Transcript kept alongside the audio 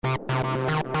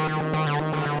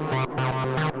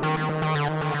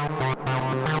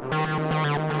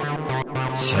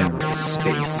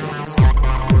TerraSpaces.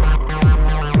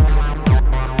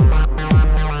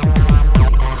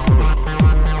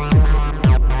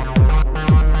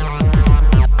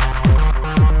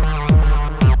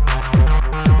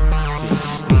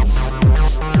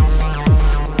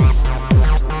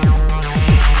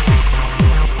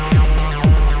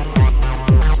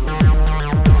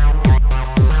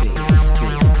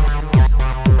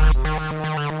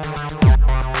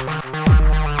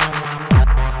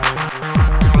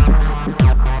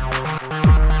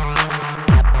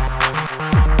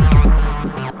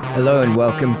 Hello and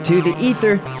welcome to The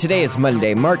Ether. Today is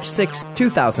Monday, March 6,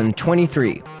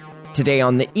 2023. Today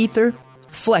on The Ether,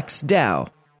 Flex DAO,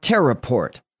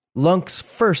 Terraport, LUNC's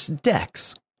first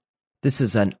DEX. This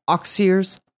is an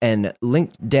Oxiers and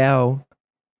LUNC DAO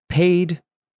paid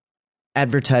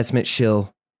advertisement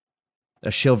shill, a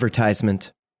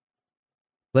shilvertisement.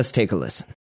 Let's take a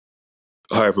listen.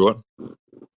 Hi, everyone.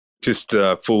 Just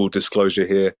full disclosure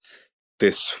here.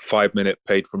 This 5-minute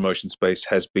paid promotion space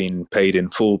has been paid in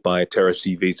full by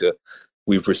TerraC Visa.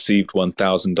 We've received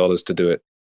 $1,000 to do it.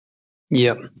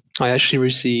 Yep. I actually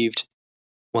received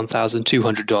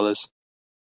 $1,200.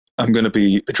 I'm going to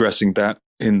be addressing that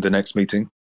in the next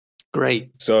meeting. Great.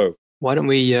 So why don't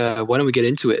we get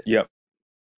into it? Yep.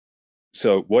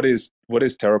 So what is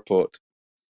Terraport?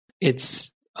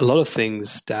 It's a lot of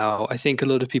things, DAO. I think a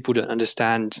lot of people don't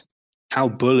understand how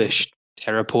bullish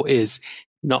Terraport is.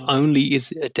 Not only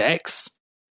is it a DEX,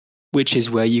 which is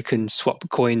where you can swap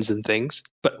coins and things,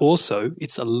 but also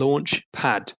it's a launch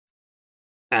pad.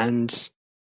 And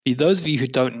for those of you who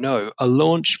don't know, a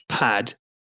launch pad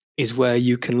is where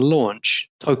you can launch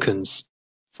tokens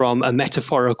from a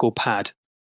metaphorical pad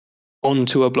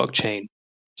onto a blockchain.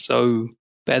 So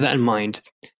bear that in mind.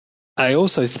 I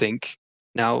also think,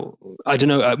 now, I don't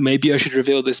know, maybe I should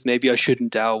reveal this, maybe I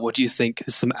shouldn't, DAO. What do you think?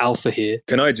 There's some alpha here.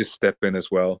 Can I just step in as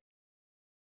well?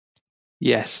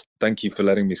 Yes. Thank you for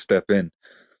letting me step in.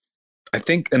 I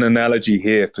think an analogy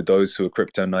here for those who are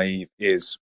crypto naive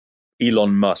is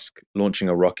Elon Musk launching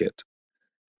a rocket.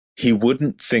 He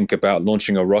wouldn't think about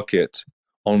launching a rocket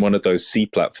on one of those sea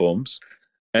platforms,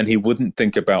 and he wouldn't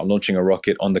think about launching a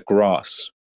rocket on the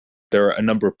grass. There are a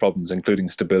number of problems, including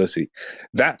stability.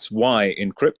 That's why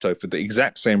in crypto, for the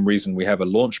exact same reason we have a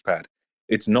launch pad,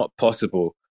 it's not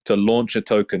possible to launch a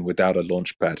token without a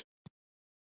launch pad.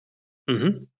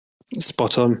 Mm-hmm.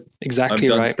 Spot on. Exactly right. I'm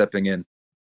done right. stepping in.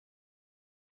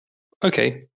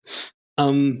 Okay.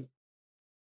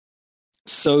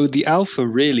 So the alpha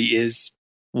really is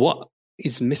what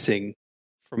is missing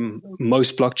from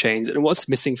most blockchains, and what's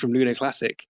missing from Luna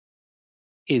Classic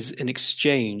is an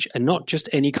exchange, and not just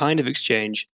any kind of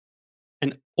exchange,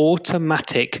 an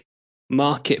automatic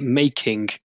market-making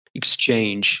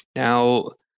exchange. Now,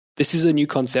 this is a new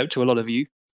concept to a lot of you.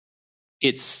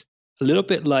 It's a little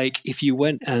bit like if you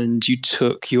went and you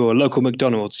took your local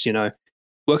McDonald's,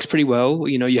 works pretty well.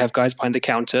 You have guys behind the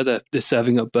counter, they're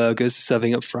serving up burgers,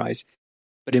 serving up fries.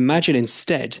 But imagine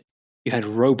instead you had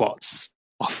robots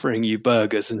offering you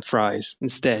burgers and fries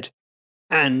instead.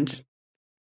 And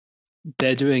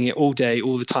they're doing it all day,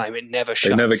 all the time. It never shuts.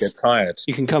 They never get tired.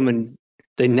 You can come and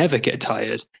they never get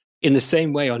tired. In the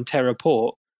same way on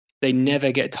Terraport, they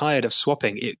never get tired of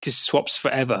swapping. It just swaps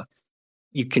forever.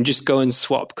 You can just go and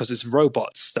swap because it's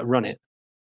robots that run it.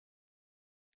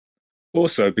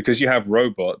 Also, because you have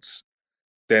robots,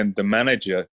 then the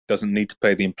manager doesn't need to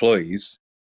pay the employees,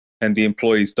 and the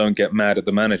employees don't get mad at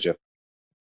the manager.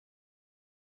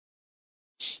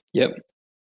 Yep.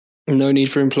 No need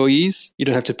for employees. You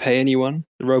don't have to pay anyone.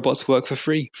 The robots work for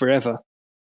free forever.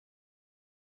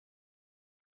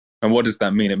 And what does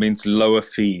that mean? It means lower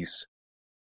fees.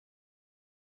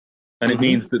 And it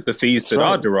means that the fees that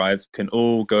are derived can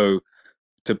all go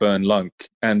to burn LUNC,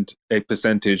 and a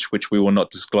percentage, which we will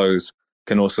not disclose,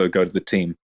 can also go to the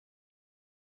team.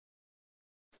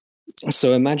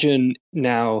 So imagine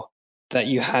now that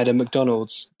you had a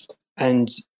McDonald's, and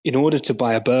in order to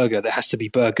buy a burger, there has to be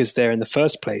burgers there in the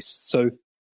first place. So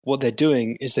what they're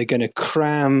doing is they're going to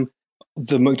cram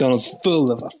the McDonald's full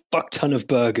of a fuck ton of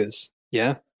burgers.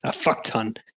 Yeah, a fuck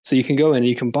ton. So you can go in and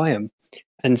you can buy them.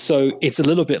 And so it's a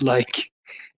little bit like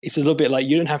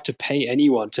you don't have to pay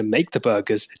anyone to make the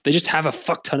burgers. They just have a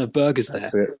fuck ton of burgers there.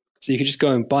 So you can just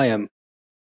go and buy them.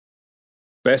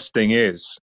 Best thing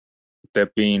is, there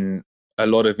have been a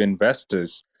lot of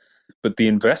investors, but the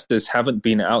investors haven't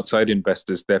been outside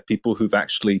investors. They're people who've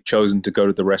actually chosen to go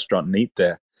to the restaurant and eat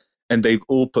there. And they've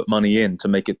all put money in to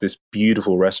make it this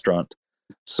beautiful restaurant.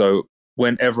 So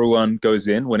when everyone goes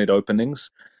in, when it openings,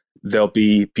 There'll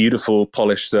be beautiful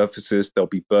polished surfaces. There'll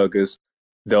be burgers.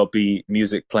 There'll be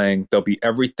music playing. There'll be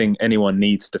everything anyone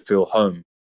needs to feel home.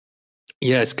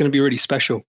 Yeah, it's going to be really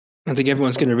special. I think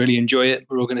everyone's going to really enjoy it.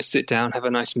 We're all going to sit down, have a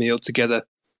nice meal together,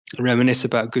 and reminisce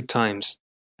about good times.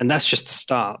 And that's just the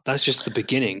start. That's just the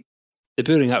beginning. They're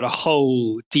building out a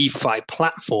whole DeFi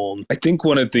platform. I think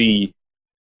one of the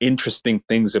interesting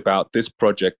things about this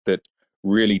project that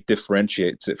really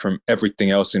differentiates it from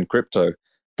everything else in crypto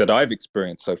that I've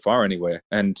experienced so far anyway.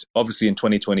 And obviously in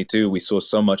 2022, we saw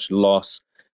so much loss.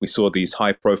 We saw these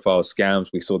high profile scams.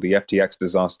 We saw the FTX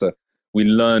disaster. We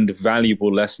learned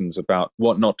valuable lessons about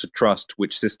what not to trust,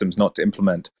 which systems not to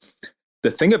implement.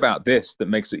 The thing about this that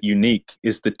makes it unique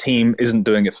is the team isn't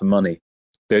doing it for money.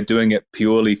 They're doing it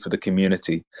purely for the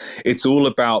community. It's all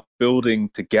about building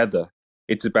together.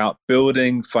 It's about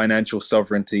building financial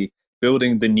sovereignty,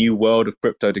 building the new world of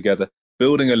crypto together,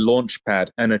 building a launch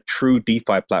pad and a true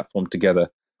DeFi platform together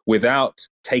without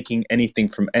taking anything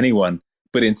from anyone,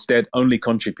 but instead only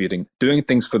contributing, doing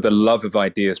things for the love of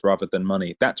ideas rather than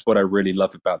money. That's what I really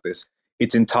love about this.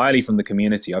 It's entirely from the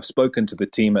community. I've spoken to the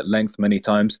team at length many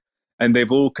times, and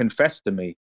they've all confessed to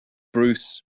me,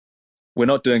 Bruce, we're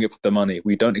not doing it for the money.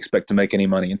 We don't expect to make any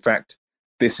money. In fact,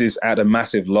 this is at a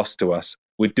massive loss to us.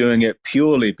 We're doing it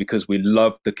purely because we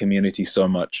love the community so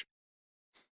much.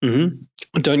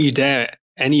 Mm-hmm. Don't you dare,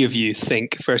 any of you,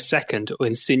 think for a second or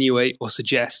insinuate or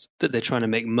suggest that they're trying to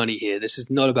make money here. This is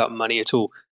not about money at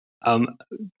all.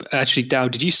 Actually, Dow,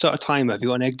 did you start a timer? Have you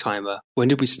got an egg timer? When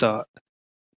did we start?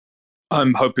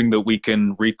 I'm hoping that we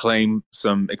can reclaim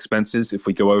some expenses if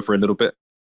we go over a little bit.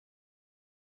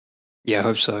 Yeah, I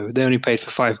hope so. They only paid for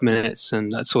 5 minutes,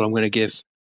 and that's all I'm going to give.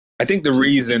 I think the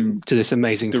reason to this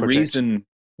amazing project. The reason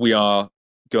we are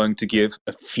going to give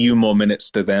a few more minutes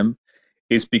to them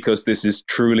is because this is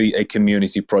truly a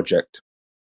community project.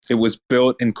 It was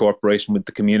built in cooperation with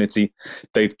the community.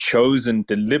 They've chosen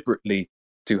deliberately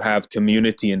to have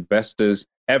community investors.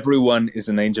 Everyone is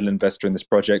an angel investor in this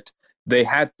project. They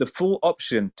had the full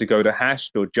option to go to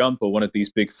Hashed or Jump or one of these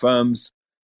big firms,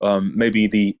 maybe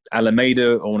the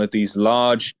Alameda or one of these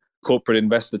large corporate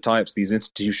investor types, these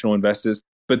institutional investors,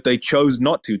 but they chose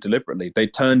not to deliberately. They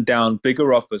turned down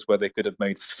bigger offers where they could have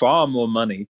made far more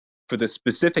money for the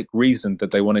specific reason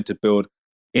that they wanted to build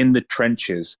in the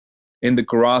trenches, in the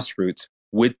grassroots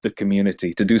with the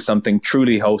community, to do something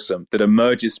truly wholesome that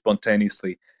emerges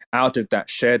spontaneously out of that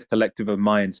shared collective of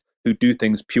minds who do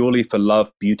things purely for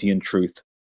love, beauty, and truth.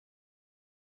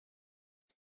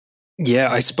 Yeah,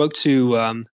 I spoke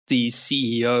to the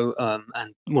CEO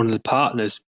and one of the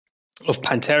partners of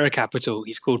Pantera Capital.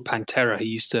 He's called Pantera. He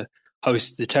used to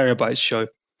host the Terabytes show.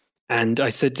 And I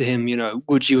said to him,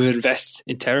 would you invest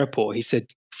in Terraport? He said,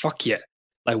 fuck yeah.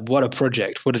 Like, what a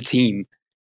project, what a team.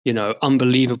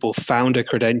 Unbelievable founder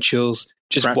credentials.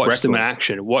 Just track watch record. them in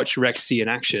action. Watch Rexy in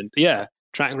action. Yeah,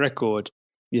 track record.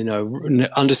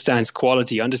 Understands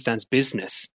quality, understands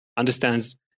business,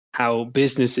 understands how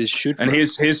businesses should And run.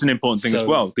 here's an important thing as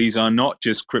well. These are not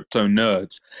just crypto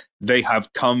nerds. They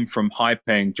have come from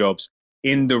high-paying jobs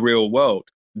in the real world.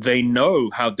 They know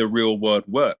how the real world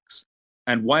works.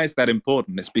 And why is that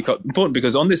important? It's important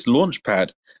because on this launch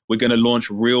pad, we're going to launch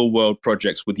real-world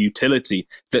projects with utility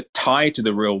that tie to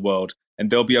the real world, and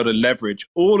they'll be able to leverage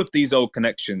all of these old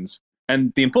connections.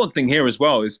 And the important thing here as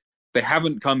well is they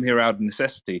haven't come here out of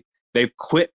necessity. They've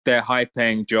quit their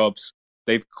high-paying jobs.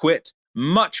 They've quit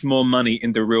much more money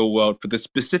in the real world for the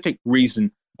specific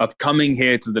reason of coming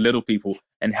here to the little people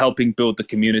and helping build the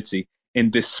community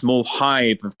in this small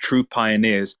hive of true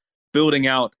pioneers, building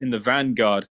out in the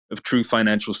vanguard of true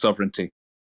financial sovereignty.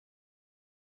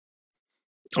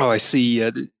 Oh, I see.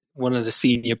 One of the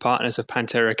senior partners of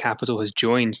Pantera Capital has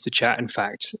joined the chat, in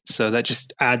fact. So that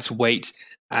just adds weight,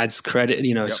 adds credit,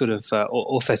 sort of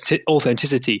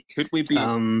authenticity. Could we be?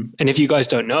 And if you guys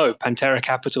don't know, Pantera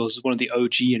Capital is one of the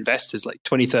OG investors. Like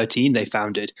 2013, they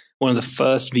founded one of the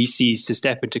first VCs to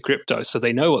step into crypto. So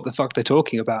they know what the fuck they're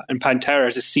talking about. And Pantera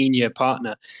is a senior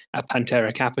partner at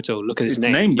Pantera Capital. Look at his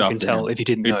name. You can tell if you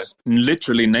didn't know. It's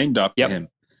literally named after him.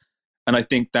 And I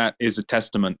think that is a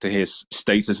testament to his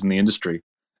status in the industry.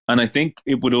 And I think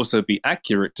it would also be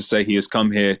accurate to say he has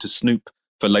come here to snoop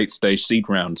for late-stage seed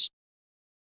rounds.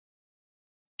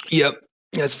 Yep,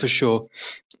 that's for sure.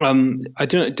 I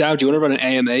don't know, Dow, do you want to run an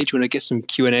AMA? Do you want to get some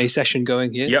Q&A session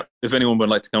going here? Yep. If anyone would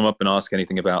like to come up and ask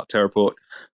anything about Terraport,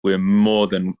 we're more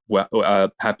than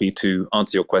happy to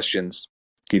answer your questions,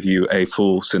 give you a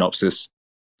full synopsis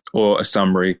or a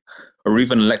summary or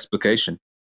even an explication.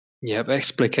 Yeah,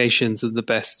 explications are the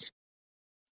best.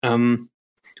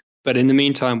 But in the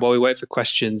meantime, while we wait for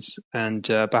questions, and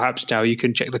perhaps now you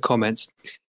can check the comments,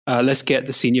 Let's get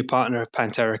the senior partner of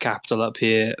Pantera Capital up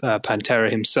here, Pantera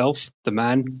himself, the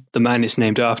man it's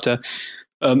named after.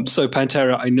 So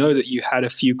Pantera, I know that you had a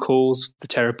few calls with the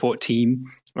Terraport team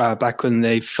back when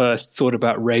they first thought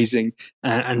about raising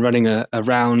and running a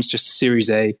rounds, just a Series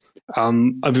A.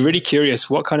 I'd be really curious,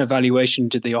 what kind of valuation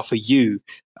did they offer you,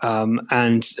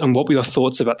 and what were your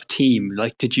thoughts about the team?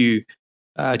 Like, did you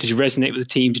resonate with the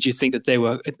team? Did you think that they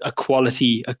were a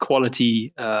quality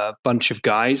bunch of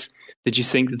guys? Did you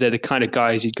think that they're the kind of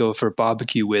guys you'd go for a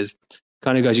barbecue with?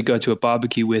 Kind of guys you go to a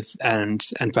barbecue with and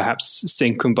perhaps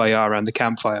sing Kumbaya around the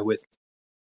campfire with?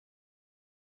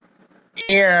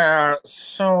 Yeah,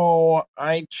 so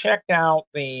I checked out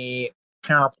the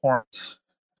Terraport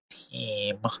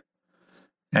team,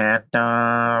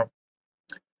 and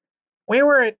we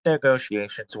were in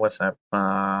negotiations with them.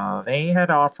 They had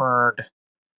offered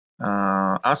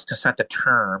us to set the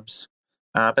terms,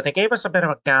 but they gave us a bit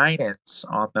of a guidance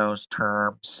on those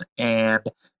terms, and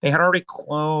they had already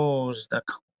closed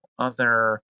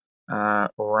other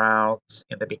rounds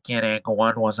in the beginning.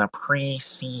 One was a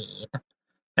pre-seed,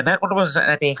 and that one was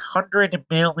at 100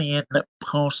 million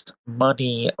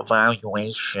post-money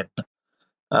valuation.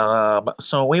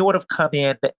 So we would have come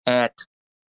in at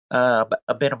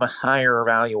a bit of a higher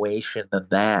valuation than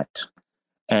that.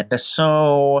 And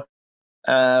so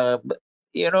um,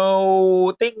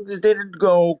 things didn't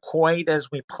go quite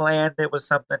as we planned. It was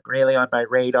something really on my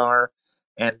radar.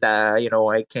 And,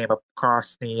 I came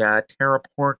across the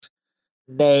Terraport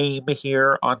name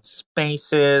here on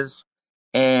Spaces,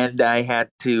 and I had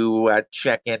to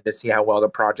check in to see how well the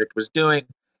project was doing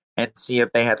and see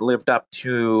if they had lived up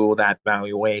to that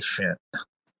valuation.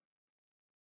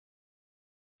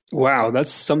 Wow,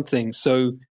 that's something.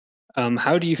 So,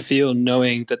 how do you feel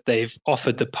knowing that they've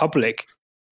offered the public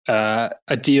a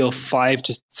deal 3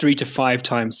 to 5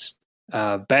 times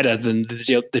better than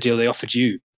the deal they offered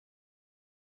you?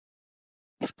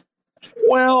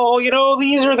 Well,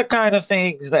 these are the kind of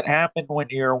things that happen when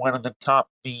you're one of the top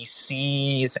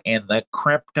VCs in the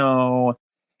crypto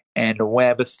and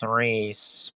Web3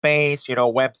 space.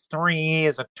 Web3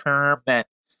 is a term that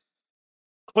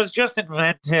was just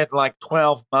invented like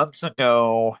 12 months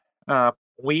ago.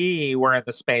 We were in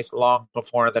the space long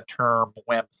before the term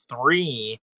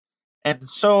Web3. And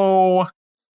so,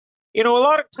 a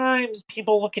lot of times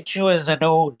people look at you as an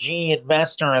OG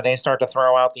investor and they start to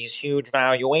throw out these huge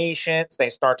valuations. They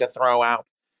start to throw out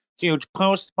huge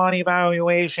post money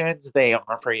valuations. They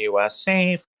offer you a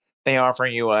safe. They offer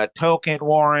you a token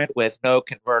warrant with no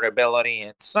convertibility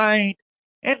in sight.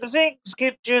 And things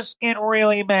can just get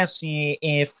really messy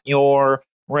if your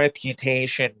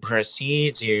reputation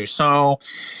precedes you. So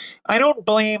I don't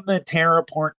blame the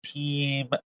Terraport team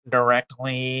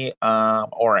directly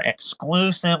or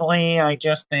exclusively. I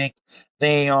just think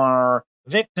they are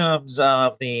victims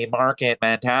of the market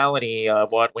mentality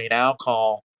of what we now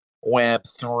call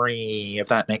Web3, if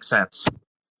that makes sense.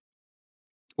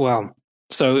 Wow.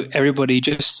 So everybody,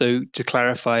 just so to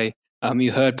clarify,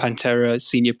 you heard Pantera,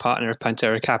 senior partner of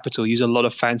Pantera Capital, use a lot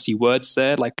of fancy words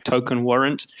there, like token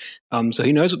warrant. So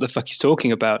he knows what the fuck he's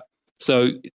talking about. So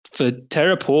for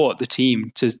Terraport, the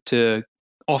team, to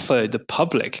offer the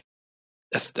public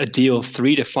a deal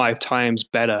 3 to 5 times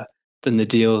better than the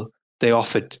deal they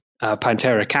offered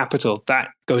Pantera Capital, that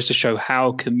goes to show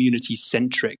how community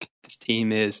centric this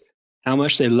team is, how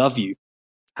much they love you,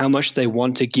 how much they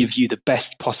want to give you the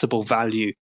best possible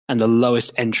value and the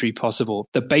lowest entry possible,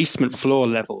 the basement floor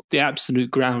level, the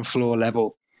absolute ground floor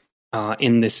level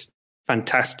in this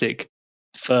fantastic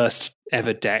first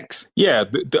ever DEX. Yeah,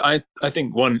 I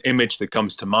think one image that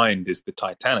comes to mind is the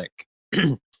Titanic.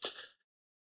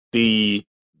 the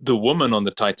the woman on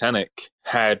the Titanic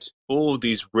had all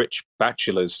these rich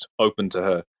bachelors open to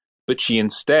her, but she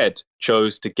instead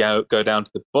chose to go down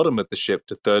to the bottom of the ship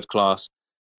to third class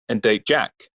and date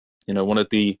Jack. One of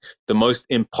the most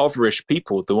impoverished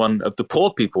people, the one of the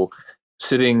poor people,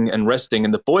 sitting and resting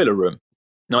in the boiler room.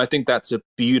 Now, I think that's a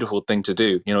beautiful thing to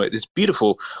do. It is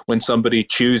beautiful when somebody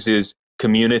chooses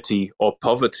community or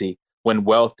poverty when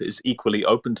wealth is equally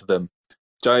open to them.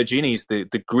 Diogenes,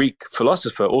 the Greek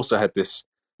philosopher, also had this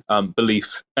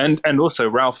belief, and also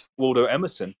Ralph Waldo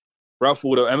Emerson. Ralph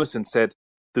Waldo Emerson said,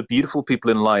 "The beautiful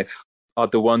people in life are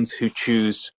the ones who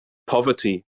choose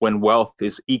poverty when wealth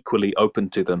is equally open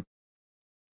to them."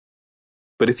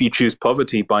 But if you choose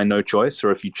poverty by no choice,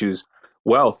 or if you choose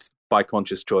wealth by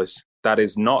conscious choice, that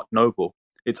is not noble.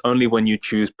 It's only when you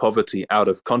choose poverty out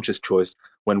of conscious choice,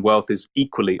 when wealth is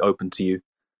equally open to you,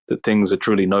 that things are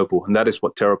truly noble. And that is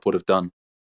what Terraport have done.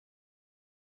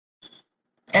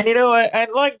 And I'd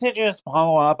like to just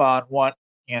follow up on what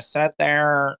you said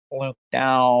there, Luke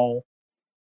Dow.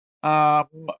 Um,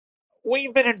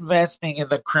 we've been investing in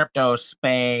the crypto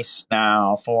space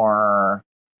now for,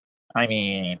 I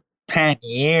mean, 10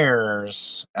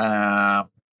 years. I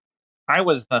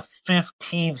was the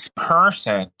 15th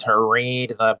person to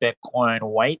read the Bitcoin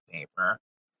white paper,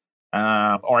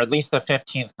 or at least the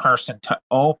 15th person to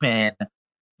open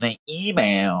the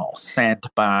email sent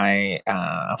by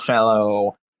a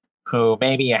fellow who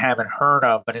maybe you haven't heard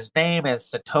of, but his name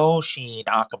is Satoshi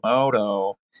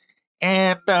Nakamoto.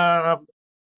 And,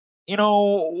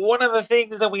 one of the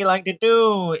things that we like to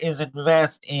do is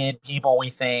invest in people we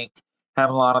think have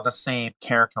a lot of the same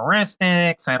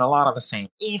characteristics and a lot of the same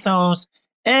ethos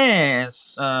as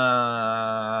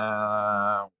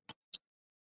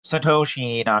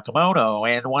Satoshi Nakamoto.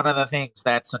 And one of the things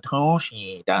that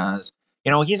Satoshi does,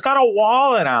 he's got a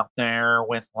wallet out there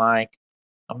with like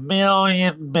 1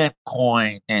 million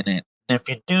Bitcoin in it. If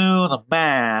you do the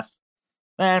math,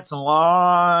 that's a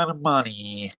lot of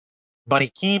money. But he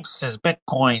keeps his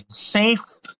Bitcoin safe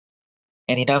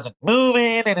and he doesn't move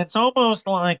it. And it's almost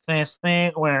like this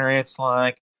thing where it's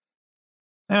like,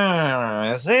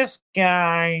 is this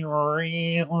guy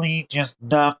really just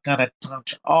not gonna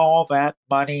touch all that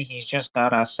money? He's just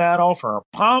gonna settle for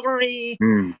poverty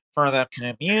for the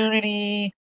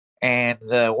community and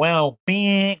the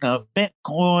well-being of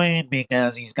Bitcoin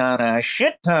because he's got a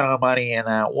shit ton of money in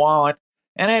that wallet.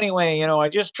 And anyway, I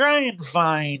just try and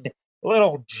find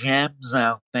little gems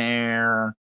out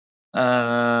there, similar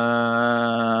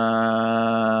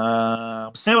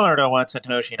to what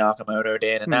Satoshi Nakamoto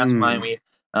did, and that's why we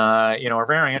are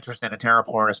very interested in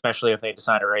Terraport, especially if they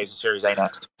decide to raise a Series A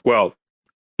next. Well,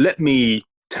 let me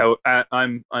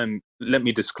let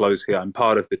me disclose here. I'm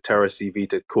part of the Terra C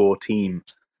Vita core team,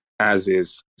 as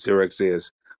is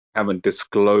Xerox. Haven't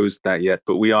disclosed that yet,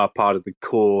 but we are part of the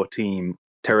core team,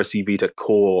 Terra C Vita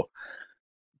core.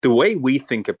 The way we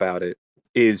think about it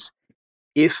is,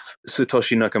 if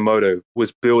Satoshi Nakamoto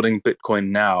was building Bitcoin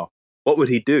now, what would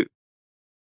he do?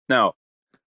 Now,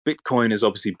 Bitcoin is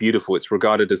obviously beautiful. It's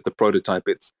regarded as the prototype.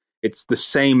 It's the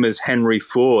same as Henry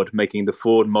Ford making the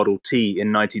Ford Model T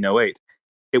in 1908.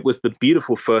 It was the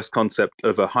beautiful first concept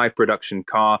of a high production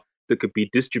car that could be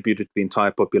distributed to the entire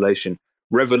population,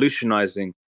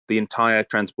 revolutionizing the entire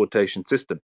transportation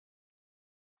system.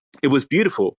 It was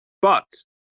beautiful, but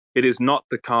it is not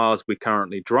the cars we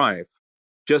currently drive.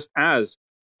 Just as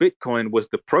Bitcoin was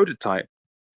the prototype,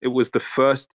 it was the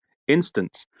first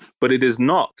instance, but it is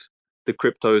not the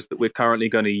cryptos that we're currently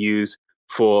going to use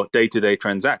for day-to-day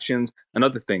transactions and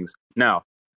other things. Now,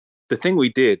 the thing we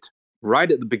did right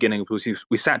at the beginning was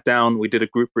we sat down, we did a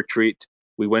group retreat,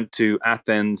 we went to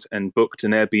Athens and booked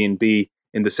an Airbnb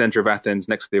in the center of Athens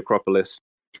next to the Acropolis,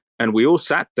 and we all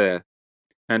sat there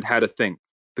and had a think.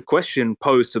 The question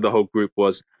posed to the whole group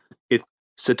was, if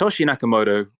Satoshi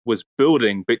Nakamoto was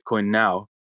building Bitcoin now,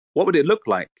 what would it look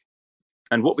like?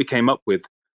 And what we came up with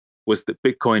was that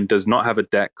Bitcoin does not have a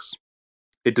DEX,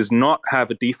 it does not have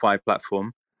a DeFi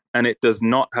platform, and it does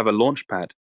not have a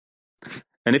launchpad.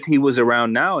 And if he was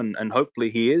around now, and hopefully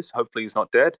he is, hopefully he's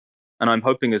not dead, and I'm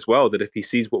hoping as well that if he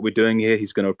sees what we're doing here,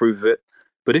 he's going to approve of it.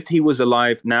 But if he was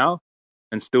alive now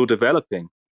and still developing,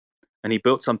 and he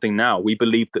built something now, we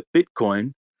believe that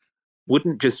Bitcoin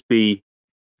wouldn't just be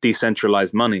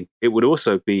decentralized money. It would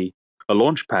also be a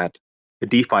launchpad, a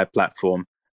DeFi platform,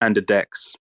 and a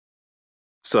DEX.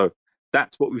 So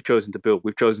that's what we've chosen to build.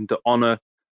 We've chosen to honor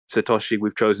Satoshi.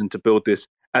 We've chosen to build this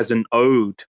as an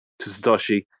ode to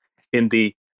Satoshi, in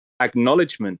the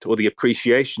acknowledgement or the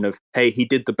appreciation of, hey, he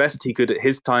did the best he could at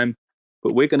his time,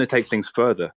 but we're going to take things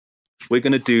further. We're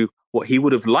going to do what he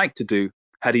would have liked to do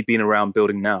had he been around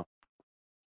building now.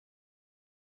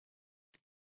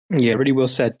 Yeah, really well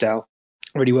said, Dal.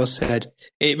 Really well said.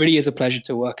 It really is a pleasure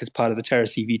to work as part of the Terra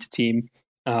C Vita team.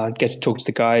 Get to talk to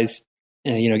the guys,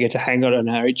 get to hang out on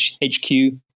our HQ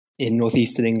in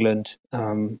northeastern England,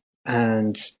 and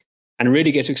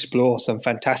really get to explore some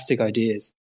fantastic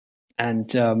ideas.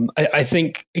 And I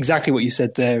think exactly what you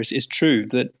said there is true,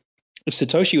 that if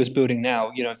Satoshi was building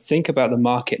now, think about the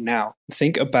market now.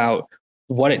 Think about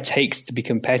what it takes to be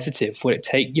competitive, what it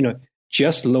takes,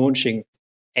 just launching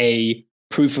a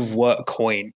proof of work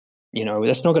coin,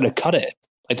 that's not going to cut it.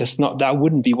 Like that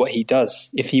wouldn't be what he does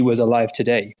if he was alive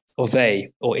today, or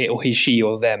they, or it, or he, she,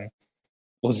 or them,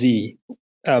 or Z.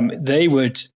 They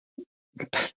would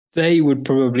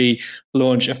probably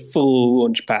launch a full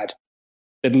launch pad.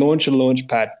 They'd launch a launch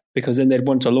pad because then they'd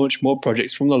want to launch more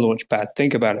projects from the launch pad.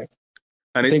 Think about it.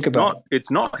 And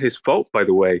it's not his fault, by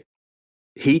the way.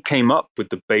 He came up with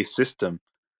the base system.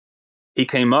 He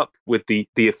came up with the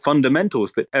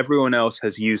fundamentals that everyone else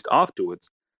has used afterwards.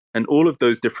 And all of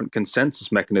those different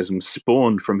consensus mechanisms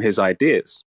spawned from his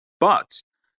ideas. But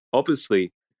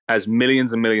obviously, as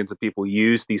millions and millions of people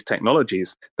use these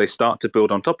technologies, they start to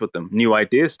build on top of them. New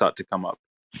ideas start to come up.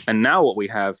 And now what we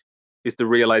have is the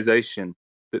realization,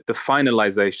 that the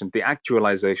finalization, the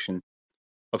actualization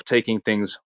of taking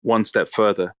things one step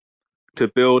further to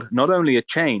build not only a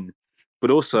chain, but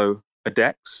also a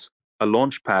DEX, a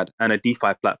launchpad, and a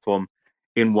DeFi platform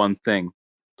in one thing.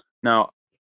 Now,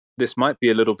 this might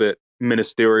be a little bit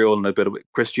ministerial and a bit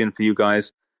Christian for you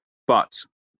guys, but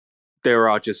there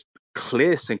are just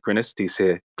clear synchronicities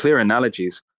here, clear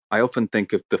analogies. I often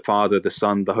think of the Father, the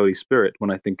Son, the Holy Spirit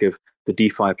when I think of the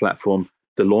DeFi platform,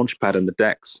 the Launchpad, and the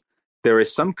DEX. There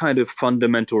is some kind of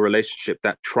fundamental relationship,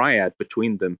 that triad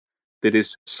between them, that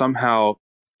is somehow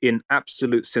in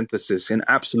absolute synthesis, in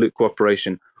absolute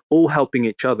cooperation, all helping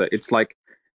each other. It's like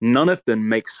none of them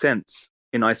make sense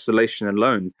in isolation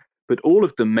alone, but all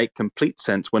of them make complete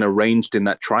sense when arranged in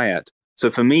that triad. So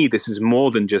for me, this is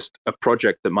more than just a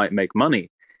project that might make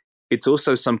money. It's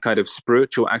also some kind of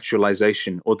spiritual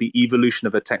actualization or the evolution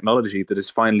of a technology that is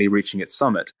finally reaching its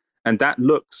summit. And that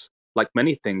looks like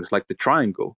many things, like the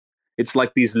triangle. It's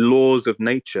like these laws of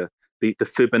nature, the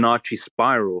Fibonacci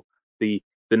spiral, the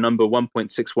number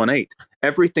 1.618,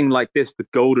 everything like this, the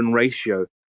golden ratio.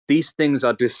 These things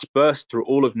are dispersed through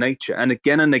all of nature. And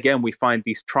again, we find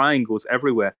these triangles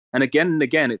everywhere. And again,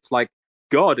 it's like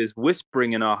God is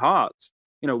whispering in our hearts.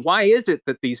 Why is it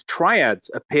that these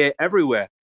triads appear everywhere?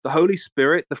 The Holy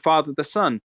Spirit, the Father, the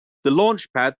Son, the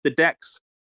Launchpad, the DEX,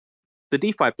 the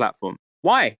DeFi platform.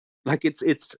 Why? Like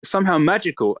it's somehow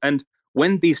magical. And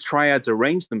when these triads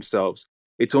arrange themselves,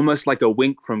 it's almost like a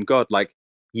wink from God, like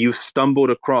you've stumbled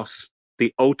across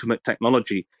the ultimate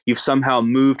technology. You've somehow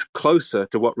moved closer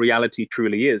to what reality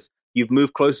truly is. You've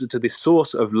moved closer to the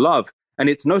source of love. And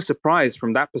it's no surprise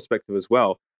from that perspective as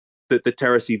well that the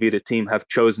Terra C Vida team have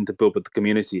chosen to build with the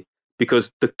community,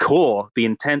 because the core, the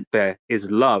intent there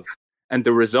is love. And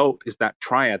the result is that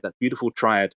triad, that beautiful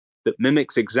triad that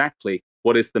mimics exactly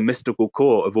what is the mystical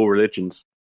core of all religions.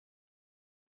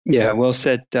 Yeah, well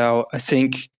said, Dao. I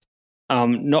think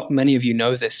not many of you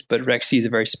know this, but Rexy is a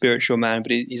very spiritual man,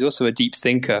 but he's also a deep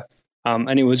thinker.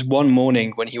 And it was one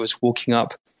morning when he was walking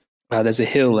up. There's a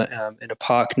hill in a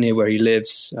park near where he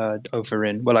lives over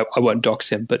in, well, I won't dox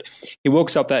him, but he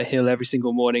walks up that hill every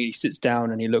single morning. He sits down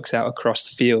and he looks out across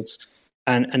the fields.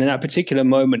 And in that particular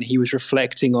moment, he was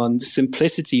reflecting on the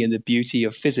simplicity and the beauty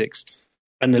of physics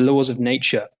and the laws of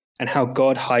nature, and how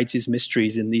God hides his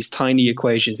mysteries in these tiny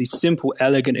equations, these simple,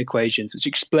 elegant equations, which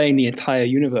explain the entire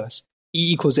universe.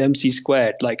 E equals mc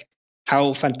squared, like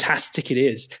how fantastic it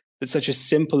is that such a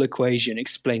simple equation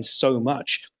explains so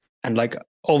much. And like,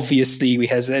 obviously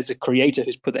there's a creator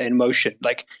who's put that in motion.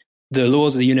 Like the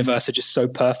laws of the universe are just so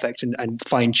perfect and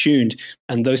fine-tuned,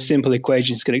 and those simple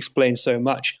equations can explain so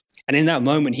much. And in that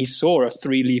moment, he saw a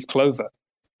 3-leaf clover.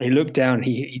 He looked down,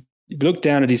 he looked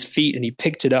down at his feet and he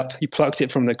picked it up, he plucked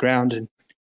it from the ground. And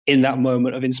in that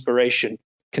moment of inspiration,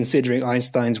 considering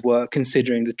Einstein's work,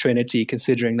 considering the Trinity,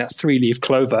 considering that 3-leaf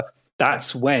clover,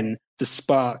 that's when the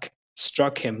spark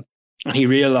struck him. And he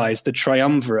realized the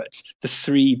triumvirate, the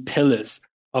 3 pillars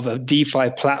of a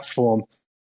DeFi platform,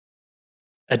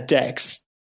 a DEX,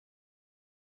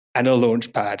 and a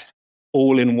launchpad,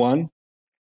 all in one.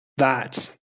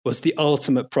 That was the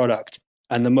ultimate product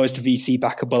and the most VC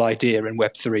backable idea in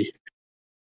Web3.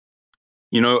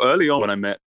 Early on when I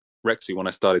met Rexy, when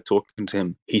I started talking to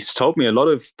him, he's told me a lot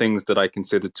of things that I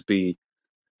considered to be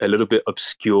a little bit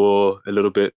obscure, a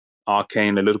little bit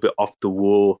arcane, a little bit off the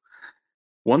wall.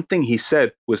 One thing he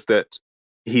said was that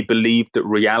he believed that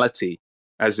reality,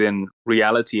 as in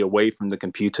reality away from the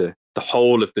computer, the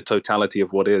whole of the totality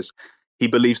of what is, he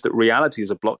believes that reality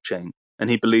is a blockchain. And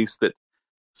he believes that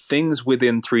things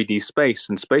within 3D space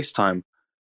and space-time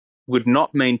would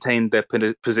not maintain their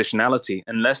positionality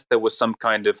unless there was some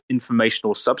kind of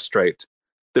informational substrate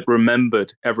that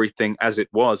remembered everything as it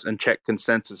was and checked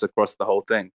consensus across the whole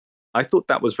thing. I thought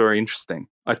that was very interesting.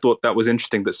 I thought that was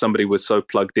interesting that somebody was so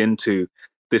plugged into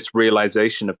this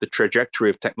realization of the trajectory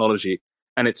of technology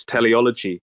and its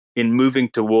teleology in moving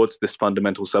towards this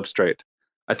fundamental substrate.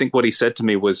 I think what he said to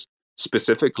me was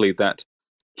specifically that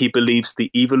he believes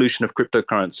the evolution of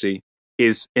cryptocurrency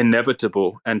is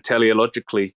inevitable and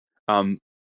teleologically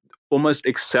almost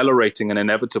accelerating and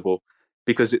inevitable,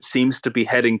 because it seems to be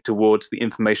heading towards the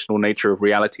informational nature of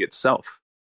reality itself.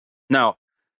 Now,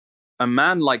 a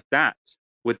man like that,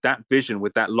 with that vision,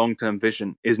 with that long-term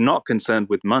vision, is not concerned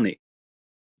with money.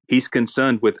 He's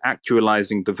concerned with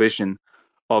actualizing the vision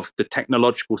of the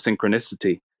technological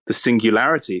synchronicity, the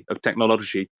singularity of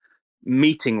technology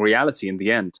meeting reality in the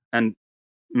end. And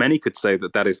many could say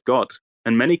that that is God.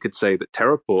 And many could say that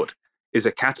Terraport is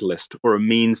a catalyst or a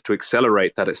means to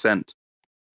accelerate that ascent?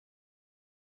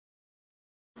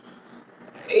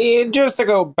 Just to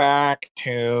go back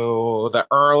to the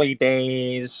early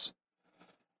days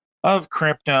of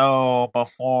crypto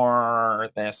before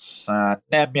this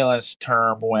nebulous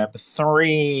term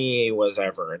Web3 was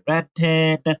ever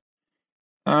invented,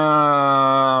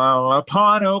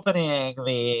 upon opening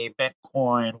the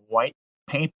Bitcoin white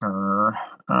paper,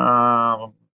 I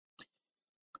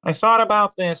thought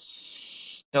about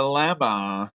this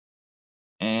dilemma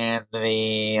and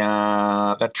the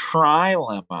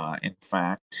trilemma, in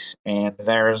fact. And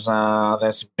there's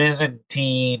this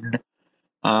Byzantine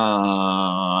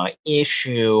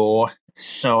issue,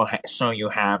 so you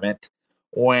have it,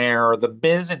 where the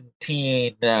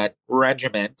Byzantine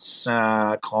regiments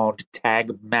called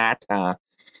tagmata.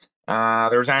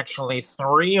 There's actually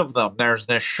three of them. There's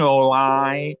the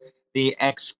Sholai, the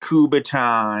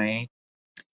Excubitai,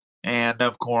 and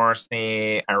of course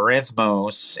the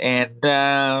Arithmos. And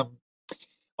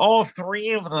all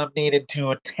three of them needed to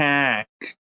attack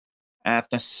at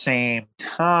the same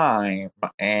time.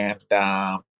 And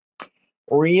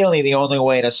really, the only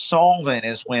way to solve it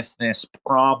is with this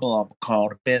problem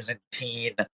called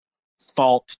Byzantine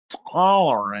fault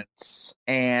tolerance.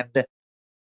 And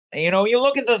you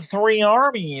look at the three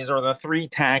armies or the three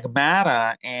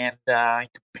tagmata and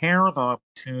compare them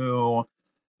to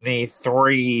the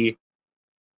three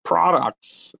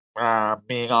products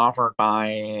being offered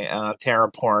by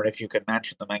Terraport. If you could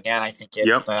mention them again, I think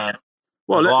it's the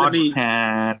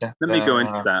Launchpad. Let me go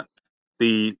into that.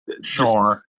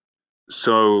 Sure.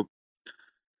 So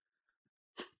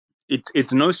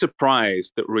it's no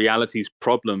surprise that reality's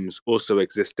problems also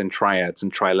exist in triads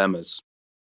and trilemmas.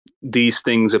 These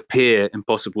things appear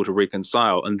impossible to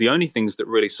reconcile, and the only things that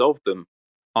really solve them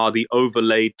are the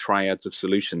overlaid triads of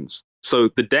solutions. So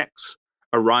the DEX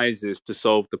arises to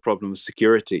solve the problem of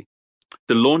security.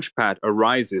 The Launchpad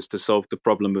arises to solve the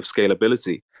problem of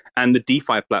scalability, and the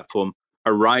DeFi platform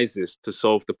arises to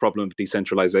solve the problem of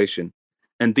decentralization.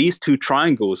 And these two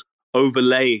triangles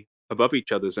overlay above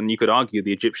each other. And you could argue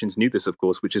the Egyptians knew this, of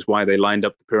course, which is why they lined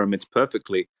up the pyramids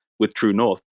perfectly with true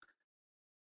north.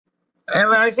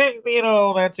 And I think,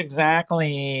 that's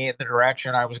exactly the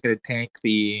direction I was going to take.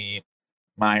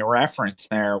 My reference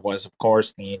there was, of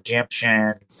course, the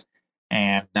Egyptians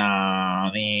and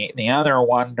the other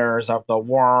wonders of the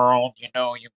world.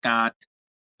 You've got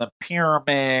the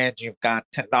pyramids, you've got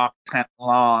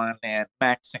Tenochtitlan in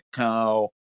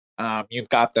Mexico, you've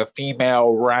got the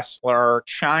female wrestler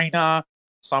China.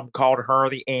 Some called her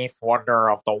the eighth wonder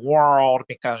of the world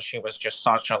because she was just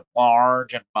such a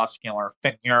large and muscular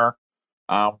figure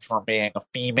for being a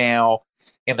female.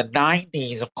 In the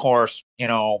 90s, of course,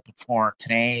 before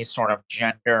today's sort of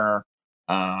gender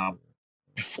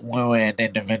fluid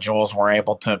individuals were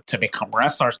able to become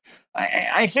wrestlers.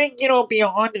 I think,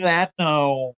 beyond that,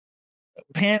 though,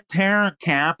 Pantera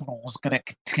Capital is going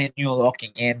to continue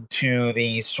looking into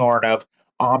these sort of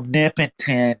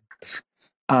omnipotent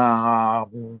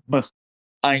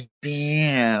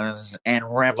ideas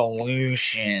and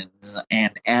revolutions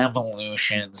and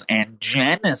evolutions and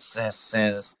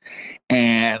genesises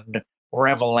and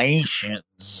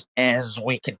revelations as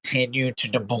we continue to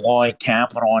deploy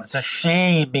capital. And it's a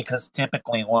shame because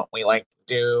typically what we like to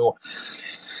do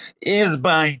is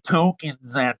buy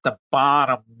tokens at the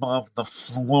bottom of the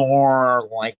floor,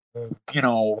 like,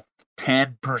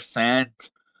 10%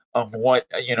 of what,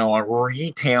 a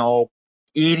retail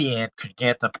idiot could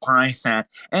get the price at.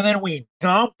 And then we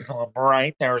dump them,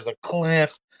 right? There's a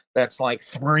cliff that's like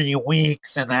 3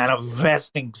 weeks and that a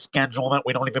vesting schedule that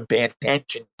we don't even pay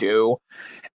attention to.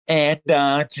 And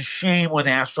it's a shame with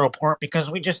Astroport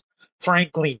because we just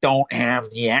frankly don't have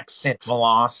the exit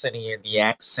velocity and the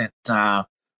exit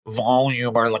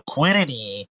volume or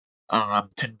liquidity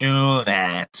to do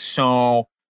that. So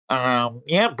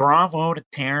bravo to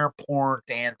Terraport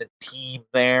and the team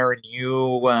there, and you,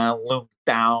 LUNC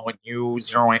DAO, and you,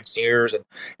 Zero X Years,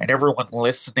 and everyone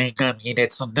listening. I mean,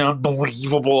 it's an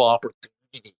unbelievable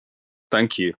opportunity.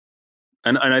 Thank you.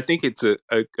 And I think it's a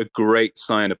great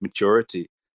sign of maturity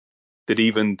that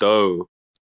even though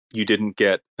you didn't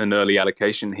get an early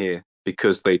allocation here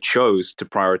because they chose to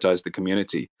prioritize the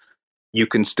community, you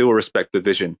can still respect the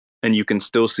vision and you can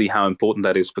still see how important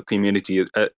that is for community,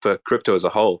 for crypto as a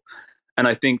whole. And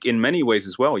I think in many ways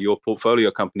as well, your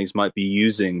portfolio companies might be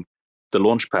using the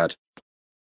Launchpad.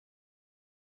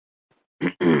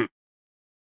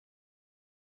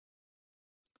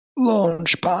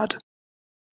 Launchpad.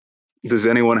 Does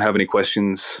anyone have any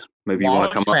questions? Maybe you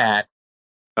want to come Launchpad.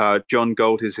 up. John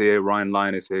Gold is here, Ryan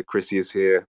Lyon is here, Chrissy is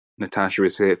here, Natasha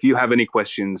is here. If you have any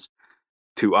questions,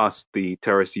 to us, the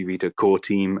Terra Vita core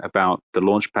team, about the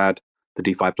Launchpad, the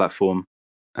DeFi platform,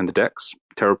 and the DEX,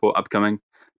 Terraport upcoming,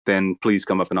 then please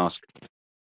come up and ask.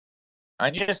 I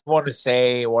just want to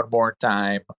say one more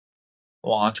time,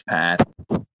 Launchpad.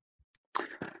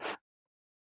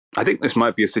 I think this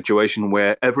might be a situation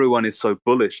where everyone is so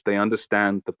bullish, they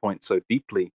understand the point so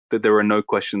deeply that there are no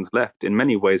questions left. In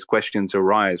many ways, questions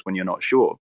arise when you're not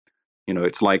sure.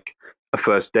 It's like a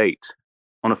first date.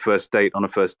 On a first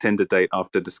Tinder date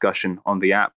after discussion on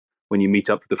the app, when you meet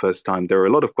up for the first time, there are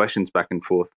a lot of questions back and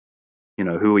forth.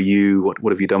 Who are you?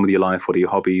 What have you done with your life? What are your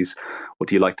hobbies? What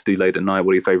do you like to do late at night?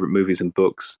 What are your favorite movies and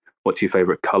books? What's your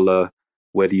favorite color?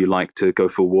 Where do you like to go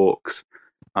for walks?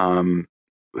 Who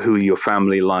are your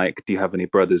family like? Do you have any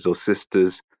brothers or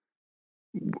sisters?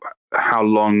 How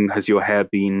long has your hair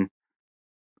been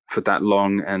for that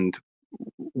long? And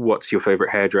what's your favorite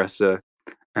hairdresser?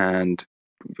 And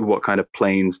what kind of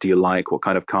planes do you like? What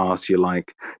kind of cars do you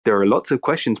like? There are lots of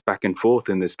questions back and forth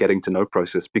in this getting to know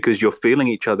process because you're feeling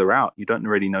each other out. You don't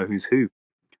really know who's who.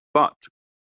 But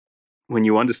when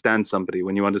you understand somebody,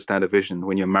 when you understand a vision,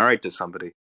 when you're married to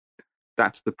somebody,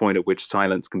 that's the point at which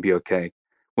silence can be okay.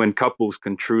 When couples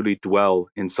can truly dwell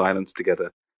in silence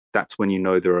together, that's when you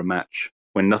know they're a match.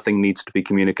 When nothing needs to be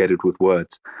communicated with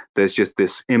words. There's just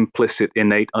this implicit,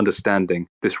 innate understanding,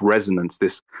 this resonance,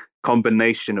 this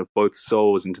combination of both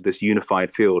souls into this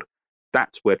unified field.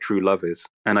 That's where true love is.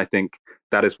 And I think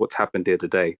that is what's happened here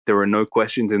today. There are no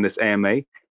questions in this AMA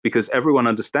because everyone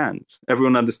understands.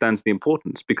 Everyone understands the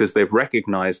importance because they've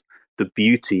recognized the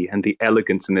beauty and the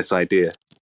elegance in this idea.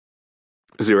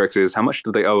 Xerex is, how much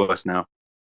do they owe us now?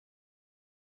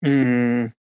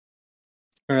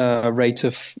 A rate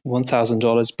of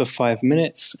 $1,000 per 5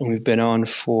 minutes, and we've been on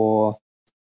for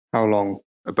how long?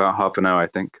 About half an hour, I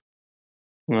think.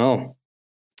 Well,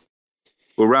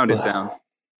 we'll round it down.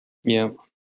 Yeah,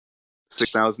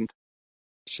 6,000.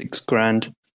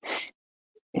 $6,000.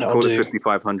 Call it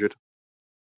 5,500.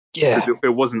 Yeah, it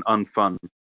wasn't unfun.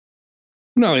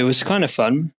 No, it was kind of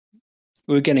fun.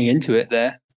 We were getting into it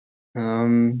there.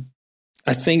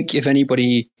 I think if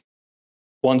anybody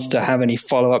wants to have any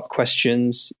follow-up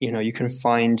questions, you can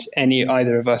find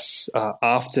either of us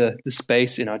after the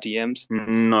space in our DMs.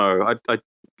 No,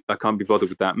 I can't be bothered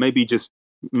with that. Maybe just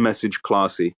message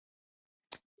Classy.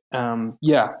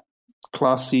 Yeah,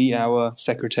 Classy, our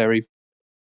secretary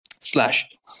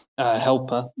 /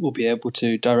 helper, will be able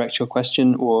to direct your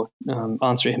question or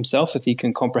answer it himself if he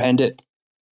can comprehend it.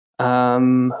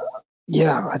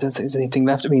 Yeah, I don't think there's anything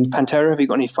left. I mean, Pantera, have you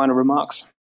got any final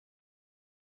remarks?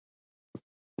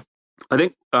 I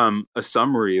think a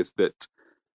summary is that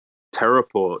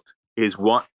Terraport is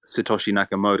what Satoshi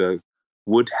Nakamoto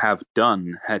would have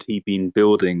done had he been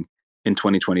building in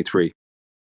 2023.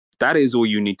 That is all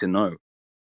you need to know.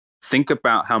 Think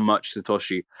about how much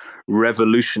Satoshi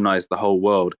revolutionized the whole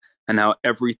world and how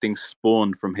everything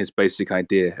spawned from his basic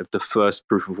idea of the first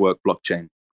proof of work blockchain.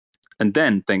 And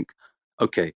then think,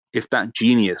 okay, if that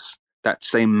genius, that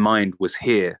same mind was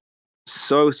here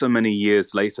so many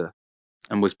years later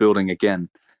and was building again,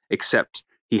 except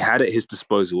he had at his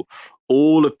disposal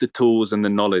all of the tools and the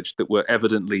knowledge that were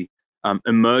evidently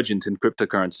emergent in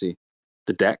cryptocurrency,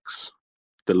 the DEX,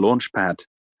 the Launchpad,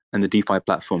 and the DeFi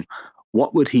platform.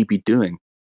 What would he be doing?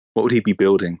 What would he be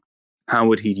building? How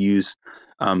would he use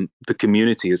the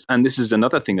communities? And this is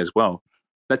another thing as well.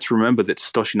 Let's remember that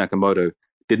Satoshi Nakamoto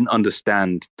didn't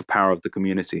understand the power of the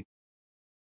community.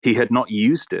 He had not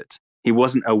used it. He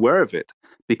wasn't aware of it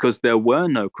because there were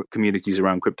no communities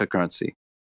around cryptocurrency.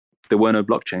 There were no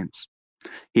blockchains.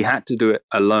 He had to do it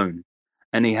alone.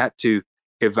 And he had to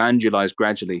evangelize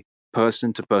gradually,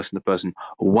 person to person to person,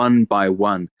 one by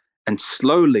one. And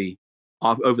slowly,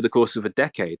 over the course of a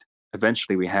decade,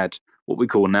 eventually we had what we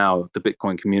call now the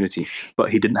Bitcoin community.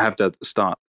 But he didn't have that at the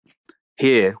start.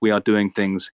 Here, we are doing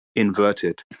things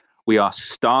inverted. We are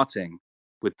starting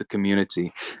with the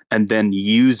community and then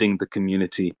using the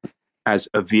community as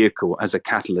a vehicle, as a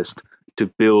catalyst to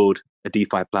build a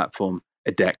DeFi platform,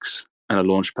 a DEX, and a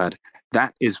Launchpad.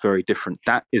 That is very different.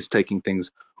 That is taking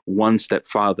things one step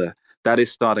farther. That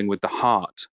is starting with the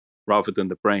heart rather than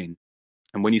the brain.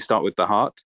 And when you start with the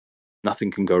heart, nothing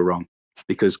can go wrong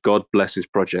because God blesses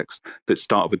projects that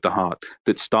start with the heart,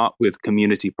 that start with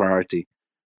community priority,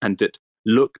 and that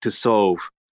look to solve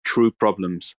true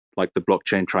problems like the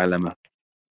blockchain trilemma.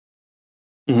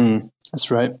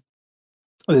 That's right.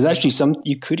 There's actually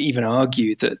you could even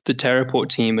argue that the Terraport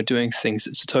team are doing things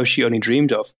that Satoshi only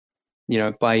dreamed of,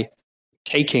 by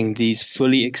taking these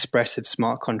fully expressive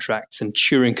smart contracts and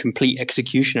Turing complete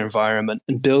execution environment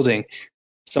and building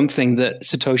something that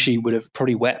Satoshi would have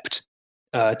probably wept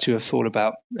to have thought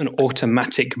about an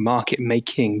automatic market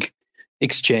making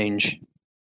exchange.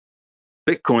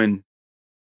 Bitcoin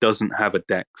doesn't have a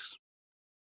DEX.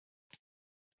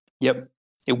 Yep.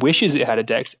 It wishes it had a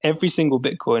DEX. Every single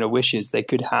Bitcoiner wishes they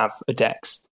could have a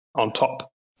DEX on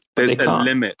top. There's a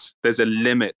limit. There's a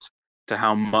limit to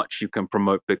how much you can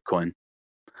promote Bitcoin.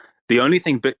 The only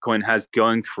thing Bitcoin has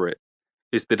going for it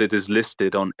is that it is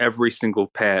listed on every single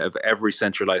pair of every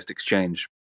centralized exchange.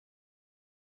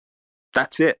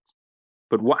 That's it.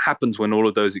 But what happens when all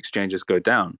of those exchanges go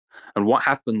down? And what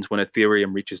happens when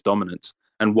Ethereum reaches dominance?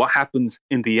 And what happens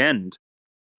in the end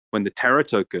when the Terra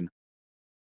token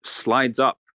slides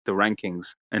up the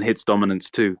rankings and hits dominance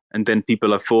too? And then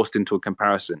people are forced into a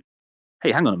comparison.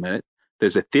 Hey, hang on a minute.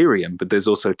 There's Ethereum, but there's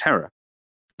also Terra.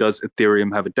 Does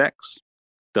Ethereum have a DEX?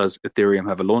 Does Ethereum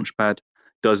have a launchpad?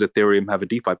 Does Ethereum have a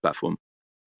DeFi platform?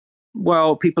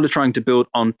 Well, people are trying to build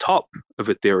on top of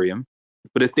Ethereum,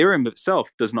 but Ethereum itself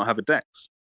does not have a DEX.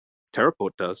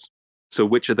 Terraport does. So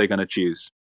which are they going to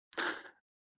choose?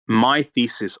 My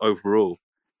thesis overall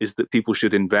is that people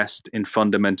should invest in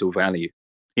fundamental value.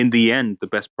 In the end, the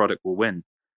best product will win.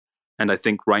 And I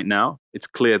think right now, it's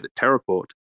clear that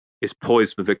Terraport is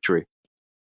poised for victory.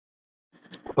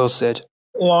 Well said.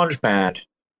 Launchpad.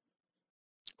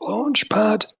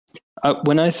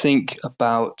 When I think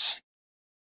about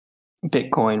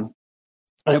Bitcoin,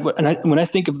 when I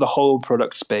think of the whole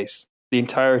product space, the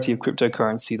entirety of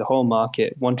cryptocurrency, the whole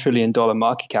market, $1 trillion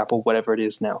market cap or whatever it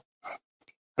is now,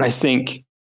 and I think,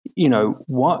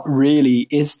 what really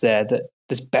is there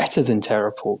that's better than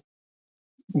Terraport?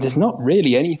 There's not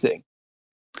really anything.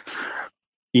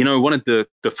 One of the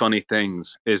funny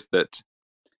things is that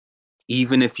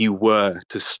even if you were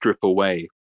to strip away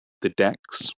the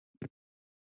DEX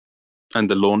and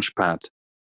the Launchpad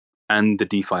and the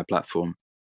DeFi platform,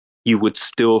 you would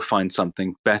still find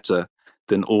something better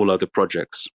than all other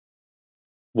projects.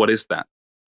 What is that?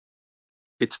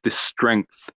 It's the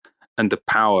strength and the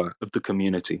power of the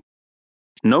community.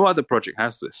 No other project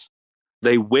has this.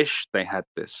 They wish they had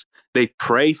this. They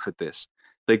pray for this.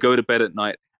 They go to bed at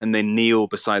night and they kneel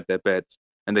beside their beds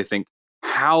and they think,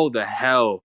 how the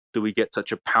hell do we get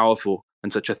such a powerful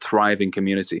and such a thriving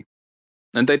community?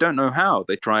 And they don't know how.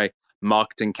 They try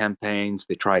marketing campaigns,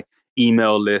 they try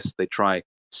email lists, they try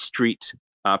street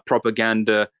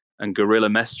propaganda and guerrilla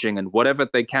messaging and whatever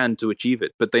they can to achieve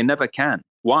it, but they never can.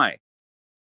 Why?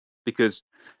 Because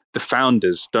the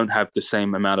founders don't have the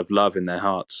same amount of love in their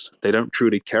hearts. They don't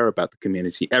truly care about the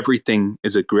community. Everything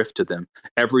is a grift to them.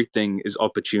 Everything is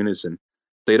opportunism.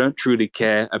 They don't truly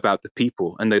care about the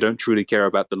people, and they don't truly care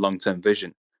about the long-term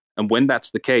vision. And when that's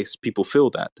the case, people feel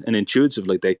that. And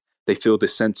intuitively, they feel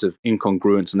this sense of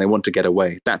incongruence and they want to get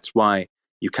away. That's why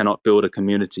you cannot build a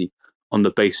community on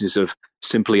the basis of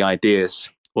simply ideas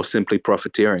or simply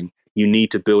profiteering. You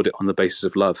need to build it on the basis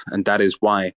of love. And that is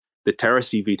why the Terra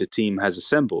Vita team has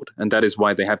assembled. And that is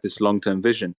why they have this long-term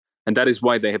vision. And that is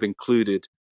why they have included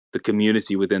the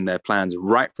community within their plans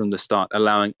right from the start,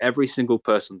 allowing every single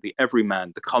person, the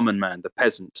everyman, the common man, the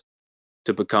peasant,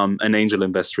 to become an angel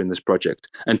investor in this project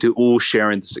and to all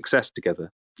share in the success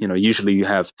together. Usually you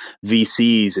have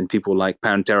VCs and people like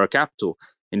Pantera Capital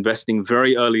investing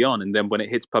very early on. And then when it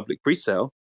hits public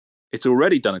pre-sale, it's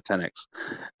already done a 10x.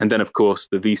 And then, of course,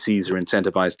 the VCs are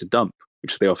incentivized to dump,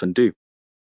 which they often do.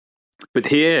 But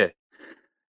here,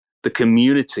 the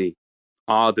community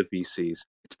are the VCs.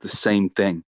 It's the same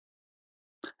thing.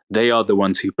 They are the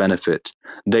ones who benefit.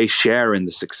 They share in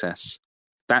the success.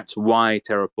 That's why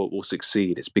Terraport will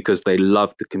succeed. It's because they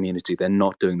love the community. They're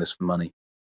not doing this for money.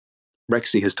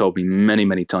 Rexy has told me many,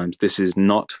 many times, this is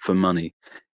not for money.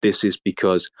 This is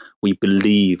because we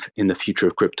believe in the future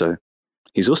of crypto.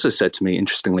 He's also said to me,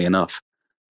 interestingly enough,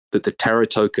 that the Terra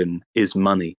token is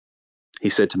money. He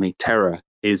said to me, Terra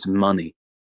is money.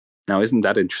 Now, isn't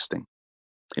that interesting?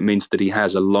 It means that he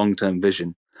has a long-term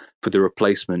vision for the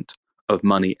replacement of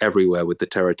money everywhere with the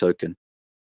Terra token.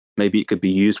 Maybe it could be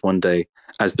used one day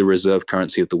as the reserve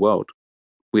currency of the world.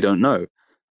 We don't know.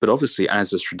 But obviously,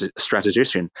 as a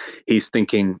strategician, he's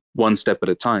thinking one step at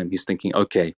a time. He's thinking,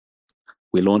 okay,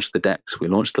 we launched the DEX, we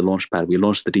launched the Launchpad, we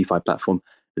launched the DeFi platform.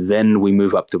 Then we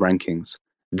move up the rankings.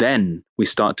 Then we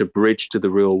start to bridge to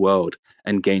the real world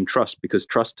and gain trust, because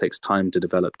trust takes time to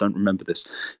develop. Don't remember this.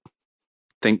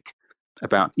 Think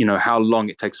about, how long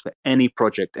it takes for any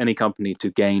project, any company to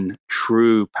gain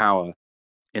true power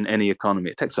in any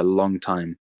economy. It takes a long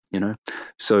time,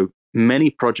 So many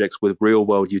projects with real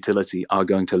world utility are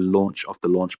going to launch off the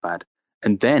Launchpad.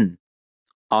 And then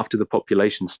after the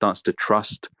population starts to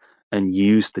trust and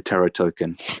use the Terra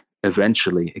token,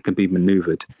 eventually it can be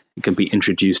maneuvered. It can be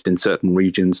introduced in certain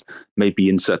regions, maybe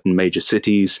in certain major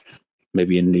cities.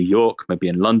 maybe in New York, maybe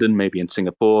in London, maybe in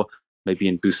Singapore, maybe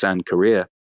in Busan, Korea.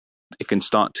 It can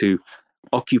start to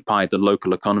occupy the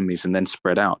local economies and then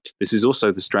spread out. This is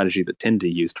also the strategy that Tinder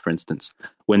used, for instance.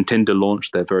 When Tinder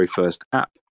launched their very first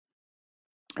app,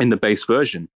 in the base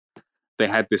version, they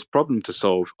had this problem to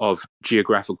solve of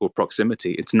geographical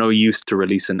proximity. It's no use to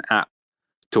release an app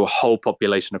to a whole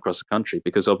population across the country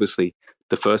because obviously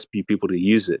the first few people to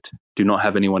use it do not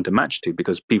have anyone to match to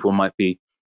because people might be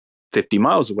 50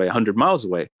 miles away, 100 miles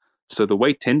away. So the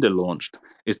way Tinder launched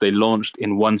is they launched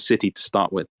in one city to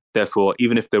start with. Therefore,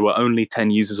 even if there were only 10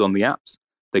 users on the apps,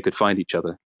 they could find each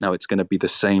other. Now it's going to be the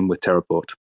same with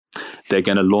Terraport. They're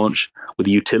going to launch with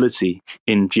utility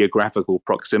in geographical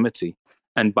proximity.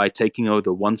 And by taking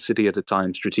over one city at a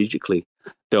time strategically,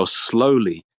 they'll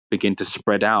slowly begin to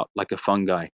spread out like a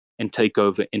fungi and take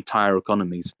over entire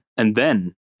economies. And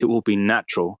then it will be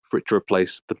natural for it to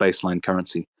replace the baseline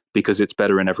currency because it's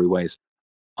better in every ways.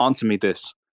 Answer me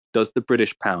this. Does the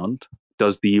British pound,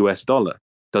 does the US dollar,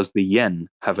 does the yen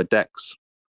have a DEX?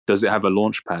 Does it have a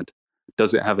launch pad?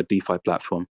 Does it have a DeFi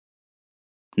platform?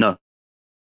 No,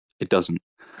 it doesn't.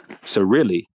 So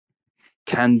really,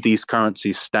 can these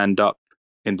currencies stand up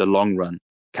in the long run?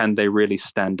 Can they really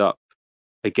stand up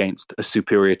against a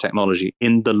superior technology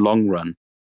in the long run?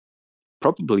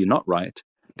 Probably not, right?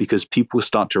 Because people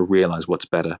start to realize what's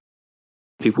better.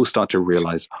 People start to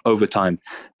realize over time,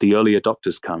 the early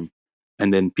adopters come,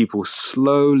 and then people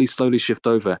slowly shift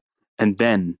over, and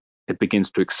then it begins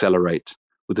to accelerate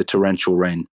with the torrential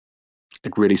rain.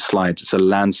 It really slides. It's a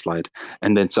landslide.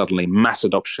 And then suddenly mass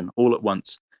adoption all at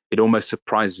once. It almost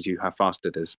surprises you how fast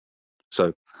it is.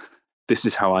 So this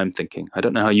is how I'm thinking. I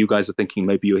don't know how you guys are thinking.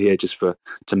 Maybe you're here just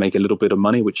to make a little bit of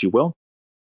money, which you will.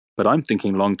 But I'm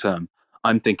thinking long term.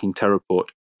 I'm thinking Terraport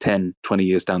 10, 20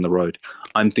 years down the road.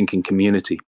 I'm thinking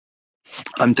community.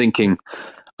 I'm thinking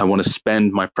I want to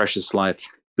spend my precious life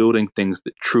building things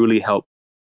that truly help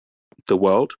the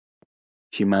world,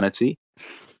 humanity,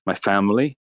 my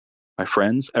family, my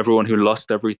friends, everyone who lost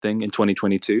everything in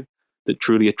 2022, that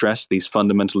truly address these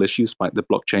fundamental issues like the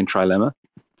blockchain trilemma,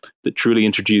 that truly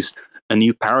introduce a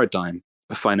new paradigm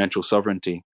of financial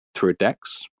sovereignty through a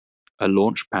DEX, a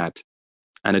launch pad,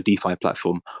 and a DeFi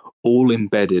platform, all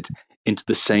embedded into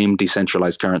the same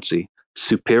decentralized currency,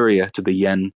 superior to the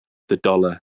yen, the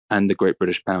dollar, and the Great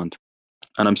British Pound.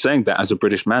 And I'm saying that as a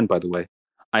British man, by the way.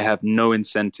 I have no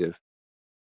incentive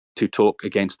to talk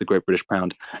against the Great British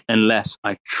Pound unless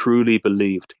I truly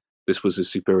believed this was a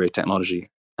superior technology,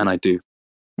 and I do.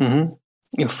 Mm-hmm.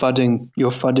 You're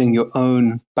fudding your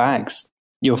own bags.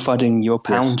 You're fudding your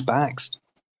pound bags.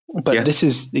 But this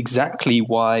is exactly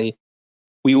why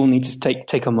we all need to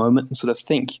take a moment and sort of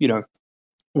think,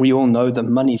 we all know that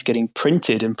money's getting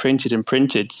printed and printed and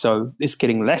printed, so it's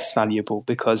getting less valuable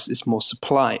because it's more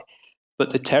supply.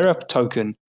 But the Terra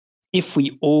token, if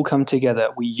we all come together,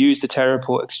 we use the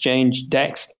Terraport exchange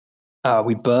DEX,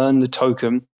 we burn the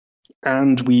token,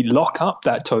 and we lock up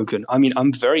that token. I mean,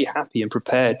 I'm very happy and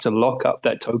prepared to lock up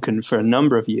that token for a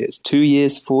number of years, 2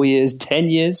 years, 4 years, 10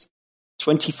 years,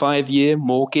 25-year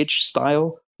mortgage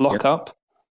style lockup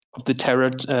of the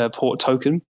Terraport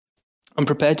token. I'm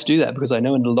prepared to do that because I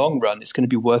know in the long run it's going to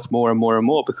be worth more and more and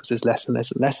more because there's less and less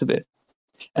and less of it.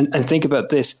 And think about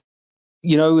this.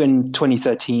 In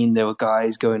 2013, there were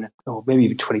guys going, or maybe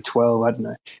even 2012, I don't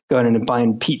know, going in and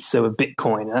buying pizza with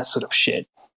Bitcoin and that sort of shit.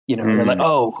 And they're like,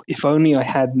 oh, if only I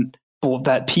hadn't bought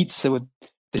that pizza with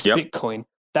this Bitcoin,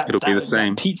 it'll be the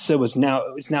same. That pizza it's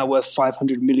now worth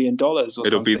 $500 million or something.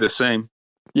 It'll be the same.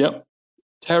 Yep.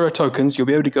 Terra tokens, you'll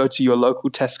be able to go to your local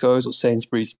Tesco's or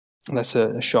Sainsbury's, that's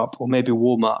a shop, or maybe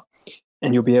Walmart,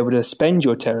 and you'll be able to spend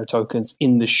your Terra tokens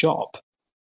in the shop.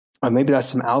 Or maybe that's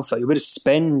some alpha. You'll be able to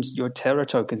spend your Terra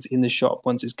tokens in the shop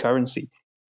once it's currency.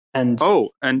 And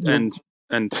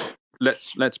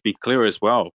let's be clear as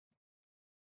well.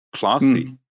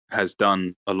 Classy has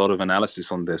done a lot of analysis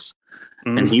on this,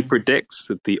 and he predicts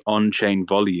that the on-chain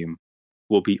volume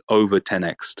will be over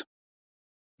 10x'd.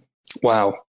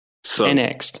 Wow. So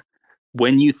 10x'd.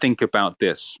 When you think about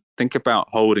this, think about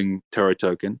holding Terra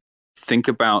token, think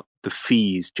about the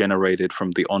fees generated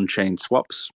from the on-chain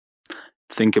swaps,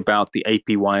 think about the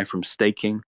APY from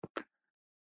staking.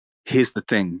 Here's the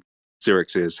thing,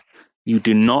 Xerix, is you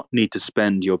do not need to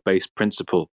spend your base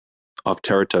principal of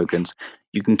Terra tokens.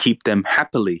 You can keep them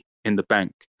happily in the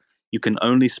bank. You can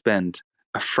only spend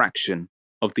a fraction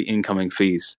of the incoming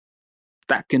fees.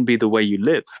 That can be the way you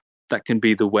live. That can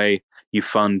be the way you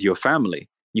fund your family.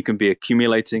 You can be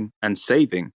accumulating and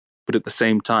saving, but at the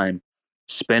same time,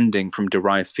 spending from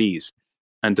derived fees.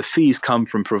 And the fees come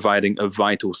from providing a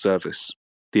vital service,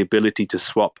 the ability to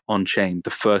swap on-chain,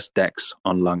 the first DEX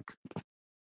on LUNC.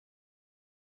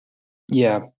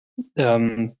 Yeah.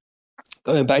 Going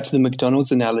back to the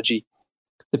McDonald's analogy,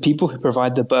 the people who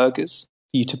provide the burgers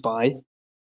for you to buy,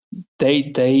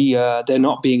 they're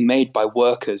not being made by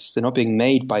workers. They're not being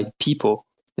made by people.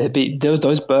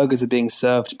 Those burgers are being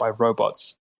served by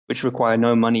robots, which require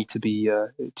no money to be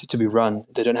run.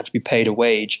 They don't have to be paid a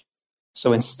wage.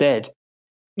 So instead,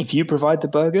 if you provide the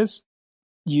burgers,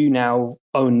 you now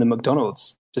own the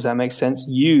McDonald's. Does that make sense?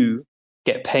 You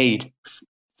get paid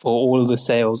for all of the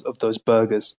sales of those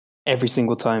burgers. Every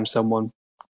single time someone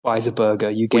buys a burger,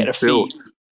 you get a fee.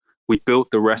 We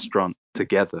built the restaurant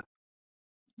together.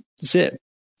 That's it.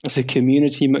 It's a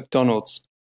community McDonald's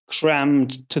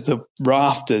crammed to the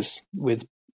rafters with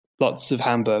lots of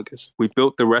hamburgers. We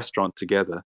built the restaurant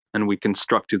together and we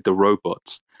constructed the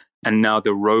robots. And now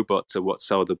the robots are what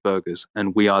sell the burgers.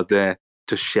 And we are there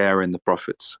to share in the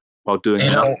profits while doing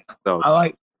nothing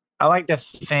else. I like to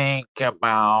think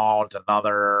about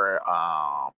another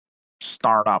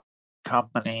startup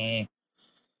company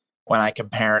when I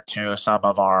compare it to some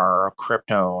of our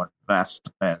crypto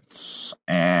investments.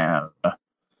 And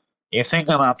you think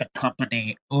about the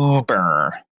company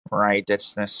Uber, right?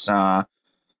 It's this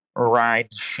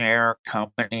ride share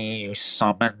company. You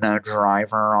summon the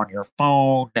driver on your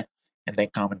phone and they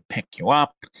come and pick you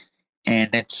up.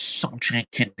 And it's such a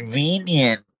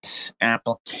convenient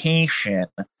application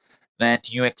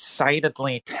that you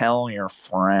excitedly tell your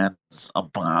friends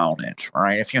about it,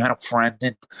 right? If you had a friend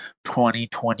in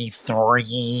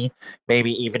 2023,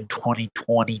 maybe even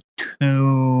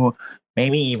 2022,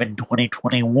 maybe even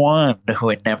 2021 who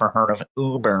had never heard of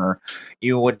Uber,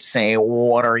 you would say,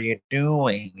 "What are you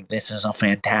doing? This is a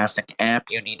fantastic app.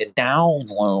 You need to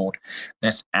download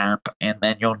this app, and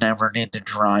then you'll never need to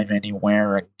drive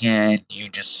anywhere again. You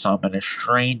just summon a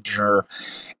stranger."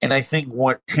 And I think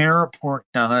what Terraport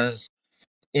does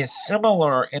is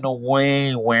similar in a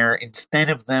way where instead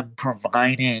of them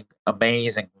providing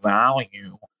amazing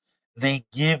value, they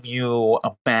give you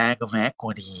a bag of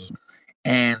equity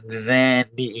and then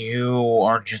you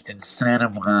are just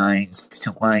incentivized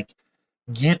to like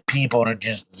get people to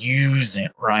just use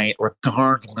it, right?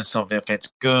 Regardless of if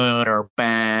it's good or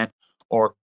bad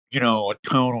or a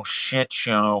total shit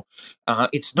show.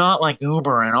 It's not like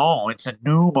Uber at all. It's a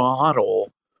new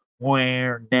model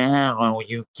where now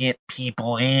you get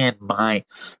people in by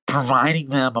providing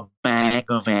them a bag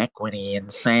of equity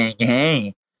and saying,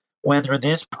 hey, whether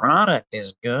this product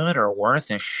is good or worth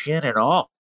a shit at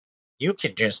all, you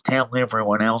can just tell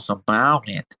everyone else about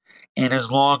it. And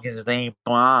as long as they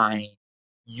buy,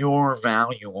 your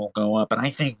value will go up. And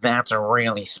I think that's a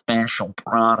really special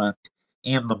product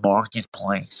in the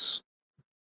marketplace.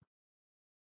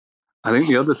 I think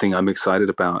the other thing I'm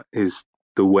excited about is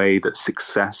the way that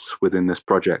success within this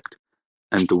project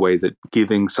and the way that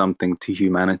giving something to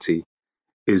humanity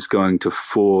is going to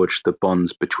forge the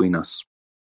bonds between us.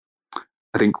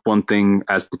 I think one thing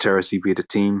as the Terra C Vita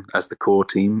team, as the core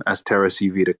team, as Terra C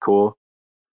Vita core,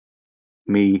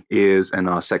 me, Ears, and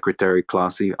our secretary,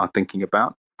 Classy, are thinking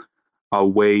about are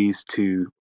ways to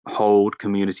hold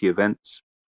community events.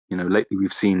 Lately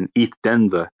we've seen ETH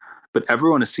Denver, but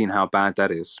everyone has seen how bad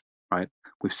that is, right?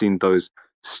 We've seen those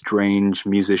strange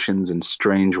musicians and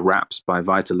strange raps by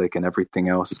Vitalik and everything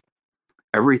else.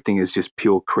 Everything is just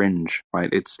pure cringe, right?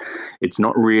 It's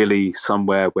not really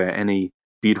somewhere where any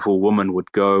beautiful woman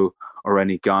would go or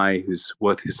any guy who's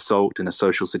worth his salt in a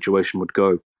social situation would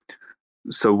go.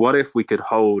 So what if we could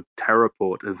hold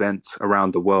Terraport events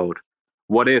around the world?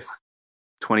 What if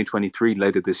 2023,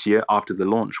 later this year, after the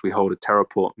launch, we hold a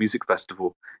Terraport music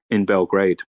festival in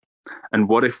Belgrade? And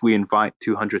what if we invite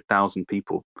 200,000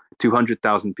 people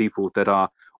that are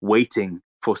waiting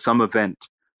for some event,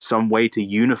 some way to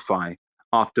unify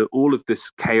after all of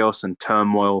this chaos and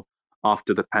turmoil,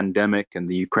 after the pandemic and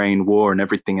the Ukraine war and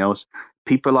everything else?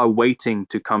 People are waiting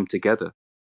to come together.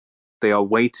 They are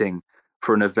waiting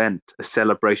for an event, a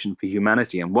celebration for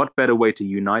humanity. And what better way to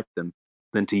unite them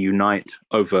than to unite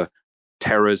over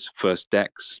Terra's first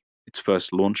DEX, its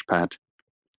first launchpad,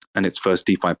 and its first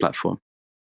DeFi platform?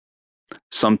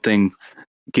 Something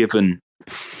given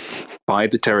by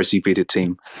the Terra C Vita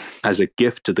team as a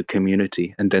gift to the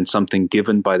community, and then something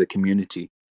given by the community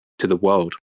to the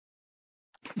world.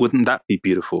 Wouldn't that be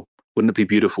beautiful? Wouldn't it be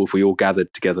beautiful if we all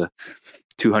gathered together,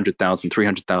 200,000,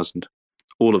 300,000,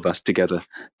 all of us together,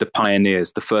 the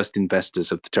pioneers, the first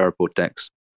investors of the Terraport DEX,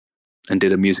 and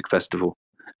did a music festival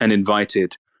and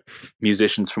invited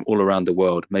musicians from all around the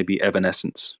world, maybe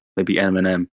Evanescence, maybe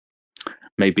Eminem,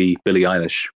 maybe Billie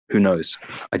Eilish, who knows?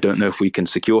 I don't know if we can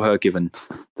secure her given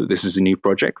that this is a new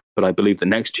project, but I believe that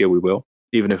next year we will,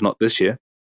 even if not this year.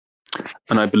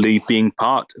 And I believe being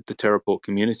part of the Terraport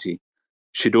community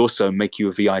should also make you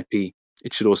a VIP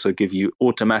it should also give you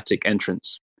automatic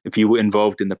entrance. If you were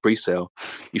involved in the pre-sale,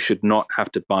 you should not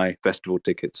have to buy festival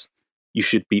tickets. You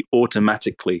should be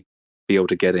automatically be able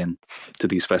to get in to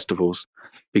these festivals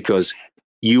because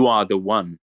you are the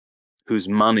one whose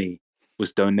money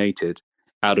was donated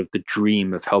out of the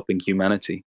dream of helping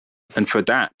humanity. And for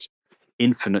that,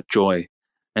 infinite joy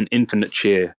and infinite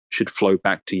cheer should flow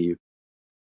back to you.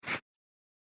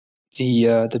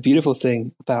 The beautiful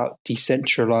thing about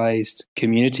decentralized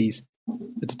communities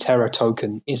with the Terra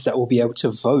token is that we'll be able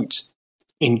to vote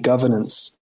in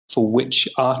governance for which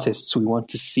artists we want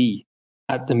to see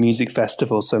at the music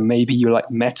festival. So maybe you like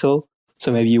metal,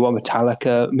 so maybe you want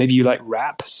Metallica, maybe you like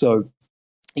rap, so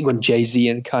you want Jay-Z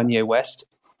and Kanye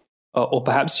West, or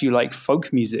perhaps you like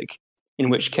folk music, in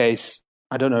which case,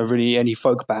 I don't know really any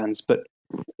folk bands, but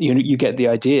you get the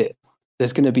idea.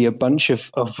 There's going to be a bunch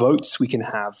of votes we can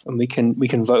have, and we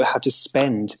can vote how to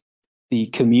spend the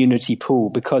community pool,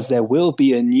 because there will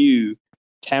be a new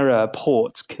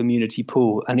Terraport community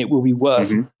pool, and it will be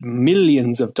worth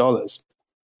millions of dollars.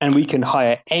 And we can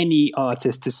hire any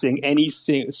artist to sing any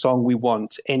song we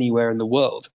want anywhere in the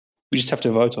world. We just have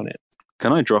to vote on it.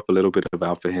 Can I drop a little bit of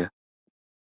alpha here?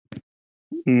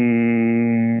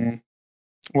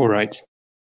 All right.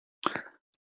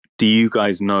 Do you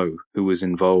guys know who was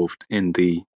involved in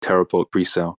the Terraport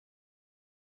pre-sale?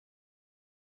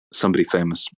 Somebody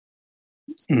famous.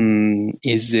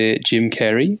 Is it Jim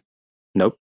Carrey?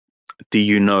 Nope. Do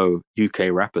you know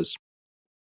UK rappers?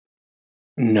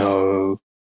 No.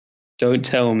 Don't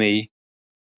tell me.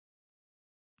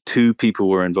 2 people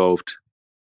were involved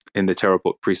in the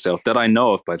Terraport pre-sale that I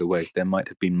know of, by the way. There might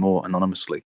have been more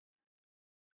anonymously.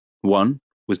 1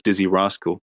 was Dizzy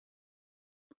Rascal.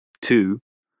 2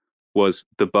 was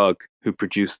The Bug, who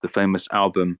produced the famous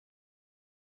album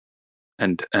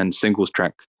and singles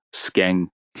track Skeng.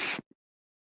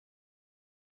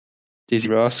 Dizzy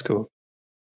Rascal.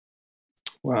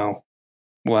 Wow.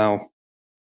 I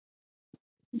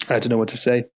don't know what to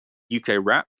say. UK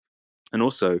rap and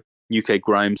also UK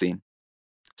grime scene.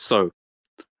 So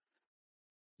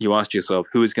you asked yourself,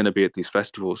 who is going to be at these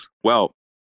festivals? Well,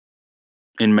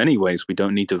 in many ways, we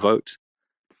don't need to vote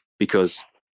because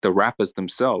the rappers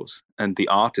themselves and the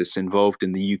artists involved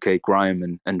in the UK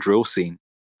grime and drill scene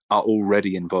are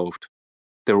already involved.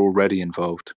 They're already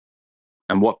involved.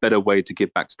 And what better way to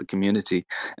give back to the community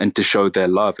and to show their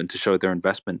love and to show their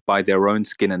investment by their own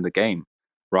skin in the game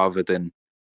rather than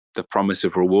the promise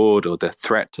of reward or the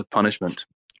threat of punishment?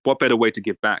 What better way to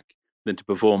give back than to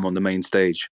perform on the main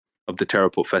stage of the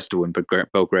Terraport Festival in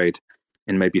Belgrade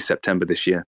in maybe September this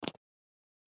year?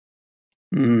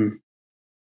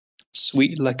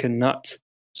 Sweet like a nut,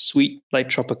 sweet like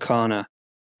Tropicana.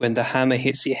 When the hammer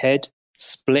hits your head,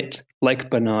 split like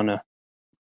banana.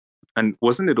 And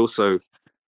wasn't it also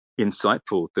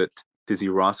insightful that Dizzy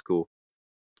Rascal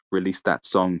released that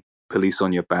song, Police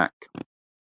on Your Back,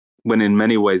 when in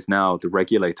many ways now the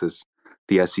regulators,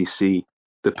 the SEC,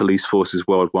 the police forces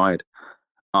worldwide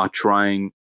are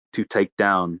trying to take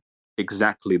down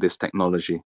exactly this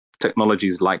technology.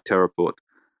 Technologies like Terraport.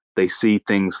 They see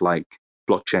things like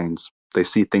blockchains. They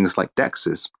see things like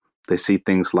DEXs. They see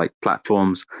things like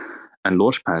platforms and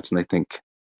launchpads, and they think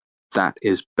that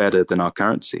is better than our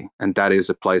currency. And that is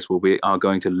a place where we are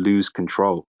going to lose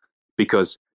control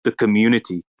because the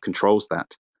community controls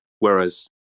that. Whereas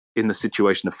in the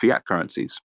situation of fiat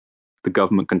currencies, the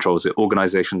government controls it,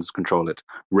 organizations control it,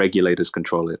 regulators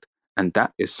control it. And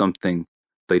that is something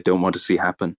they don't want to see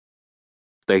happen.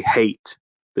 They hate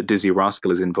that Dizzy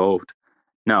Rascal is involved.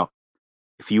 Now,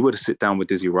 if you were to sit down with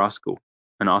Dizzy Rascal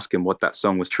and ask him what that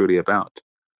song was truly about,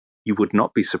 you would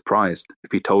not be surprised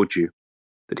if he told you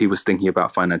that he was thinking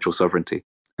about financial sovereignty.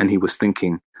 And he was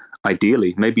thinking,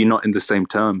 ideally, maybe not in the same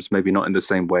terms, maybe not in the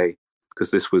same way,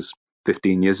 because this was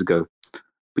 15 years ago.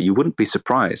 But you wouldn't be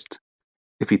surprised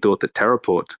if he thought that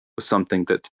Terraport was something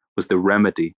that was the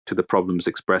remedy to the problems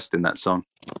expressed in that song.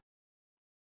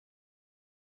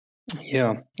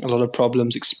 Yeah, a lot of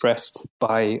problems expressed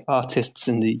by artists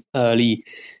in the early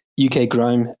UK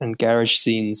grime and garage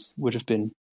scenes would have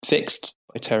been fixed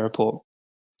by Terraport.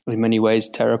 In many ways,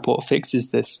 Terraport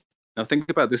fixes this. Now think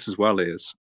about this as well,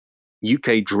 is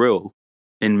UK drill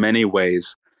in many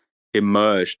ways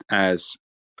emerged as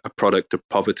a product of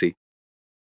poverty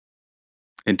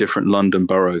in different London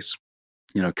boroughs,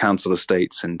 council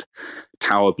estates and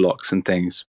tower blocks and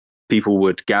things. People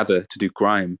would gather to do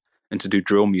grime and to do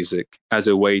drill music as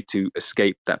a way to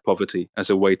escape that poverty, as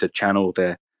a way to channel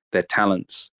their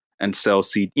talents and sell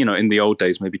in the old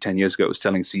days, maybe 10 years ago, it was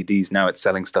selling CDs. Now it's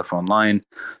selling stuff online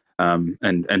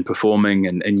and performing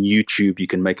and YouTube. You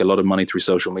can make a lot of money through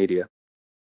social media.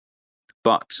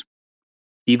 But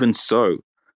Even so,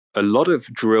 a lot of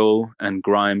drill and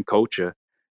grime culture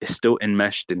is still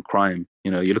enmeshed in crime.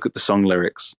 You look at the song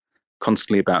lyrics,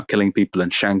 constantly about killing people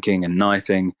and shanking and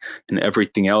knifing and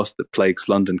everything else that plagues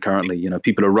London currently.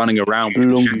 People are running around with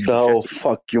LUNC huge down, machetes.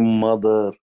 fuck your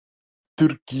mother.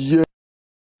 Turkey.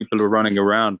 People are running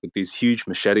around with these huge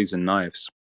machetes and knives.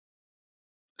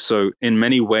 So in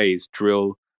many ways,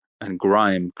 drill and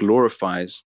grime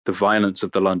glorifies the violence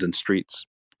of the London streets.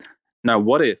 Now,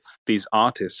 what if these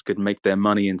artists could make their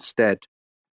money instead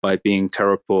by being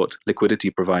Terraport liquidity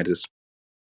providers?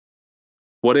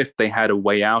 What if they had a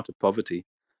way out of poverty?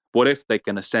 What if they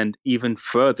can ascend even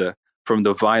further from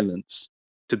the violence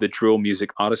to the drill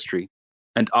music artistry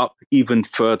and up even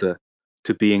further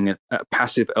to being a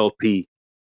passive LP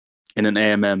in an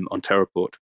AMM on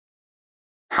Terraport?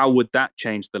 How would that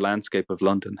change the landscape of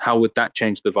London? How would that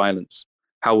change the violence?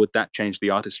 How would that change the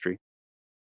artistry?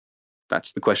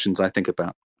 That's the questions I think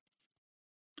about.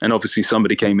 And obviously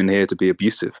somebody came in here to be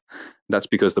abusive. That's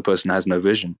because the person has no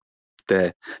vision.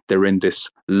 They're in this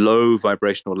low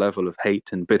vibrational level of hate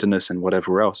and bitterness and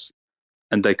whatever else.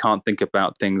 And they can't think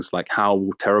about things like how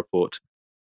will Terraport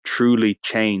truly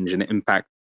change and impact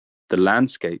the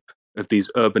landscape of these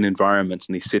urban environments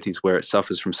and these cities where it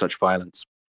suffers from such violence.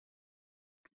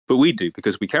 But we do,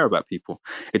 because we care about people.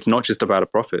 It's not just about a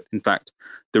profit. In fact,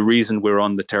 the reason we're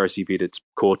on the Terra Civita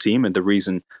core team and the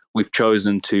reason we've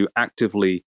chosen to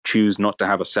actively choose not to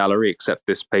have a salary except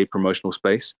this paid promotional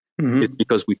space is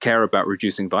because we care about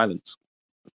reducing violence.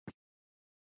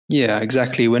 Yeah,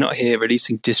 exactly. We're not here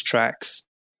releasing diss tracks.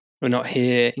 We're not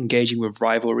here engaging with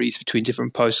rivalries between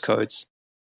different postcodes.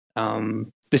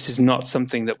 This is not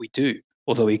something that we do,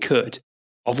 although we could.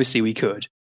 Obviously, we could.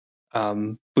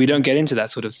 We don't get into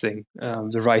that sort of thing.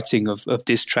 The writing of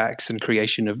diss tracks and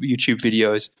creation of YouTube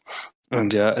videos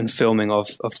and filming of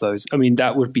those. I mean,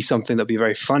 that would be something that'd be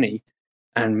very funny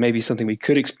and maybe something we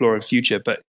could explore in future,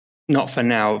 but not for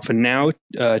now. For now,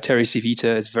 Terry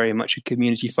Civita is very much a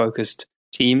community-focused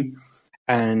team,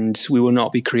 and we will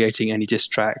not be creating any diss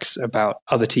tracks about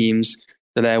other teams,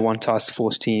 the Layer 1 Task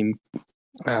Force team,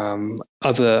 other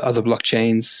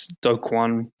blockchains,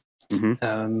 Doquan,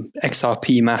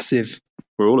 XRP Massive.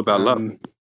 We're all about love.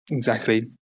 Exactly.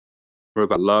 We're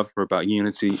about love, we're about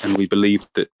unity, and we believe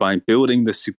that by building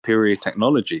the superior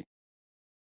technology,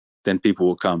 then people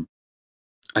will come.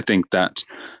 I think that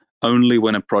only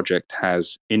when a project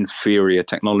has inferior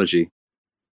technology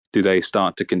do they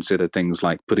start to consider things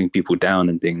like putting people down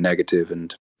and being negative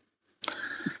and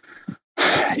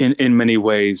in many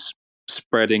ways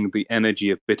spreading the energy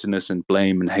of bitterness and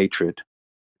blame and hatred.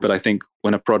 But I think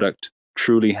when a product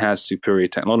truly has superior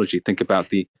technology, think about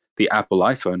the Apple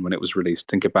iPhone when it was released,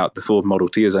 think about the Ford Model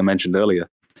T, as I mentioned earlier.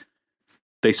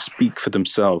 They speak for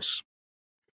themselves.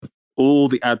 All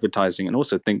the advertising, and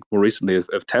also think more recently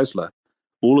of Tesla,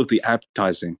 all of the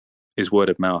advertising is word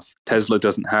of mouth. Tesla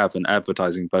doesn't have an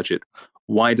advertising budget.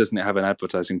 Why doesn't it have an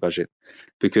advertising budget?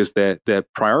 Because their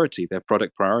priority, their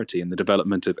product priority in the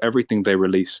development of everything they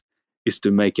release is to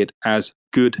make it as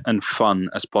good and fun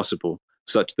as possible,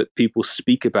 such that people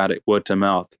speak about it word to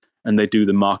mouth and they do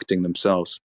the marketing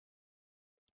themselves.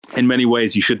 In many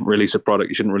ways, you shouldn't release a product,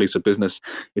 you shouldn't release a business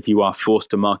if you are forced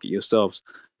to market yourselves,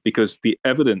 because the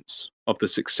evidence of the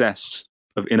success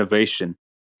of innovation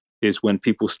is when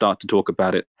people start to talk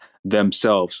about it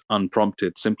themselves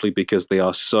unprompted, simply because they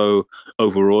are so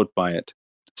overawed by it,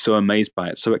 so amazed by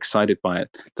it, so excited by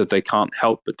it, that they can't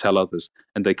help but tell others,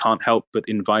 and they can't help but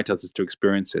invite others to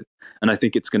experience it. And I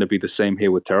think it's going to be the same here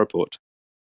with Terraport.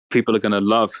 People are going to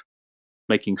love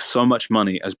making so much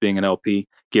money as being an LP,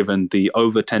 given the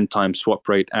over 10 times swap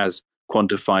rate as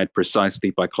quantified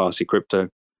precisely by Classy Crypto,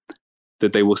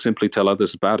 that they will simply tell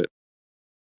others about it.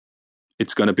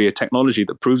 It's going to be a technology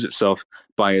that proves itself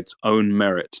by its own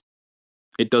merit.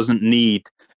 It doesn't need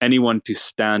anyone to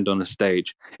stand on a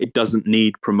stage. It doesn't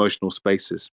need promotional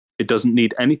spaces. It doesn't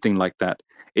need anything like that.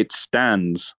 It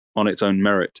stands on its own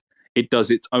merit. It does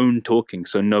its own talking,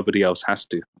 so nobody else has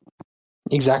to.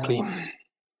 Exactly.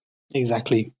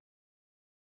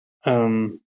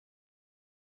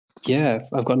 Yeah,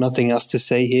 I've got nothing else to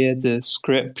say here. The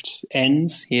script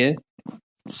ends here.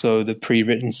 So the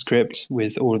pre-written script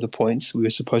with all of the points we were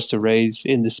supposed to raise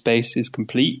in the space is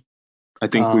complete. I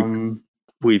think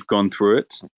we've gone through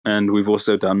it, and we've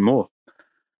also done more.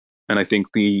 And I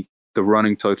think the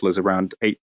running total is around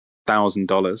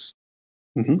 $8,000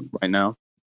 right now.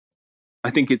 I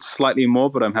think it's slightly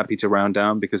more, but I'm happy to round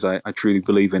down because I truly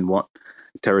believe in what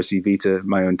Terra Civita,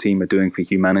 my own team, are doing for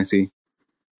humanity.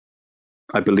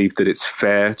 I believe that it's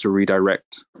fair to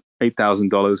redirect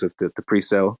 $8,000 of the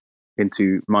pre-sale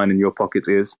into mine and your pockets'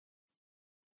 ears.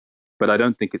 But I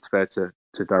don't think it's fair to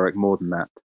to direct more than that,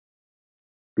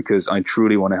 because I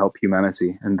truly want to help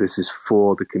humanity, and this is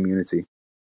for the community.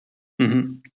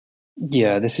 Mm-hmm.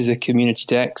 Yeah, this is a community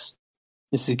DEX.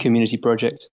 This is a community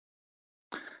project.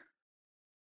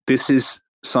 This is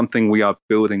something we are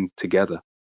building together.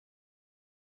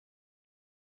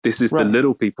 This is the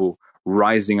little people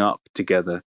rising up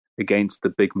together against the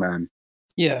big man.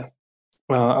 Yeah.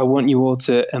 Well, I want you all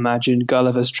to imagine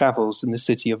Gulliver's Travels in the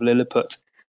city of Lilliput.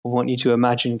 I want you to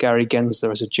imagine Gary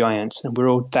Gensler as a giant, and we're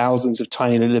all thousands of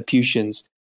tiny Lilliputians,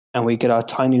 and we get our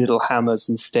tiny little hammers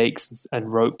and stakes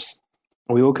and ropes,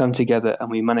 and we all come together and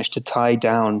we manage to tie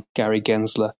down Gary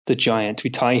Gensler, the giant. We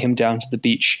tie him down to the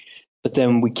beach, but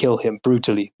then we kill him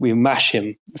brutally. We mash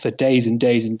him for days and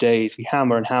days and days. We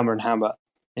hammer and hammer and hammer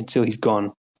until he's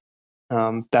gone.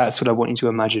 That's what I want you to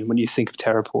imagine when you think of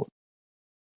Terraport.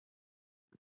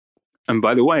 And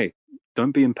by the way,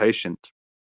 don't be impatient.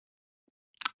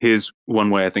 Here's one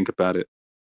way I think about it.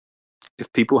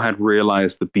 If people had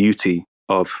realized the beauty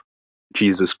of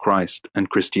Jesus Christ and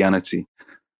Christianity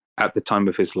at the time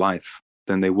of his life,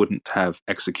 then they wouldn't have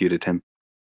executed him.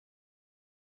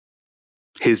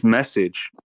 His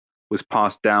message was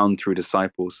passed down through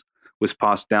disciples, was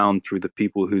passed down through the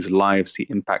people whose lives he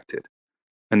impacted.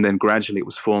 And then gradually it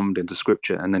was formed into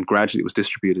scripture, and then gradually it was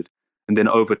distributed. And then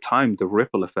over time, the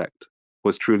ripple effect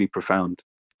was truly profound.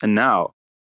 And now,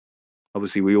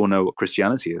 obviously, we all know what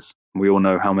Christianity is. We all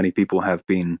know how many people have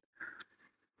been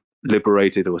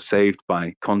liberated or saved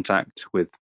by contact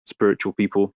with spiritual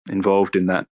people involved in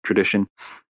that tradition.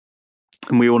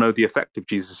 And we all know the effect of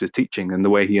Jesus' teaching and the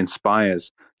way he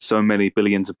inspires so many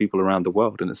billions of people around the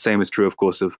world. And the same is true, of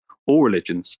course, of all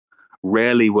religions.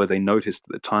 Rarely were they noticed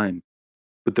at the time,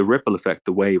 but the ripple effect,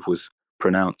 the wave, was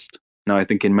pronounced. Now, I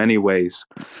think in many ways,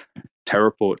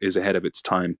 Terraport is ahead of its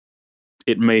time.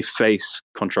 It may face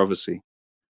controversy.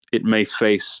 It may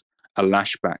face a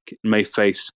lashback. It may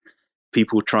face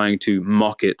people trying to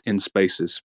mock it in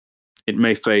spaces. It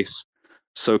may face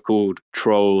so-called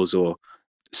trolls or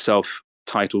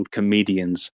self-titled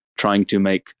comedians trying to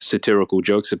make satirical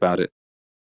jokes about it.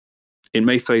 It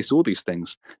may face all these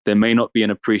things. There may not be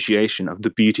an appreciation of the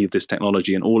beauty of this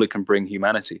technology and all it can bring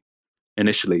humanity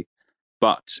initially.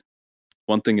 But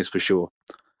one thing is for sure,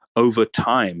 over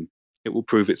time, it will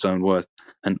prove its own worth.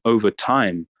 And over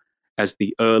time, as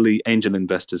the early angel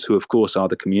investors, who of course are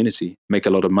the community, make a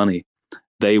lot of money,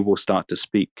 they will start to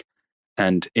speak.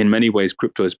 And in many ways,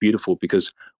 crypto is beautiful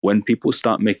because when people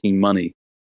start making money,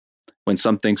 when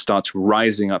something starts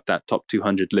rising up that top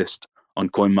 200 list on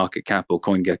CoinMarketCap or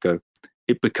CoinGecko,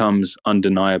 it becomes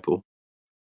undeniable.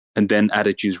 And then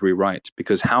attitudes rewrite,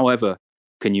 because however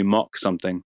can you mock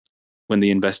something when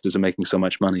the investors are making so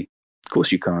much money? Of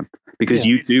course you can't, because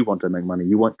you do want to make money.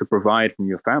 You want to provide from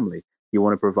your family. You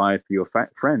want to provide for your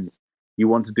friends. You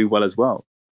want to do well as well.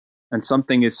 And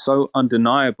something is so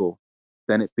undeniable,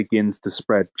 then it begins to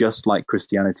spread, just like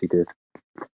Christianity did.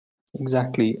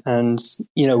 Exactly. And,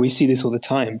 you know, we see this all the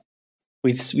time.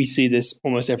 We see this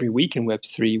almost every week in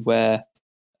Web3, where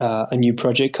a new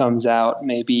project comes out,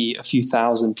 maybe a few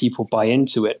thousand people buy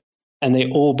into it, and they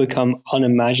all become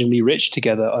unimaginably rich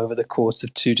together over the course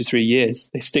of 2 to 3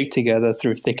 years. They stick together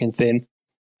through thick and thin,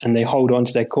 and they hold on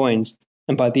to their coins.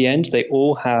 And by the end, they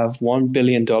all have $1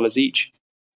 billion each.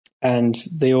 And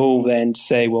they all then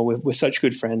say, well, we're such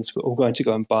good friends, we're all going to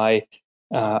go and buy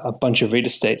a bunch of real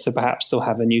estate. So perhaps they'll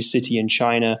have a new city in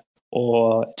China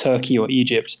or Turkey or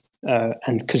Egypt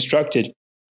and constructed.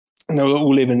 And they'll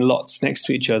all live in lots next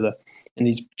to each other in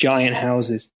these giant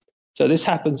houses. So this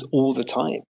happens all the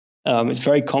time. It's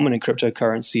very common in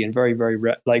cryptocurrency and very, very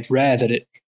rare that it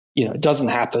doesn't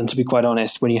happen, to be quite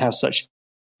honest, when you have such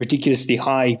ridiculously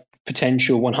high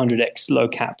potential 100x low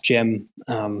cap gem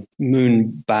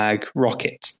moon bag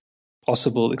rocket,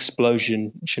 possible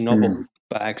explosion Chernobyl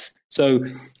bags. So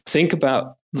think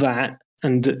about that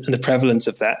and the prevalence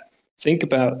of that. Think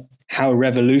about how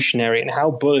revolutionary and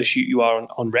how bullish you are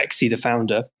on Rexy, the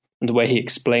founder, and the way he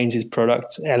explains his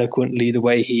product eloquently, the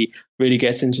way he really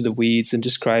gets into the weeds and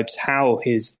describes how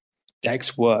his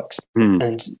DEX works.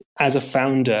 And as a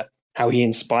founder, how he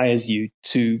inspires you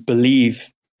to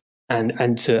believe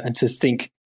and to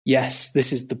think, yes,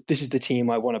 this is the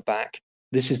team I want to back.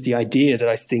 This is the idea that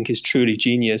I think is truly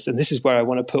genius, and this is where I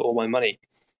want to put all my money.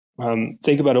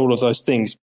 Think about all of those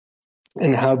things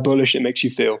and how bullish it makes you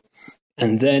feel.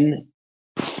 And then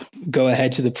go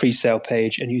ahead to the pre-sale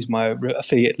page and use my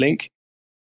affiliate link.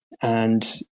 And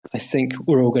I think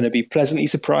we're all going to be pleasantly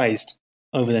surprised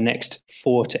over the next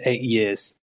 4 to 8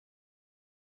 years.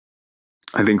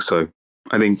 I think so.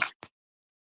 I think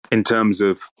in terms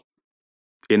of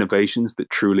innovations that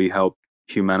truly help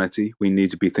humanity, we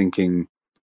need to be thinking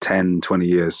 10, 20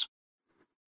 years.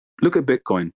 Look at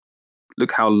Bitcoin.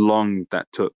 Look how long that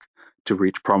took to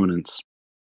reach prominence.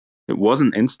 It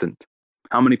wasn't instant.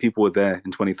 How many people were there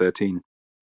in 2013?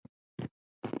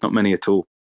 Not many at all.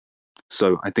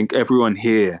 So I think everyone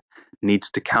here needs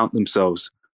to count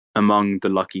themselves among the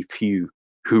lucky few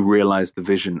who realized the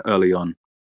vision early on.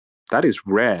 That is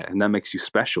rare, and that makes you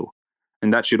special.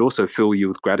 And that should also fill you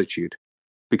with gratitude,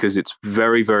 because it's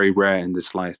very, very rare in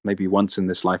this life, maybe once in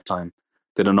this lifetime,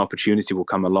 that an opportunity will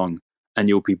come along and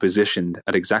you'll be positioned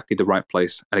at exactly the right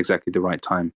place at exactly the right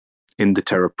time in the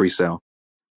Terra presale.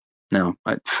 Now,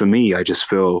 for me, I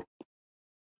feel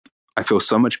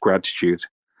so much gratitude.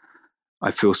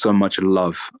 I feel so much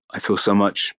love. I feel so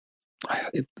much.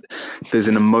 There's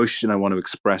an emotion I want to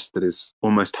express that is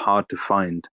almost hard to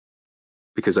find,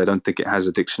 because I don't think it has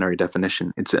a dictionary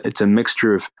definition. It's a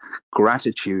mixture of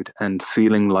gratitude and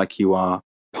feeling like you are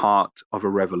part of a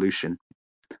revolution.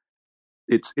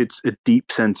 It's a deep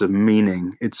sense of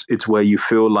meaning. It's where you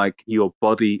feel like your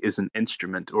body is an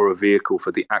instrument or a vehicle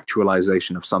for the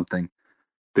actualization of something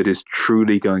that is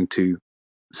truly going to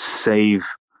save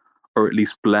or at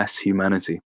least bless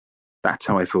humanity. That's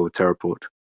how I feel with Terraport.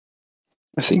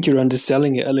 I think you're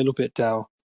underselling it a little bit, Dao.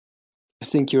 I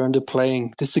think you're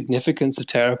underplaying the significance of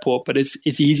Terraport, but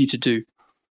it's easy to do.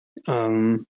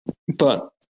 But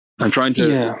I'm trying to.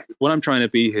 Yeah. What I'm trying to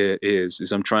be here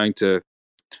is I'm trying to.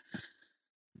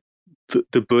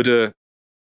 The Buddha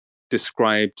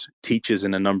described teachers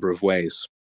in a number of ways,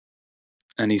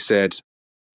 and he said,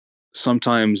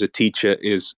 sometimes a teacher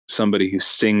is somebody who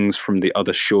sings from the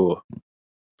other shore,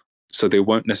 so they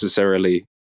won't necessarily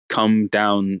come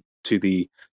down to the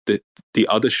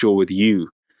other shore with you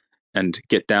and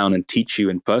get down and teach you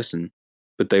in person,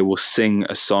 but they will sing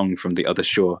a song from the other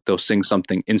shore. They'll sing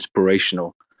something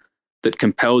inspirational that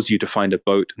compels you to find a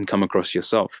boat and come across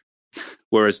yourself.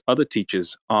 Whereas other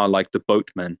teachers are like the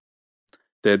boatmen.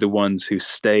 They're the ones who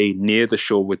stay near the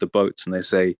shore with the boats and they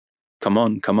say, come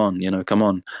on, come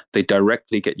on. They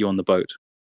directly get you on the boat.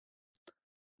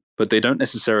 But they don't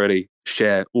necessarily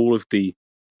share all of the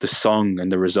song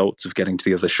and the results of getting to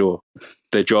the other shore.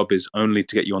 Their job is only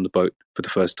to get you on the boat for the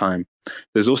first time.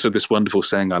 There's also this wonderful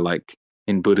saying I like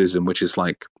in Buddhism, which is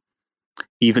like,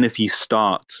 even if you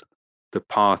start the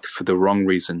path for the wrong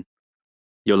reason,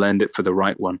 you'll end it for the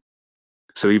right one.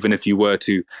 So even if you were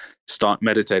to start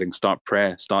meditating, start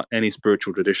prayer, start any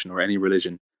spiritual tradition or any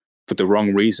religion for the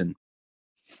wrong reason,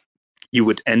 you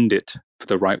would end it for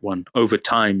the right one. Over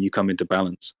time, you come into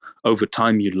balance. Over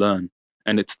time, you learn.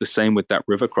 And it's the same with that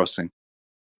river crossing.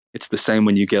 It's the same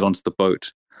when you get onto the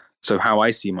boat. So how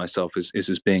I see myself is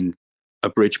as being a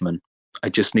bridgeman. I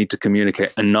just need to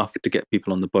communicate enough to get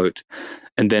people on the boat.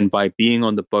 And then by being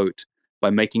on the boat, by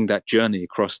making that journey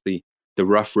across the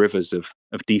rough rivers of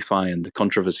DeFi and the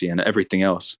controversy and everything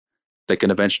else, they can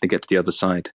eventually get to the other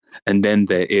side. And then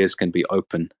their ears can be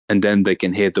open. And then they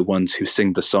can hear the ones who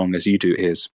sing the song as you do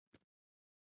ears.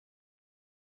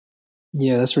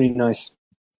 Yeah, that's really nice.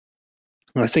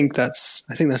 I think that's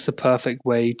the perfect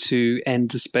way to end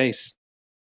the space.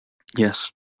 Yes.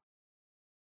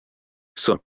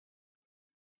 So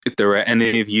if there are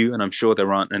any of you, and I'm sure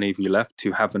there aren't any of you left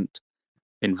who haven't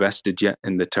invested yet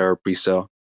in the Terra presale,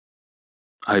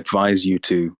 I advise you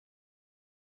to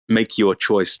make your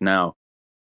choice now,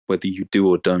 whether you do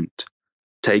or don't.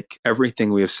 Take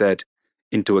everything we have said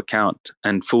into account,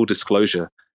 and full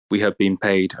disclosure, we have been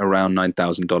paid around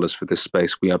 $9,000 for this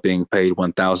space. We are being paid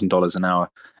 $1,000 an hour,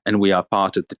 and we are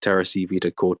part of the Terra C Vita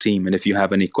core team. And if you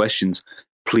have any questions,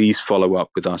 please follow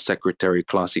up with our secretary,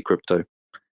 Classy Crypto.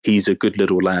 He's a good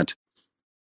little lad.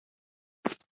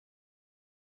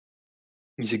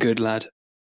 He's a good lad.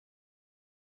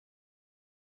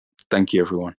 Thank you,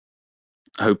 everyone.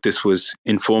 I hope this was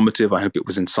informative. I hope it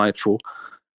was insightful.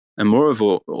 And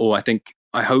moreover,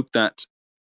 I hope that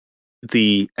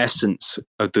the essence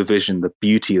of the vision, the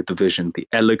beauty of the vision, the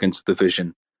elegance of the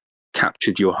vision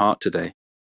captured your heart today.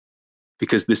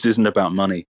 Because this isn't about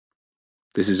money.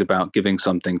 This is about giving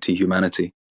something to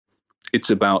humanity. It's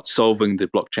about solving the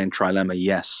blockchain trilemma,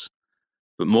 yes.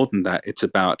 But more than that, it's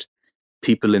about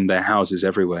people in their houses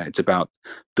everywhere. It's about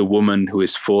the woman who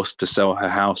is forced to sell her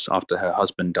house after her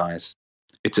husband dies.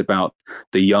 It's about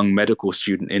the young medical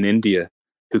student in India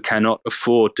who cannot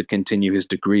afford to continue his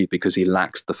degree because he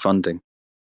lacks the funding.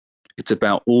 It's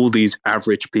about all these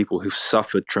average people who've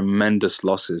suffered tremendous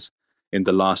losses in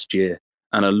the last year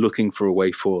and are looking for a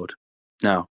way forward.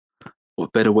 Now,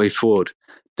 what better way forward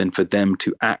than for them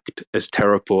to act as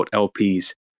Terraport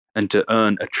LPs and to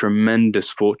earn a tremendous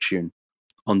fortune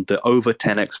on the over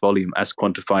 10x volume as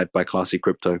quantified by Classy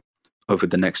Crypto over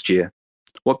the next year?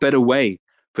 What better way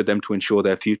for them to ensure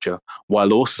their future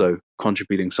while also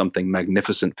contributing something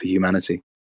magnificent for humanity.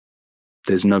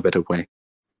 There's no better way.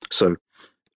 So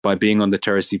by being on the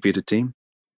Terra C Vita team,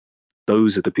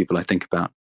 those are the people I think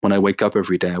about. When I wake up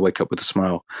every day, I wake up with a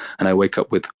smile and I wake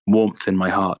up with warmth in my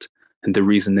heart. And the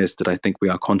reason is that I think we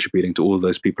are contributing to all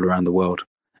those people around the world.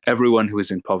 Everyone who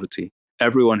is in poverty,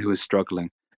 everyone who is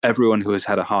struggling, everyone who has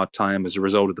had a hard time as a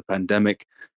result of the pandemic,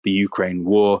 the Ukraine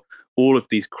war, all of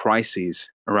these crises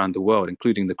around the world,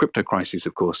 including the crypto crisis,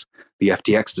 of course, the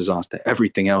FTX disaster,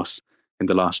 everything else in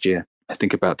the last year. I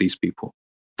think about these people.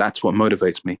 That's what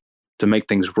motivates me, to make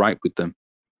things right with them,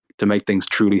 to make things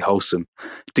truly wholesome,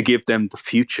 to give them the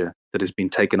future that has been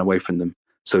taken away from them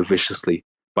so viciously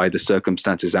by the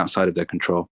circumstances outside of their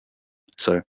control.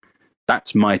 So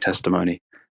that's my testimony.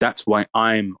 That's why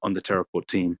I'm on the Terraport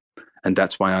team. And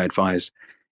that's why I advise,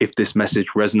 if this message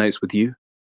resonates with you,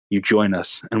 you join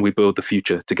us and we build the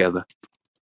future together.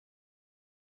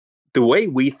 The way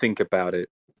we think about it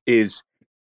is,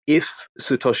 if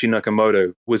Satoshi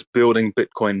Nakamoto was building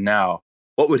Bitcoin now,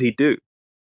 what would he do?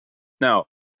 Now,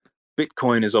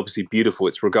 Bitcoin is obviously beautiful.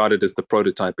 It's regarded as the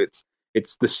prototype.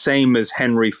 It's the same as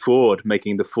Henry Ford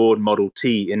making the Ford Model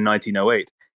T in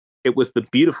 1908. It was the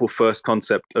beautiful first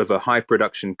concept of a high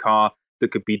production car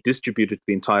that could be distributed to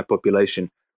the entire population,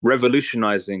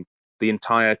 revolutionizing the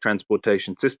entire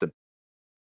transportation system.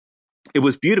 It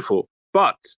was beautiful,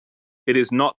 but it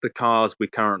is not the cars we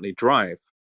currently drive.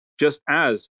 Just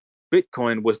as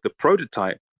Bitcoin was the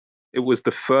prototype, it was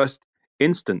the first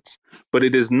instance, but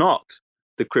it is not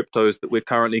the cryptos that we're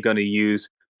currently going to use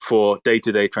for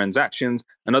day-to-day transactions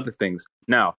and other things.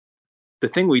 Now, the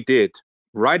thing we did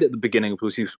right at the beginning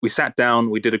was we sat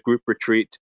down, we did a group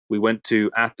retreat, we went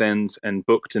to Athens and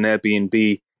booked an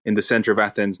Airbnb in the center of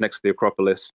Athens next to the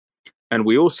Acropolis, and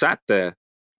we all sat there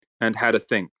and had a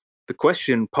think. The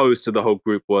question posed to the whole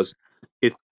group was,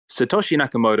 if Satoshi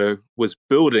Nakamoto was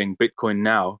building Bitcoin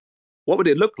now, what would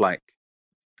it look like?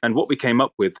 And what we came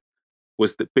up with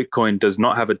was that Bitcoin does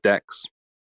not have a DEX,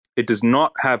 it does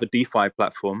not have a DeFi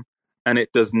platform, and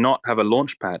it does not have a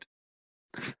launch pad.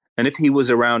 And if he was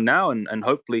around now, and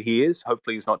hopefully he is,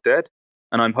 hopefully he's not dead,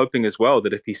 and I'm hoping as well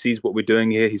that if he sees what we're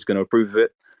doing here, he's going to approve of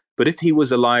it. But if he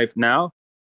was alive now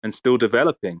and still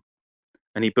developing,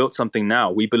 and he built something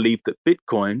now, we believe that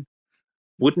Bitcoin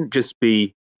wouldn't just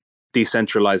be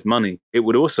decentralized money. It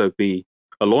would also be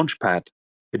a launch pad,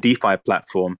 a DeFi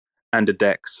platform, and a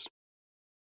DEX.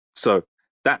 So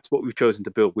that's what we've chosen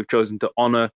to build. We've chosen to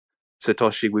honor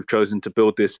Satoshi. We've chosen to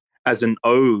build this as an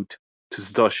ode to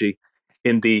Satoshi,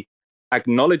 in the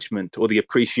acknowledgement or the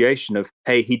appreciation of,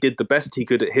 hey, he did the best he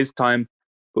could at his time,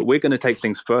 but we're going to take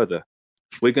things further.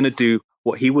 We're going to do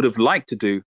what he would have liked to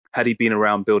do had he been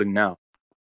around building now.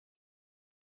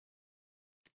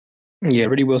 Yeah,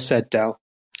 really well said, Dal.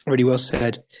 Really well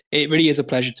said. It really is a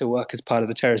pleasure to work as part of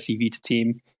the Terra C Vita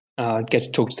team. Get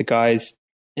to talk to the guys,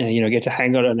 get to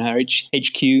hang out on our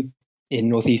HQ in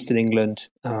northeastern England,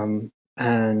 and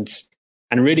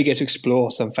really get to explore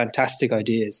some fantastic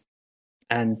ideas.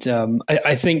 And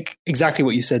I think exactly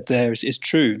what you said there is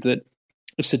true, that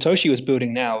if Satoshi was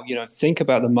building now, think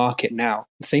about the market now.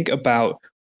 Think about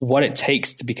what it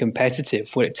takes to be competitive,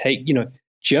 what it takes,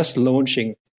 just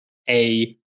launching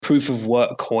a proof of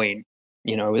work coin,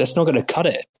 that's not going to cut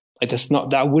it. Like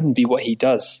that wouldn't be what he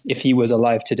does if he was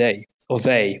alive today, or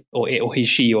they, or it, or he,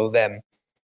 she, or them,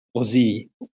 or Z.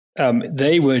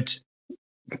 They would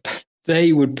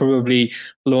probably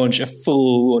launch a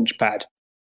full launch pad.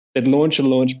 They'd launch a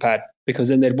launch pad because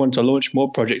then they'd want to launch more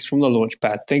projects from the launch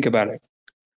pad. Think about it.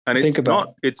 And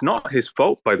it's not his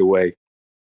fault, by the way.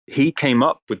 He came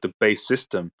up with the base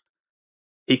system.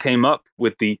 He came up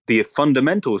with the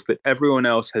fundamentals that everyone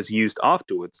else has used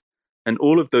afterwards. And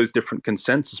all of those different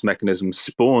consensus mechanisms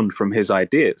spawned from his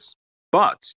ideas.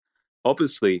 But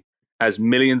obviously, as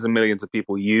millions and millions of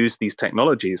people use these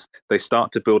technologies, they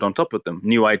start to build on top of them.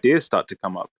 New ideas start to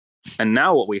come up. And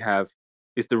now what we have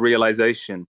is the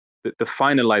realization, that the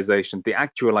finalization, the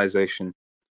actualization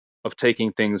of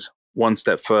taking things one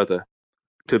step further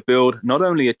to build not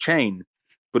only a chain,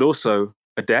 but also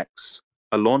a DEX,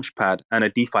 a launchpad, and a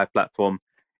DeFi platform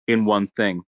in one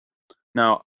thing.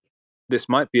 Now, this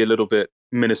might be a little bit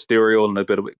ministerial and a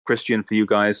bit Christian for you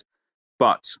guys,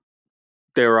 but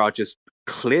there are just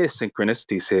clear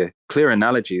synchronicities here, clear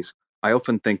analogies. I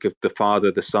often think of the Father,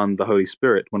 the Son, the Holy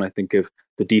Spirit when I think of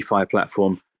the DeFi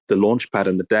platform, the launchpad,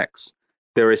 and the DEX.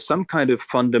 There is some kind of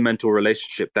fundamental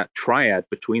relationship, that triad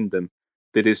between them,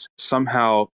 that is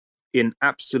somehow in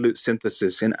absolute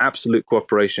synthesis, in absolute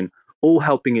cooperation, all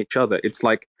helping each other. It's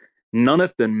like none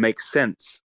of them make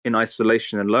sense in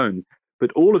isolation alone,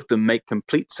 but all of them make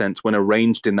complete sense when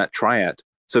arranged in that triad.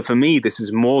 So for me, this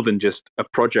is more than just a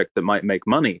project that might make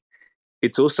money.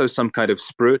 It's also some kind of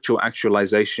spiritual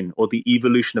actualization or the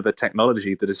evolution of a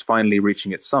technology that is finally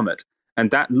reaching its summit. And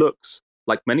that looks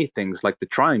like many things, like the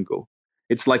triangle.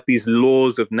 It's like these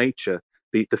laws of nature,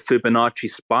 the Fibonacci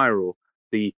spiral,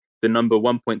 the number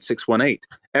 1.618,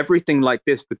 everything like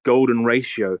this, the golden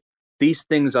ratio. These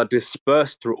things are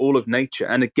dispersed through all of nature.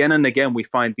 And again, we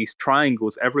find these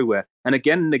triangles everywhere. And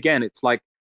again, it's like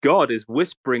God is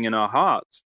whispering in our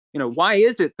hearts. Why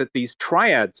is it that these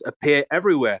triads appear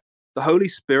everywhere? The Holy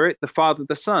Spirit, the Father,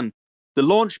 the Son, the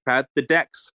Launchpad, the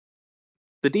DEX,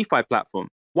 the DeFi platform.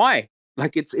 Why?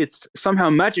 Like it's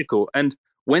somehow magical. And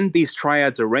when these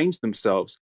triads arrange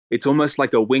themselves, it's almost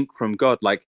like a wink from God,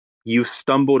 like you've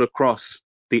stumbled across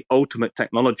the ultimate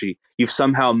technology. You've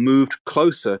somehow moved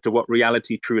closer to what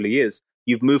reality truly is.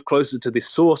 You've moved closer to the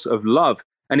source of love.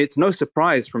 And it's no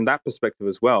surprise from that perspective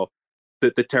as well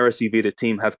that the Terra C Vida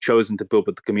team have chosen to build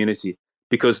with the community,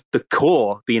 because the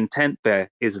core, the intent there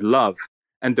is love.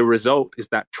 And the result is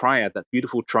that triad, that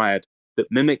beautiful triad that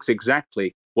mimics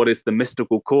exactly what is the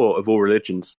mystical core of all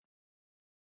religions.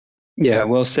 Yeah,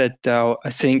 well said, Dao.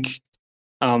 I think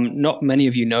not many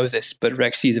of you know this, but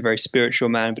Rexy is a very spiritual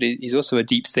man, but he's also a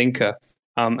deep thinker.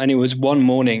 And it was one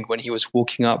morning when he was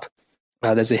walking up.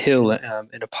 There's a hill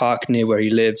in a park near where he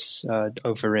lives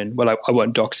over in, well, I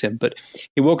won't dox him, but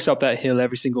he walks up that hill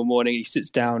every single morning. He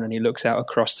sits down and he looks out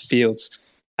across the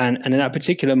fields. And in that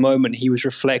particular moment, he was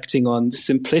reflecting on the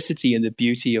simplicity and the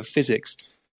beauty of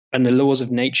physics and the laws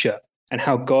of nature, and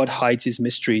how God hides his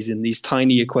mysteries in these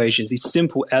tiny equations, these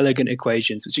simple, elegant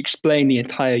equations, which explain the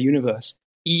entire universe.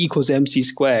 E equals mc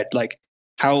squared, like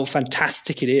how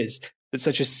fantastic it is that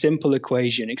such a simple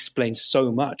equation explains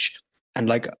so much. And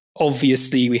like,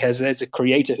 obviously, there's a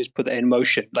creator who's put that in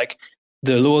motion. Like,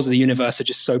 the laws of the universe are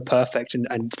just so perfect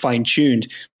and fine-tuned,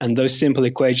 and those simple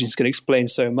equations can explain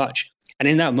so much. And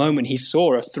in that moment, he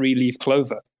saw a 3-leaf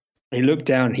clover. He looked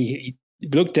down, he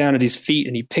looked down at his feet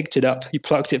and he picked it up, he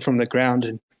plucked it from the ground.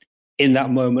 And in that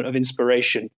moment of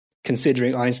inspiration,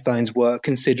 considering Einstein's work,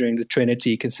 considering the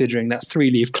Trinity, considering that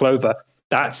 3-leaf clover,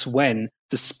 that's when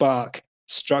the spark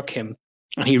struck him.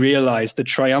 And he realized the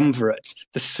triumvirate,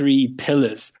 the 3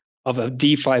 pillars of a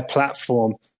DeFi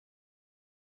platform,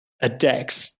 a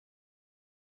DEX,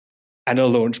 and a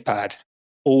launchpad,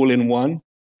 all in one.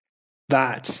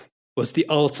 That was the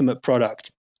ultimate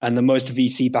product and the most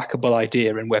VC backable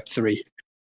idea in Web3.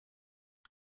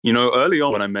 Early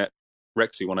on when I met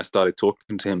Rexy, when I started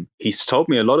talking to him, he's told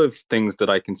me a lot of things that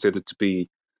I considered to be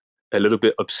a little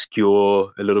bit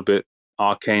obscure, a little bit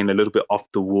arcane, a little bit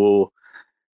off the wall.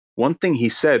 One thing he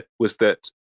said was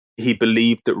that he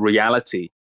believed that reality,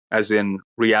 as in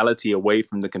reality away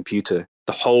from the computer,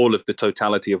 the whole of the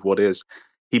totality of what is,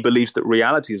 he believes that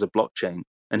reality is a blockchain.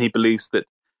 And he believes that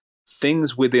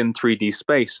things within 3D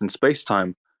space and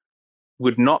space-time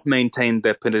would not maintain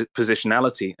their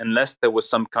positionality unless there was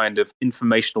some kind of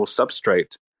informational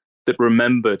substrate that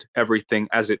remembered everything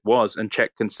as it was and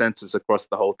checked consensus across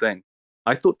the whole thing.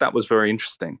 I thought that was very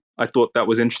interesting. I thought that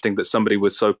was interesting that somebody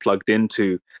was so plugged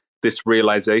into this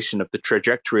realization of the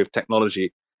trajectory of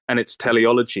technology and its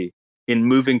teleology in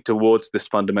moving towards this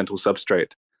fundamental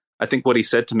substrate. I think what he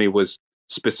said to me was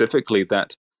specifically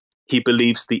that he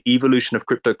believes the evolution of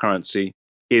cryptocurrency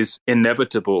is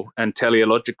inevitable and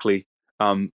teleologically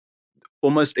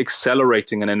almost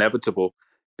accelerating and inevitable,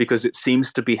 because it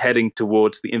seems to be heading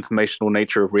towards the informational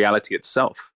nature of reality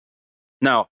itself.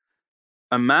 Now,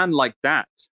 a man like that,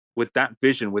 with that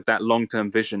vision, with that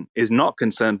long-term vision, is not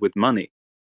concerned with money.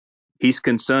 He's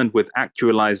concerned with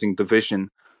actualizing the vision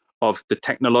of the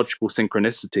technological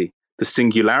synchronicity, the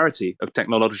singularity of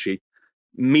technology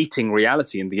meeting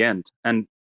reality in the end. And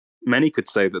many could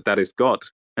say that that is God.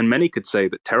 And many could say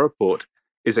that Terraport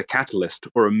is a catalyst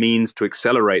or a means to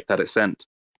accelerate that ascent.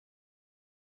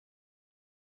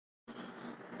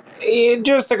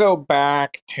 Just to go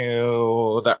back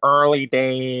to the early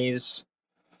days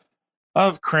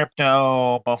of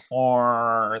crypto,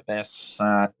 before this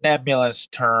nebulous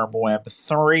term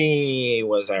Web3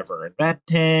 was ever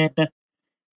invented,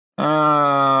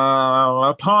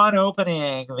 upon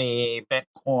opening the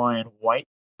Bitcoin white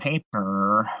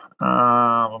paper,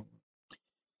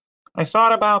 I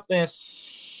thought about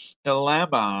this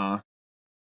dilemma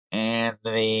and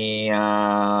the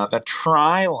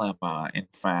trilemma, in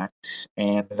fact.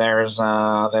 And there's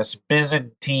this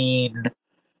Byzantine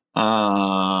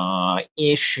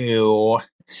issue,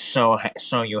 so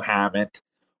you have it,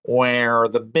 where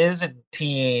the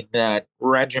Byzantine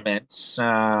regiments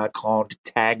called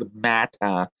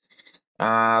tagmata,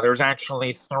 there's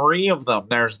actually 3 of them.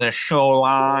 There's the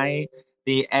Sholai,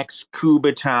 the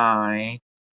Excubitai,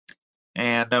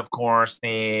 and of course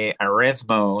the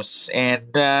Arithmos.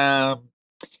 And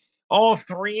all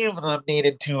three of them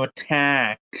needed to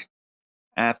attack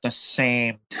at the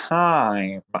same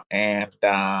time. And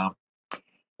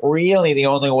really, the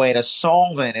only way to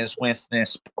solve it is with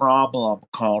this problem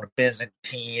called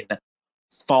Byzantine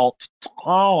fault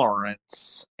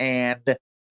tolerance. And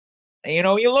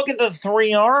you look at the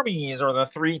three armies or the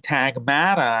three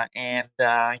tagmata and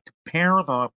compare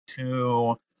them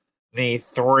to the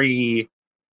three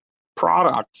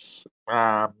products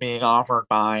being offered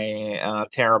by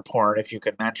Terraport. If you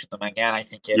could mention them again, I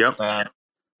think it's Yep. the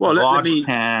Well,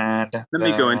 Launchpad. let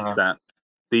me go into that.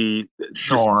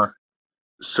 Sure.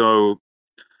 So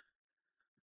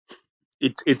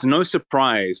it's no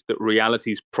surprise that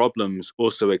reality's problems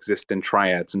also exist in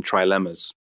triads and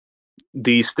trilemmas.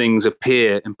 These things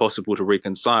appear impossible to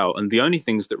reconcile, and the only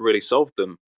things that really solve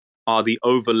them are the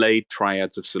overlaid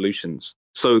triads of solutions.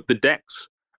 So the DEX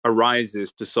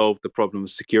arises to solve the problem of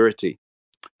security.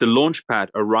 The Launchpad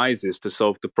arises to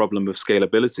solve the problem of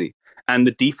scalability, and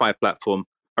the DeFi platform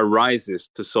arises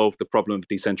to solve the problem of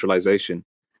decentralization.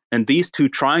 And these two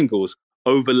triangles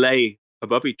overlay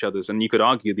above each other. And you could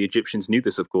argue the Egyptians knew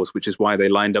this, of course, which is why they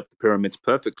lined up the pyramids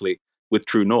perfectly with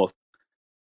true north.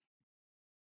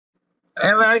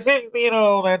 And I think,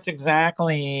 that's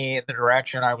exactly the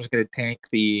direction I was going to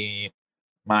take.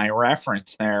 My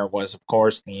reference there was, of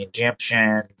course, the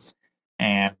Egyptians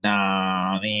and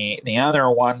the other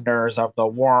wonders of the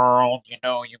world.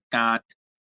 You've got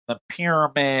the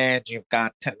pyramids, you've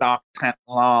got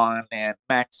Tenochtitlan in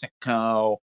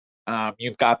Mexico,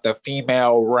 you've got the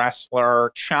female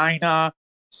wrestler China.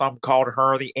 Some called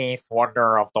her the eighth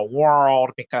wonder of the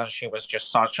world because she was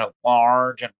just such a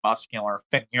large and muscular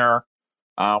figure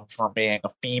for being a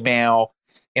female.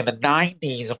 In the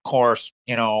 90s, of course,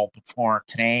 before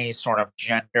today's sort of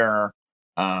gender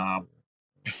um,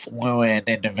 fluid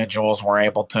individuals were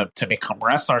able to become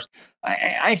wrestlers.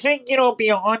 I think,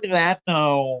 beyond that,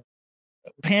 though,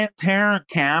 Pantera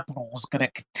Capital is going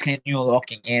to continue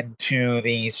looking into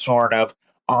these sort of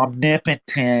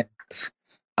omnipotent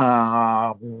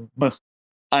um,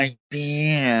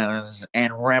 ideas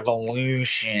and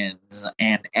revolutions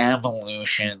and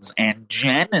evolutions and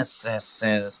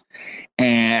genesises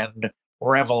and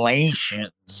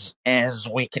revelations as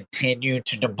we continue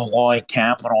to deploy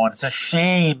capital. And it's a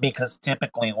shame because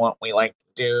typically what we like to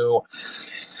do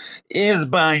is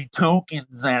buy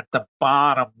tokens at the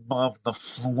bottom of the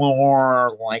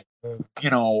floor, like,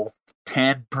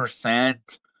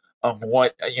 10% of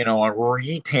what, a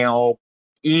retail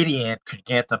idiot could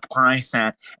get the price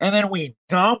at. And then we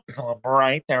dump them,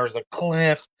 right? There's a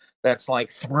cliff that's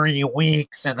like 3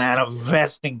 weeks and that a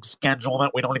vesting schedule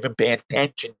that we don't even pay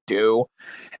attention to.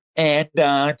 And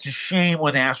it's a shame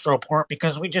with Astroport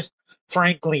because we just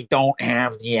frankly don't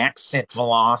have the exit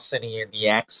velocity and the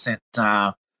exit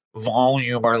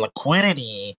volume or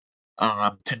liquidity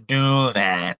to do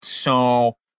that.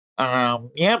 So,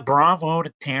 yeah, bravo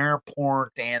to Terraport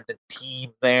and the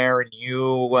team there, and you,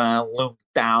 Luke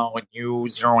Dow, and you,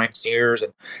 Zero X Years,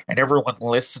 and everyone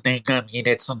listening. I mean,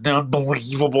 it's an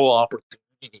unbelievable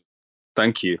opportunity.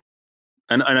 Thank you.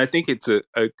 And I think it's a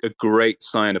great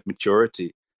sign of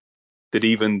maturity that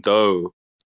even though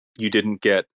you didn't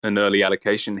get an early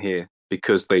allocation here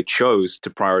because they chose to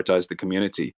prioritize the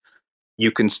community,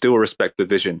 you can still respect the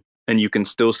vision and you can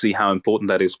still see how important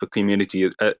that is for community,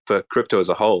 for crypto as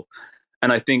a whole.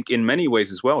 And I think in many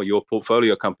ways as well, your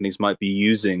portfolio companies might be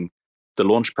using the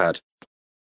Launchpad.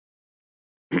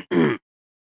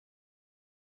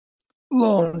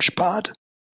 Launchpad.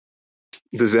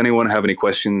 Does anyone have any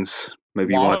questions?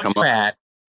 Maybe you want to come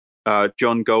up.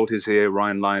 John Gold is here,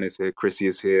 Ryan Lyon is here, Chrissy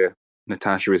is here,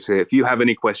 Natasha is here. If you have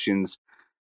any questions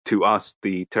to us,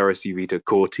 the Terra Civita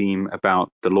core team,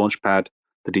 about the Launchpad,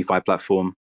 the DeFi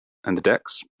platform, and the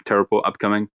DEX, Terraport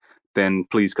upcoming, then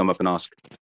please come up and ask.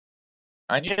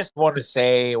 I just want to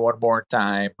say one more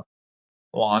time,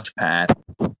 Launchpad.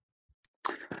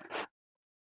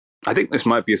 I think this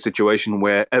might be a situation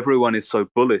where everyone is so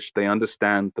bullish, they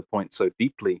understand the point so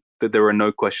deeply that there are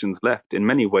no questions left. In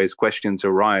many ways, questions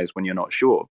arise when you're not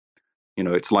sure.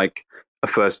 It's like a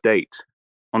first date.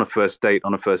 On a first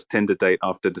Tinder date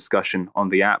after discussion on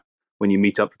the app, when you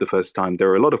meet up for the first time, there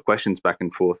are a lot of questions back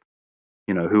and forth.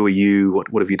 Who are you?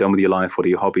 What have you done with your life? What are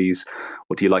your hobbies?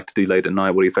 What do you like to do late at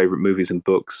night? What are your favorite movies and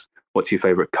books? What's your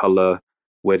favorite color?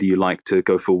 Where do you like to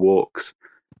go for walks?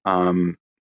 Who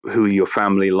are your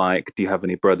family like? Do you have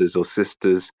any brothers or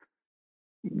sisters?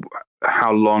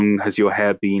 How long has your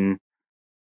hair been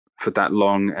for that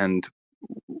long? And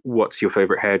what's your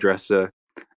favorite hairdresser?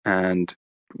 And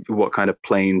what kind of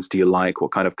planes do you like?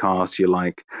 What kind of cars do you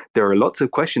like? There are lots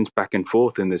of questions back and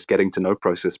forth in this getting to know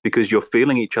process because you're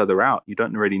feeling each other out. You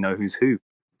don't really know who's who.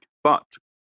 But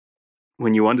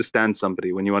when you understand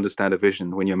somebody, when you understand a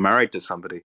vision, when you're married to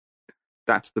somebody,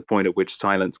 that's the point at which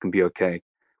silence can be okay.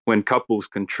 When couples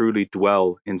can truly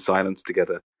dwell in silence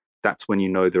together, that's when you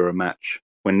know they're a match.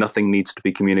 When nothing needs to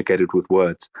be communicated with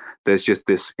words, there's just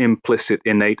this implicit,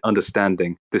 innate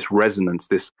understanding, this resonance,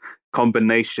 this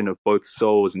combination of both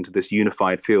souls into this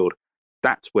unified field.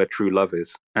 That's where true love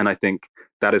is. And I think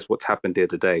that is what's happened here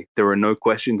today. There are no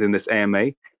questions in this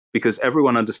AMA because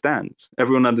everyone understands.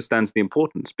 Everyone understands the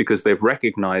importance because they've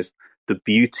recognized the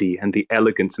beauty and the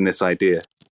elegance in this idea.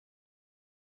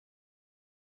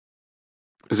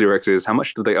 Xerox is, how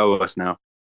much do they owe us now?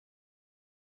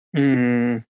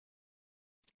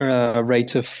 A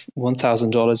rate of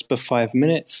 $1,000 per 5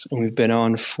 minutes, and we've been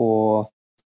on for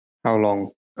how long?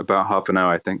 About half an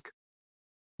hour, I think.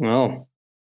 Well,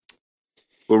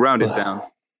 we'll round it down.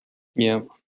 Yeah.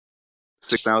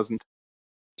 6,000.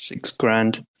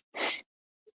 $6,000.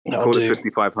 Call it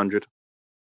 5,500.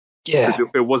 Yeah.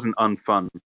 It wasn't unfun.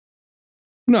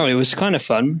 No, it was kind of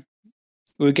fun.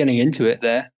 We were getting into it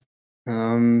there.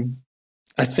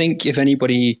 I think if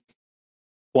anybody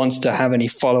wants to have any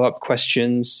follow-up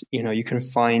questions, you can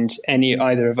find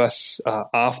either of us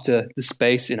after the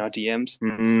space in our DMs.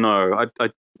 No,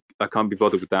 I can't be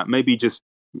bothered with that. Maybe just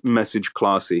message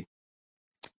Classy.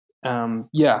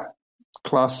 Yeah,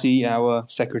 Classy, our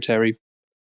secretary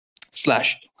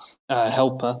 /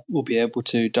 helper, will be able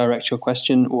to direct your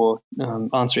question or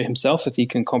answer it himself if he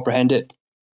can comprehend it.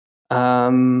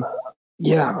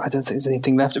 Yeah, I don't think there's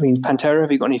anything left. I mean, Pantera,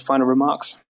 have you got any final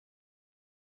remarks?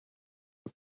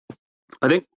 I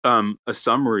think a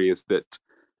summary is that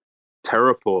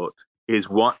Terraport is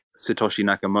what Satoshi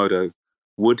Nakamoto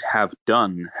would have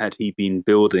done had he been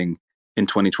building in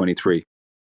 2023.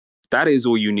 That is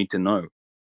all you need to know.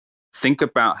 Think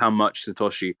about how much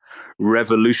Satoshi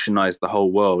revolutionized the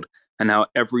whole world and how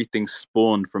everything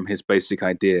spawned from his basic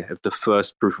idea of the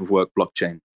first proof of work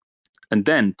blockchain. And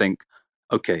then think,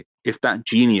 okay, if that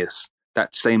genius,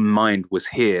 that same mind was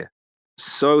here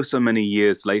so many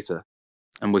years later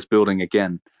and was building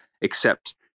again,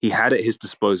 except he had at his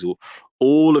disposal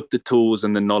all of the tools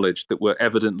and the knowledge that were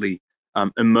evidently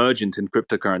emergent in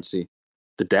cryptocurrency,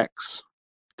 the DEX,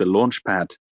 the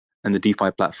Launchpad, and the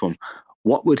DeFi platform.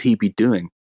 What would he be doing?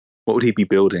 What would he be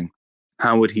building?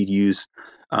 How would he use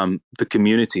the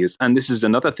communities? And this is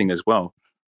another thing as well.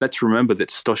 Let's remember that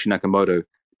Satoshi Nakamoto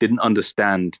didn't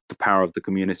understand the power of the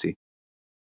community.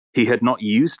 He had not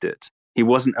used it. He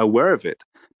wasn't aware of it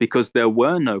because there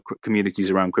were no communities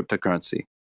around cryptocurrency.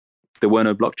 There were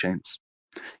no blockchains.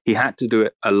 He had to do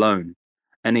it alone.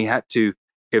 And he had to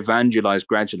evangelize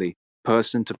gradually,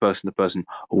 person to person to person,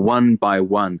 one by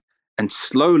one. And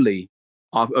slowly,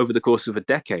 over the course of a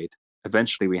decade,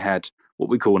 eventually we had what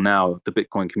we call now the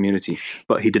Bitcoin community.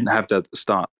 But he didn't have that at the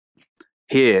start.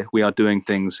 Here, we are doing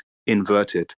things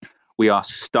inverted. We are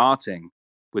starting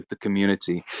with the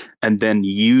community and then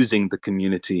using the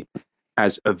community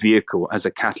as a vehicle, as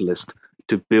a catalyst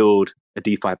to build a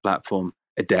DeFi platform,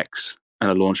 a DEX,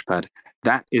 and a Launchpad.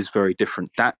 That is very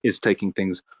different. That is taking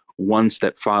things one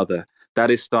step farther. That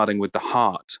is starting with the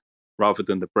heart rather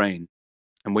than the brain.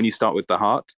 And when you start with the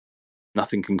heart,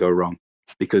 nothing can go wrong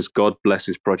because God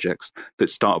blesses projects that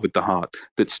start with the heart,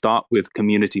 that start with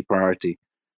community priority,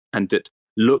 and that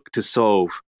look to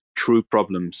solve true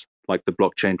problems like the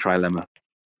blockchain trilemma.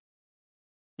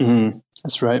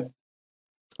 That's right.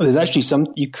 There's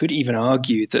actually you could even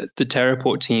argue that the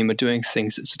Terraport team are doing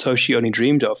things that Satoshi only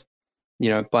dreamed of,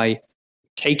 by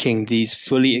taking these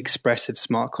fully expressive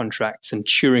smart contracts and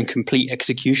Turing complete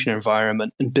execution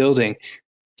environment and building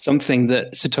something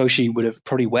that Satoshi would have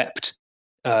probably wept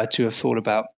to have thought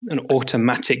about, an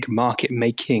automatic market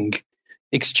making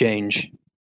exchange.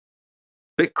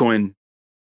 Bitcoin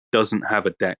doesn't have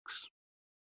a DEX.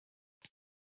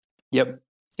 Yep.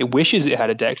 It wishes it had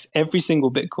a DEX. Every single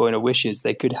Bitcoiner wishes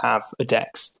they could have a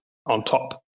DEX on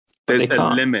top. There's a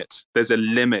limit. There's a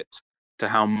limit to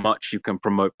how much you can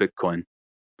promote Bitcoin.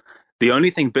 The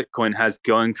only thing Bitcoin has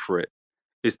going for it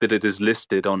is that it is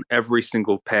listed on every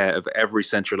single pair of every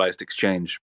centralized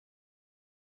exchange.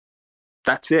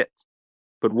 That's it.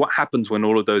 But what happens when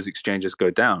all of those exchanges go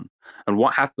down? And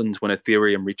what happens when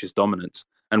Ethereum reaches dominance?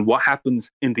 And what happens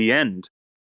in the end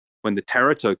when the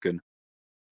Terra token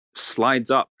slides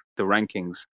up the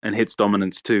rankings and hits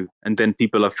dominance too? And then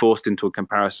people are forced into a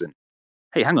comparison.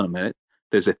 Hey, hang on a minute.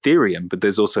 There's Ethereum, but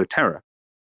there's also Terra.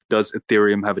 Does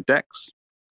Ethereum have a DEX?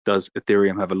 Does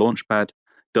Ethereum have a Launchpad?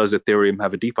 Does Ethereum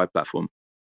have a DeFi platform?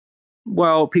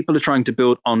 Well, people are trying to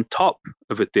build on top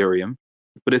of Ethereum,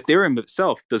 but Ethereum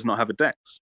itself does not have a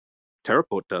DEX.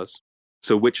 Terraport does.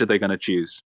 So which are they going to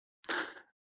choose?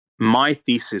 My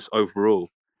thesis overall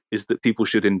is that people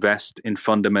should invest in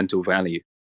fundamental value.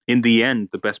 In the end,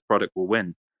 the best product will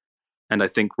win. And I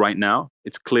think right now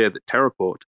it's clear that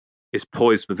Terraport is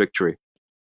poised for victory.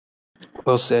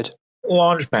 Well said.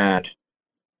 Launchpad.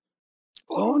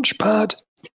 Launchpad.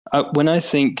 When I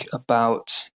think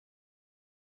about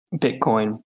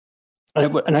Bitcoin,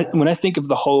 when I think of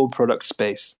the whole product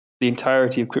space, the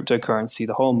entirety of cryptocurrency,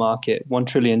 the whole market, $1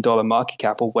 trillion market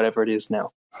cap or whatever it is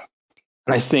now,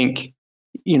 and I think,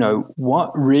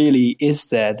 what really is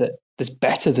there that's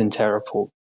better than Terraport?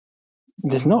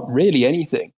 There's not really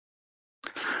anything.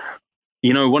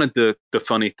 One of the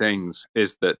funny things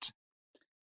is that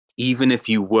even if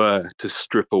you were to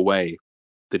strip away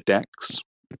the DEX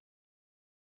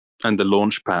and the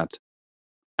Launchpad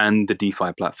and the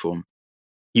DeFi platform,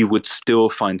 you would still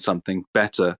find something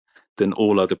better than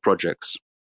all other projects.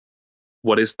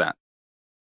 What is that?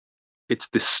 It's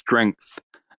the strength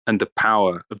and the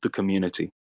power of the community.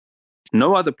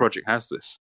 No other project has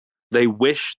this. They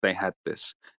wish they had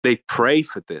this. They pray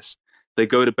for this. They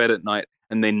go to bed at night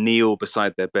and they kneel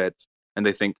beside their beds and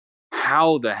they think,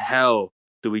 how the hell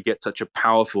do we get such a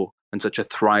powerful and such a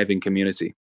thriving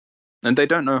community? And they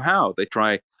don't know how. They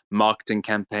try marketing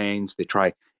campaigns, they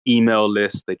try email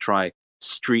lists, they try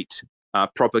street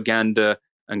propaganda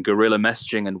and guerrilla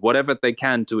messaging and whatever they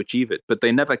can to achieve it, but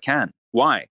they never can.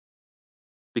 Why?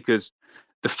 Because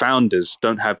the founders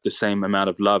don't have the same amount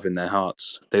of love in their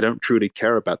hearts. They don't truly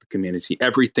care about the community.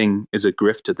 Everything is a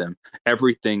grift to them.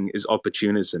 Everything is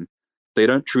opportunism. They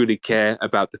don't truly care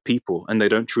about the people, and they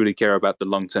don't truly care about the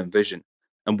long-term vision.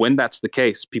 And when that's the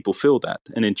case, people feel that.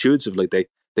 And intuitively,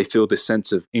 they feel this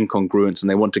sense of incongruence and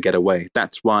they want to get away.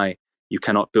 That's why you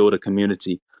cannot build a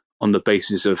community on the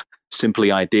basis of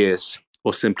simply ideas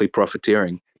or simply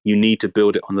profiteering. You need to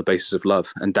build it on the basis of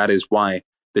love. And that is why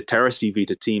the Terra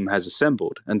Vita team has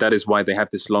assembled. And that is why they have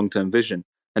this long-term vision.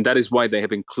 And that is why they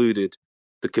have included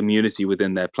the community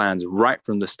within their plans right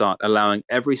from the start, allowing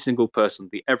every single person,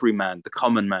 the everyman, the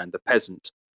common man, the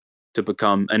peasant, to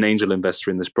become an angel investor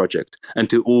in this project and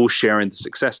to all share in the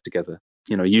success together.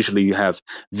 Usually you have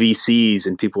VCs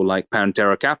and people like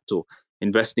Pantera Capital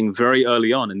investing very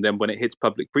early on. And then when it hits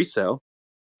public pre-sale,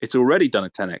 it's already done a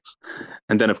 10x.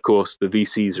 And then, of course, the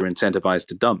VCs are incentivized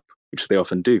to dump, which they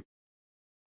often do.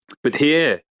 But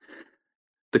here,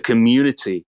 the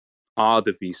community are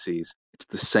the VCs. It's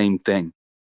the same thing.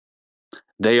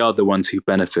 They are the ones who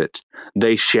benefit.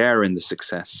 They share in the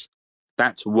success.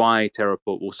 That's why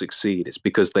Terraport will succeed. It's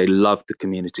because they love the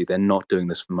community. They're not doing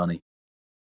this for money.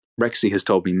 Rexy has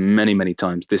told me many, many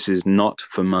times, this is not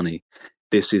for money.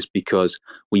 This is because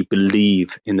we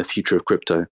believe in the future of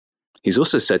crypto. He's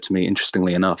also said to me,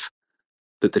 interestingly enough,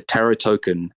 that the Terra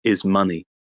token is money.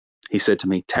 He said to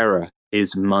me, Terra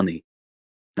is money.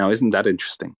 Now, isn't that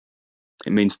interesting?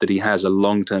 It means that he has a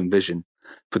long-term vision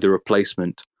for the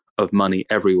replacement of money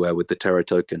everywhere with the Terra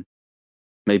token.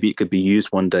 Maybe it could be used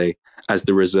one day as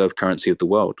the reserve currency of the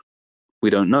world. We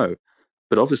don't know.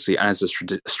 But obviously, as a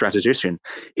strategician,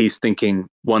 he's thinking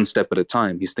one step at a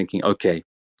time. He's thinking, okay,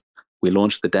 we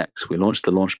launched the DEX, we launched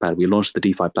the Launchpad, we launched the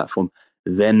DeFi platform.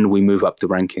 Then we move up the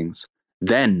rankings.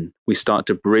 Then we start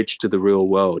to bridge to the real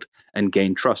world and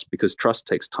gain trust, because trust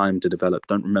takes time to develop.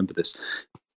 Don't remember this.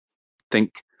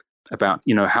 Think about,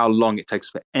 how long it takes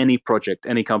for any project,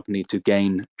 any company to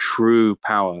gain true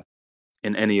power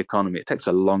in any economy. It takes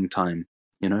a long time,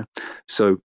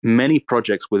 So many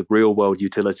projects with real world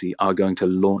utility are going to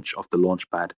launch off the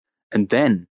Launchpad. And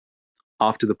then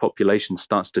after the population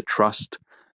starts to trust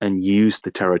and use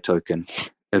the Terra token,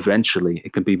 eventually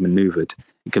it can be maneuvered.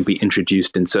 It can be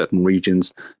introduced in certain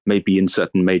regions, maybe in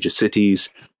certain major cities,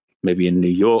 maybe in New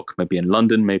York, maybe in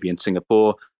London, maybe in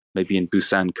Singapore, maybe in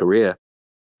Busan, Korea.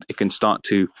 It can start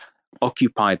to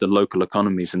occupy the local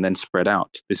economies and then spread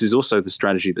out. This is also the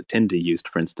strategy that Tinder used,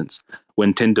 for instance.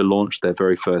 When Tinder launched their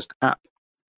very first app,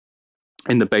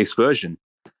 in the base version,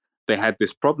 they had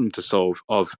this problem to solve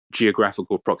of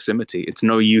geographical proximity. It's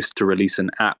no use to release an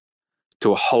app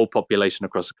to a whole population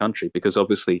across the country, because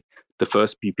obviously the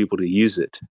first few people to use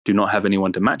it do not have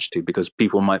anyone to match to, because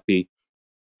people might be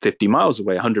 50 miles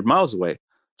away, 100 miles away.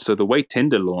 So the way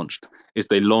Tinder launched is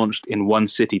they launched in one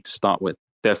city to start with.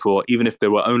 Therefore, even if there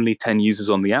were only 10 users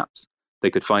on the apps, they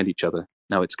could find each other.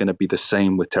 Now it's going to be the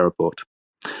same with Terraport.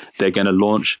 They're going to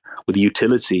launch with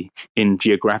utility in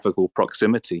geographical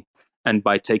proximity. And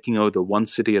by taking over one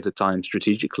city at a time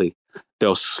strategically,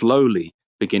 they'll slowly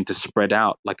begin to spread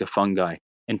out like a fungi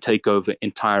and take over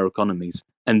entire economies.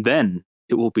 And then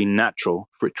it will be natural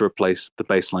for it to replace the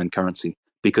baseline currency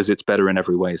because it's better in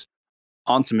every ways.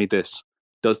 Answer me this.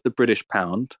 Does the British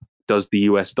pound, does the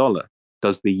US dollar,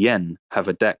 does the yen have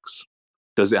a DEX?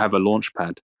 Does it have a launch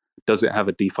pad? Does it have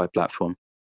a DeFi platform?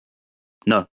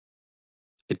 No,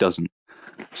 it doesn't.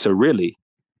 So really,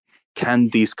 can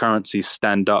these currencies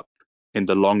stand up in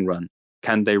the long run?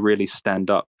 Can they really stand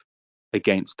up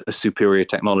against a superior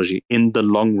technology in the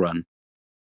long run?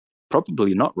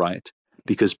 Probably not, right?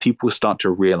 Because people start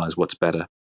to realize what's better.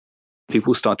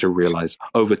 People start to realize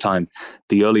over time,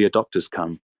 the early adopters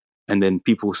come, and then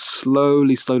people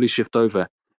slowly shift over,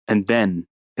 and then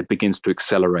it begins to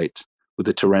accelerate with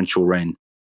the torrential rain.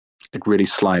 It really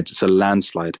slides. It's a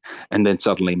landslide. And then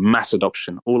suddenly mass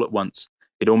adoption all at once.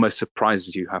 It almost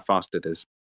surprises you how fast it is.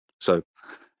 So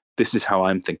this is how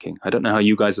I'm thinking. I don't know how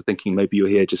you guys are thinking. Maybe you're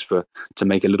here just to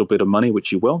make a little bit of money,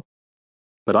 which you will.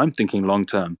 But I'm thinking long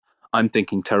term. I'm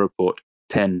thinking Terraport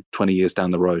 10, 20 years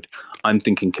down the road. I'm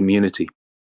thinking community.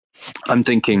 I'm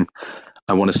thinking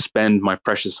I want to spend my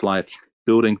precious life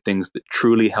building things that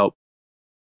truly help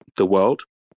the world,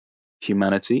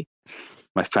 humanity,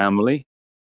 my family,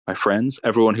 my friends,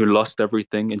 everyone who lost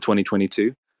everything in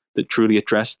 2022, that truly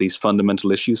address these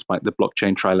fundamental issues like the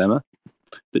blockchain trilemma,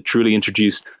 that truly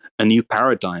introduce a new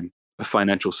paradigm of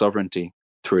financial sovereignty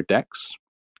through a DEX,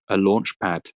 a launch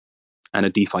pad, and a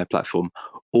DeFi platform,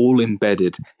 all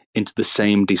embedded into the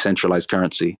same decentralized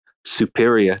currency,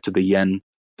 superior to the yen,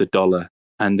 the dollar,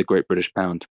 and the Great British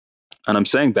Pound. And I'm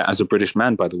saying that as a British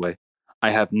man, by the way.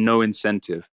 I have no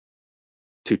incentive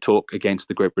to talk against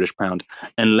the Great British Pound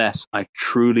unless I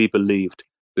truly believed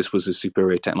this was a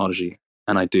superior technology,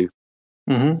 and I do.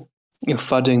 Mm-hmm. You're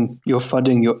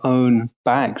fudding your own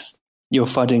bags. You're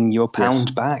fudding your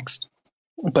pound bags.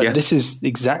 But this is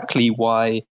exactly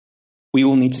why we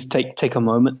all need to take a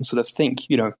moment and sort of think,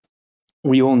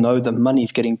 we all know that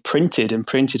money's getting printed and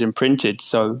printed and printed,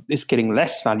 so it's getting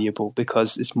less valuable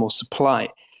because it's more supply.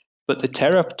 But the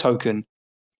Terra token,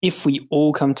 if we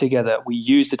all come together, we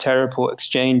use the Terraport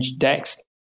exchange DEX,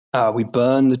 we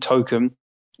burn the token,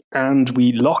 and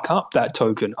we lock up that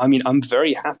token. I mean, I'm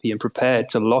very happy and prepared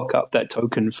to lock up that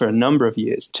token for a number of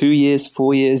years, 2 years,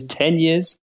 4 years, 10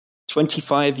 years,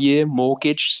 25-year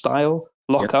mortgage style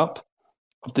lockup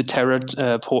of the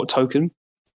Terraport token.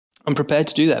 I'm prepared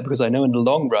to do that because I know in the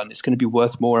long run it's going to be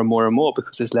worth more and more and more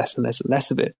because there's less and less and less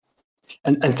of it.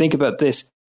 And think about this.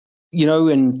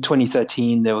 In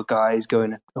 2013, there were guys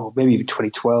going, or maybe even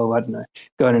 2012, I don't know,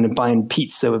 going in and buying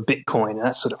pizza with Bitcoin and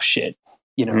that sort of shit.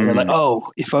 They're like,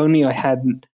 oh, if only I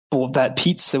hadn't bought that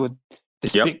pizza with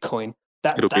this Bitcoin,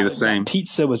 it'll be the same. That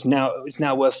pizza it's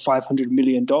now worth $500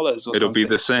 million or something. It'll be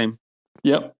the same.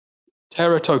 Yep.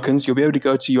 Terra tokens, you'll be able to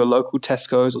go to your local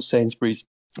Tesco's or Sainsbury's,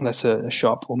 that's a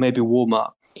shop, or maybe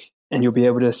Walmart, and you'll be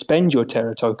able to spend your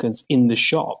Terra tokens in the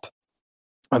shop.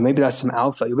 Or maybe that's some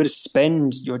alpha. You'll be able to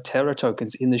spend your Terra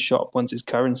tokens in the shop once it's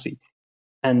currency.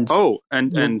 And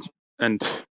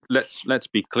let's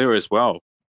be clear as well.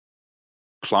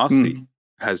 Classy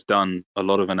has done a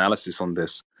lot of analysis on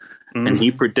this, and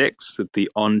he predicts that the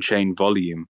on-chain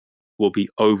volume will be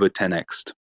over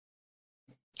 10x'd.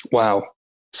 Wow.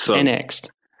 So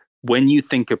 10x'd. When you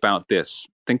think about this,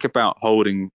 think about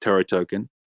holding Terra token,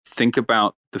 think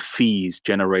about the fees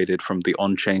generated from the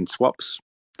on-chain swaps,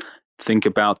 think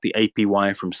about the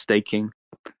APY from staking.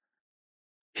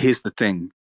 Here's the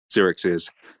thing, Xerix, is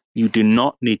you do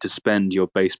not need to spend your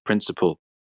base principal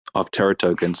of Terra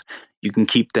tokens. You can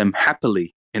keep them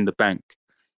happily in the bank.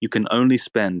 You can only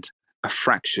spend a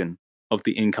fraction of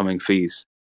the incoming fees.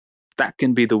 That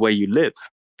can be the way you live.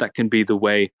 That can be the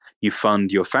way you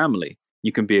fund your family.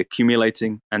 You can be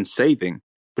accumulating and saving,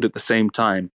 but at the same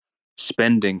time,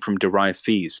 spending from derived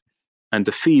fees. And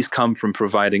the fees come from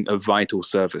providing a vital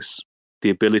service,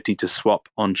 the ability to swap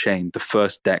on-chain, the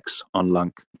first DEX on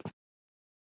LUNC.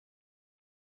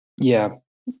 Yeah.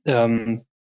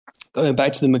 Going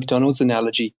back to the McDonald's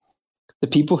analogy, the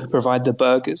people who provide the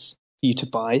burgers for you to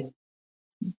buy,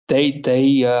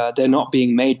 they're not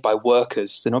being made by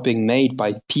workers. They're not being made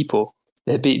by people.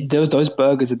 Those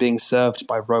burgers are being served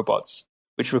by robots,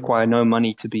 which require no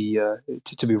money to be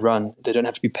run. They don't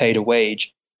have to be paid a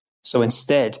wage. So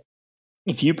instead,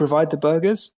 if you provide the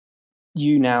burgers,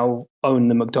 you now own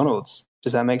the McDonald's.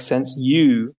 Does that make sense?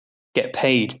 You get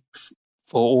paid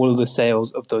for all of the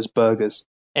sales of those burgers.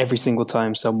 Every single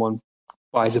time someone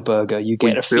buys a burger, you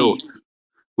get a fee.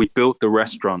 We built the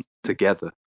restaurant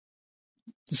together.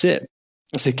 That's it.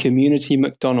 It's a community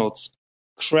McDonald's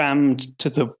crammed to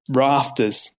the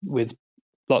rafters with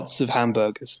lots of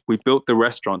hamburgers. We built the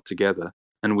restaurant together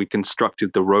and we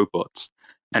constructed the robots.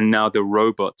 And now the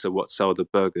robots are what sell the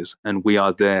burgers. And we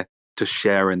are there to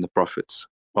share in the profits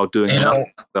while doing You know,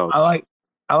 nothing themselves.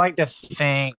 I like to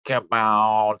think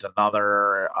about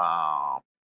another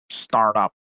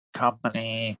startup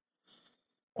company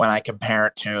when I compare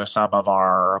it to some of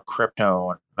our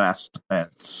crypto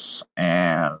investments.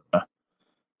 And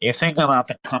you think about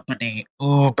the company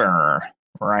Uber,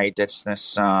 right? It's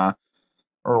this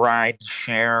ride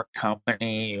share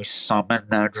company. You summon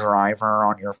the driver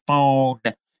on your phone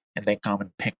and they come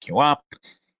and pick you up.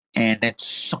 And it's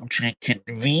such a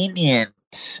convenient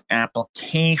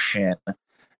application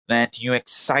that you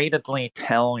excitedly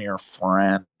tell your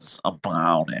friends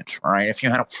about it, right? If you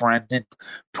had a friend in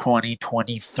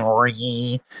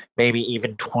 2023, maybe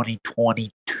even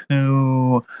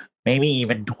 2022, maybe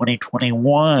even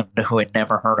 2021 who had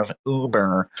never heard of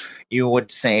Uber, you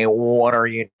would say, "What are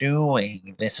you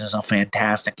doing? This is a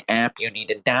fantastic app. You need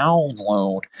to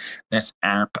download this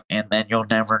app, and then you'll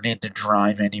never need to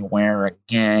drive anywhere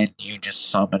again. You just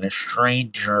summon a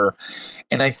stranger."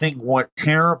 And I think what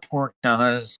Terraport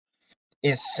does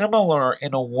is similar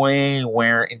in a way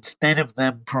where instead of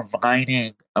them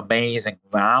providing amazing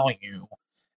value,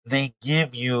 they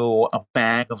give you a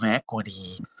bag of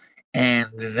equity and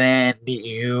then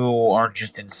you are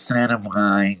just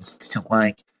incentivized to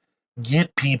like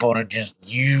get people to just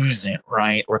use it,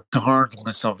 right?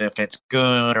 Regardless of if it's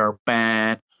good or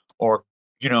bad or,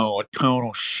 a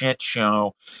total shit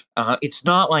show. It's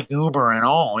not like Uber at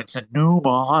all. It's a new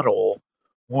model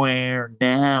where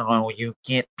now you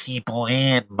get people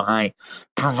in by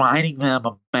providing them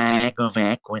a bag of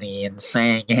equity and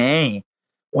saying, hey,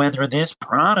 whether this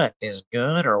product is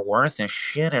good or worth a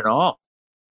shit at all,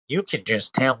 you can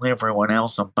just tell everyone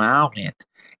else about it.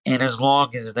 And as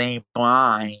long as they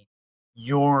buy,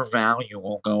 your value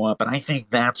will go up. And I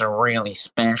think that's a really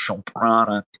special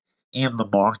product in the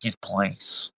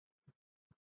marketplace.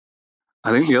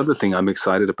 I think the other thing I'm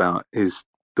excited about is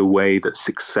the way that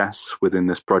success within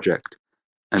this project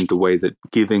and the way that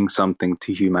giving something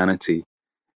to humanity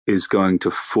is going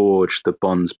to forge the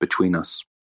bonds between us.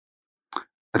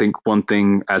 I think one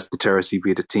thing as the Terra C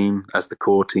Vita team, as the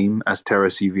core team, as Terra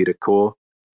C Vita core,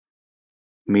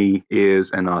 me,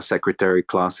 Ears, and our secretary,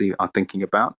 Classy, are thinking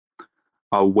about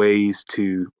are ways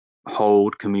to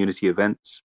hold community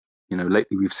events.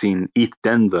 Lately we've seen ETH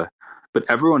Denver, but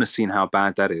everyone has seen how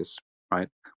bad that is, right?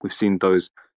 We've seen those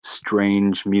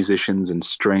strange musicians and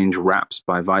strange raps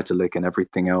by Vitalik and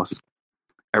everything else.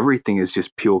 Everything is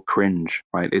just pure cringe,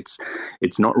 right? It's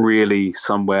not really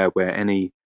somewhere where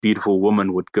any beautiful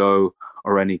woman would go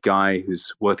or any guy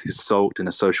who's worth his salt in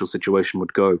a social situation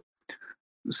would go.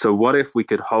 So what if we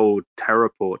could hold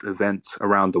Terraport events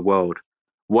around the world?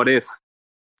 What if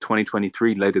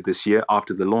 2023, later this year,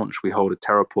 after the launch, we hold a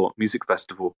Terraport music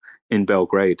festival in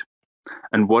Belgrade?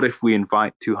 And what if we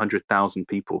invite 200,000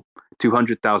 people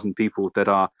that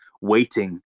are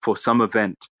waiting for some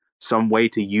event, some way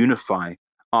to unify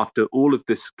after all of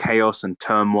this chaos and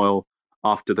turmoil,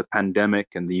 after the pandemic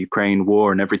and the Ukraine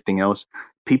war and everything else?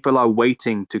 People are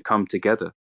waiting to come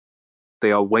together.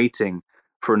 They are waiting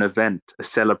for an event, a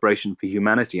celebration for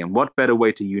humanity. And what better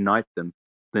way to unite them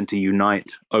than to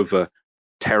unite over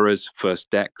Terra's first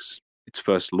DEX, its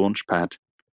first launchpad,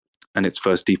 and its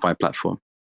first DeFi platform?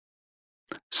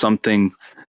 Something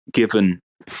given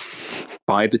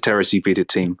by the Terra C Vita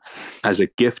team as a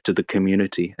gift to the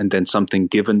community, and then something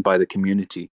given by the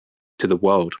community to the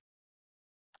world.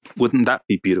 Wouldn't that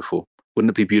be beautiful?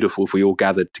 Wouldn't it be beautiful if we all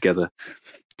gathered together,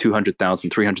 200,000,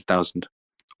 300,000,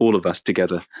 all of us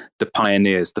together, the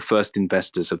pioneers, the first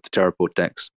investors of the Terraport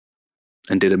DEX,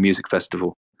 and did a music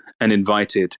festival and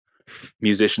invited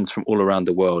musicians from all around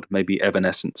the world, maybe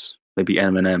Evanescence, maybe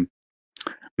Eminem,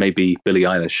 maybe Billie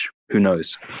Eilish, who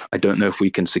knows? I don't know if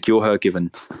we can secure her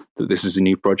given that this is a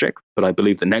new project, but I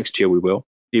believe that next year we will,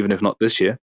 even if not this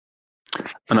year.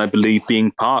 And I believe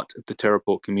being part of the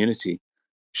Terraport community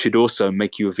should also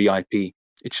make you a VIP.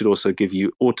 It should also give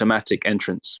you automatic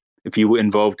entrance. If you were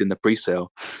involved in the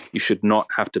pre-sale, you should not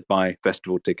have to buy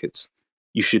festival tickets.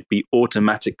 You should be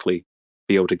automatically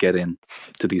be able to get in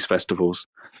to these festivals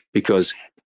because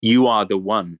you are the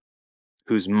one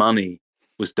whose money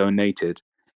was donated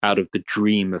out of the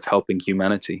dream of helping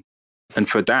humanity. And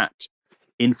for that,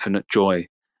 infinite joy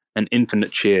and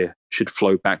infinite cheer should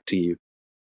flow back to you.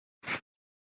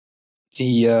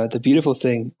 The beautiful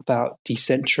thing about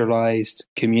decentralized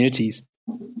communities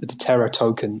with the Terra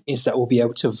token is that we'll be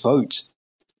able to vote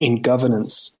in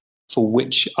governance for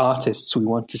which artists we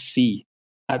want to see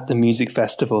at the music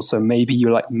festival. So maybe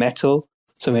you like metal,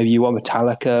 so maybe you want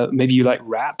Metallica, maybe you like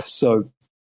rap, so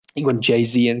you want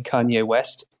Jay-Z and Kanye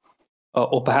West,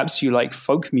 or perhaps you like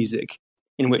folk music,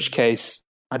 in which case,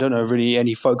 I don't know really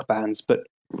any folk bands, but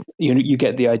You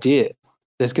get the idea.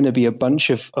 There's going to be a bunch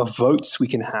of votes we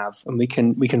can have, and we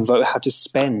can vote how to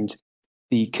spend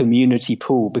the community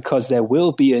pool, because there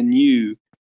will be a new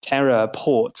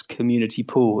Terraport community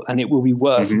pool, and it will be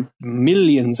worth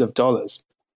millions of dollars.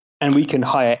 And we can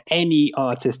hire any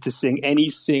artist to sing any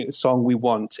song we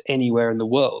want anywhere in the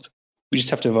world. We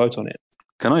just have to vote on it.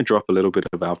 Can I drop a little bit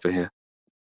of alpha here?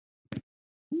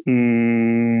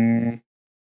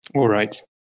 All right.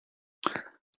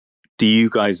 Do you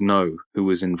guys know who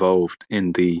was involved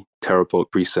in the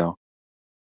Terraport pre-sale?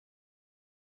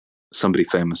 Somebody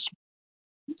famous.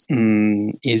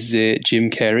 Is it Jim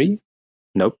Carrey?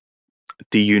 Nope.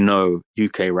 Do you know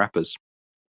UK rappers?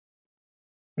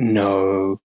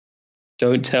 No.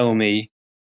 Don't tell me.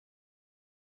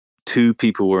 2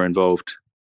 people were involved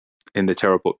in the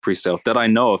Terraport pre-sale that I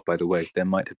know of, by the way. There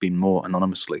might have been more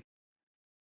anonymously.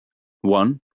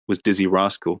 1 was Dizzy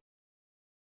Rascal.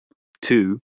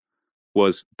 2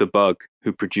 was The Bug,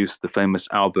 who produced the famous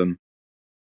album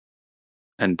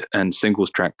and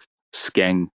singles track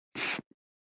Skeng.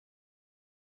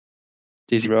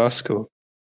 Dizzy Rascal.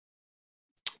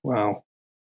 Wow.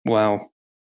 I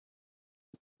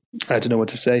don't know what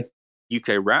to say.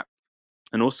 UK rap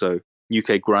and also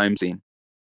UK grime scene.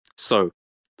 So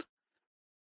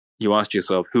you asked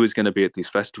yourself, who is going to be at these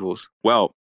festivals?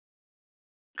 Well,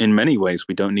 in many ways,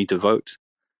 we don't need to vote,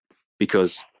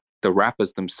 because the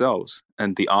rappers themselves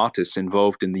and the artists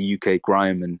involved in the UK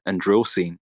grime and drill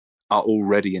scene are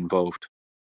already involved.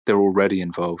 They're already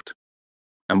involved.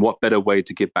 And what better way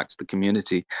to give back to the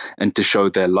community and to show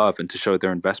their love and to show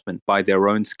their investment by their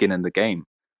own skin in the game,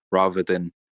 rather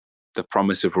than the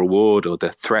promise of reward or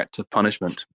the threat of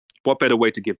punishment? What better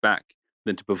way to give back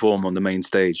than to perform on the main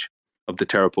stage of the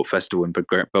Terraport Festival in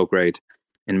Belgrade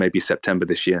in maybe September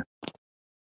this year?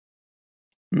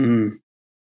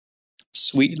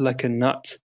 Sweet like a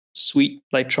nut, sweet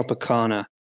like Tropicana.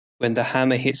 When the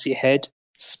hammer hits your head,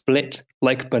 split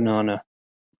like banana.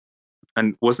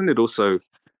 And wasn't it also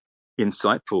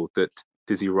insightful that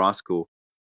Dizzy Rascal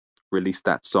released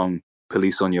that song,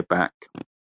 Police on Your Back,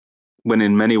 when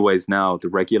in many ways now the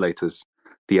regulators,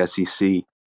 the SEC,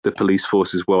 the police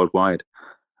forces worldwide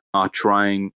are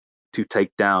trying to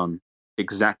take down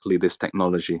exactly this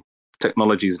technology.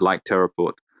 Technologies like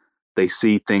Terraport. They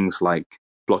see things like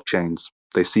blockchains.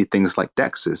 They see things like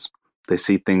DEXs. They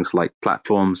see things like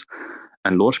platforms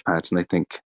and launchpads, and they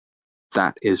think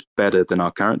that is better than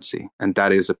our currency. And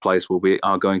that is a place where we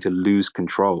are going to lose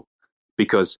control,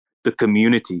 because the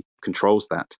community controls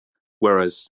that.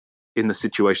 Whereas in the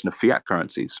situation of fiat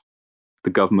currencies, the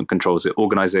government controls it,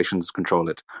 organizations control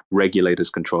it, regulators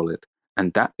control it.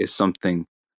 And that is something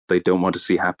they don't want to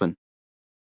see happen.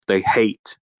 They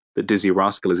hate that Dizzy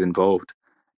Rascal is involved.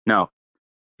 Now,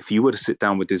 if you were to sit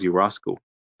down with Dizzy Rascal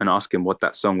and ask him what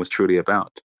that song was truly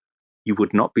about, you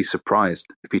would not be surprised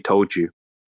if he told you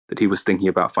that he was thinking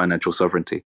about financial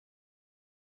sovereignty.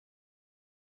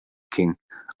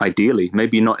 Ideally,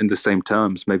 maybe not in the same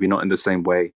terms, maybe not in the same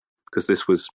way, because this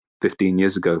was 15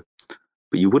 years ago,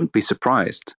 but you wouldn't be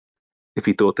surprised if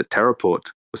he thought that Terraport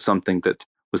was something that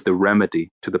was the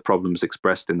remedy to the problems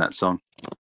expressed in that song.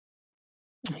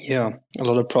 Yeah, a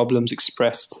lot of problems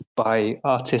expressed by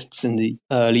artists in the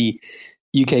early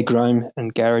UK grime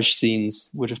and garage scenes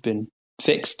would have been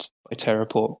fixed by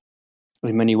Terraport.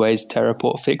 In many ways,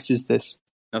 Terraport fixes this.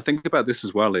 Now think about this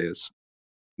as well, is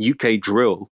UK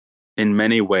drill in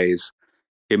many ways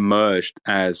emerged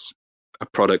as a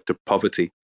product of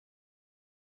poverty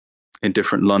in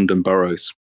different London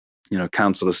boroughs,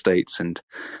 council estates and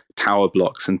tower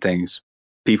blocks and things.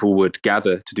 People would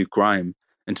gather to do grime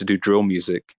and to do drill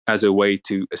music as a way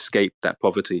to escape that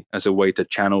poverty, as a way to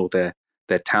channel their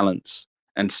talents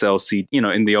and sell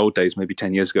in the old days, maybe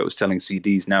 10 years ago, it was selling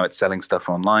CDs. Now it's selling stuff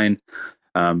online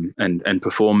and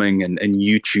performing and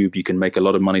YouTube. You can make a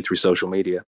lot of money through social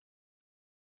media.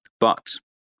 But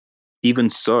even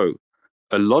so,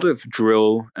 a lot of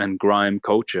drill and grime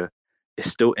culture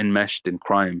is still enmeshed in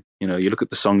crime. You look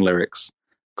at the song lyrics,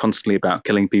 constantly about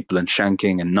killing people and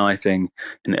shanking and knifing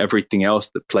and everything else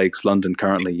that plagues London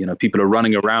currently. People are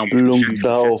running around.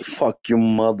 LUNC, fuck your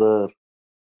mother.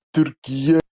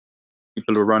 Turkey.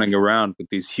 People are running around with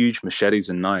these huge machetes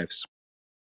and knives.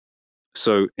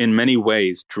 So in many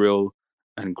ways, drill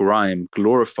and grime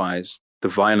glorifies the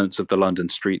violence of the London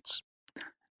streets.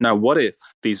 Now, what if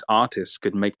these artists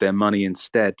could make their money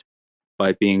instead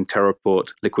by being Terraport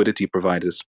liquidity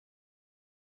providers?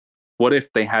 What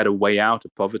if they had a way out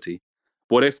of poverty?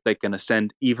 What if they can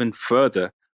ascend even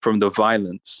further from the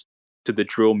violence to the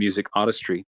drill music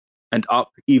artistry and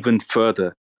up even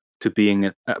further to being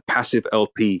a passive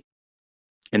LP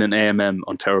in an AMM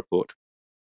on Terraport?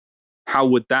 How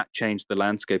would that change the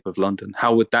landscape of London?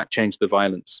 How would that change the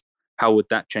violence? How would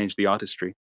that change the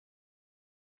artistry?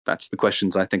 That's the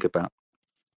questions I think about.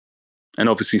 And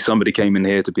obviously somebody came in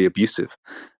here to be abusive.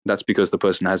 That's because the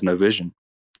person has no vision.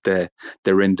 They're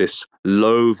in this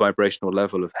low vibrational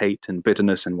level of hate and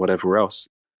bitterness and whatever else.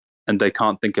 And they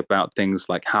can't think about things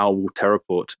like how will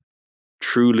Terraport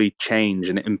truly change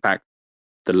and impact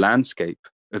the landscape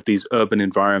of these urban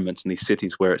environments and these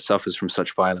cities where it suffers from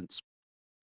such violence.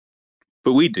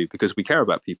 But we do, because we care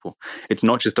about people. It's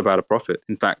not just about a profit.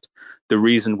 In fact, the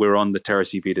reason we're on the Terra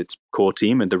Civita core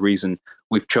team and the reason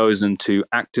we've chosen to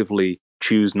actively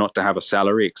choose not to have a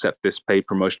salary except this paid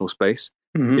promotional space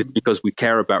is because we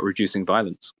care about reducing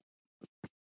violence.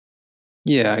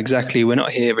 Yeah, exactly. We're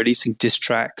not here releasing diss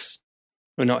tracks.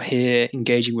 We're not here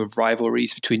engaging with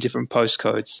rivalries between different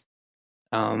postcodes.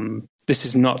 This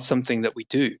is not something that we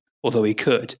do, although we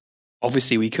could.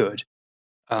 Obviously, we could.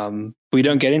 We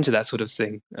don't get into that sort of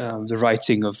thing. The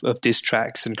writing of diss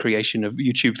tracks and creation of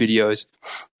YouTube videos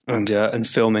and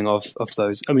filming of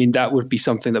those. I mean, that would be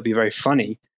something that'd be very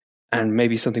funny and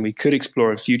maybe something we could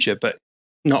explore in future, but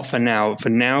not for now. For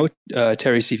now,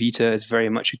 Terry Civita is very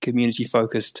much a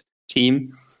community-focused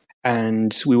team,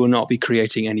 and we will not be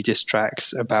creating any diss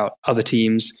tracks about other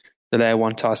teams, the Layer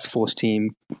 1 Task Force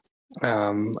team,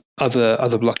 other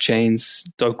blockchains,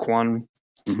 Doquan,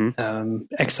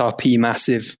 XRP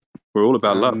Massive. We're all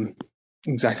about love.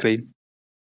 Exactly.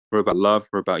 We're about love,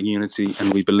 we're about unity,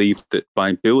 and we believe that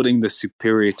by building the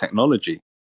superior technology,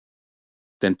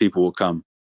 then people will come.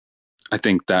 I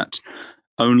think that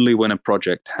only when a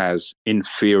project has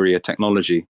inferior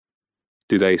technology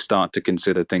do they start to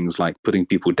consider things like putting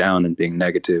people down and being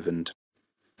negative and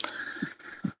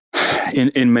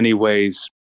in many ways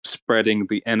spreading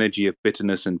the energy of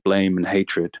bitterness and blame and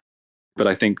hatred. But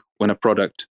I think when a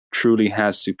product truly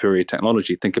has superior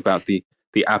technology, think about the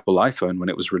Apple iPhone when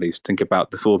it was released, think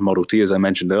about the Ford Model T, as I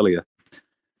mentioned earlier.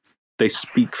 They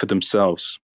speak for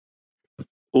themselves.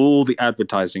 All the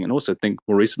advertising, and also think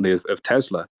more recently of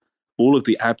Tesla, all of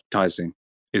the advertising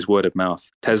is word of mouth.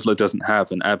 Tesla doesn't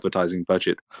have an advertising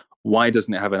budget. Why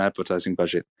doesn't it have an advertising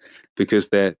budget? Because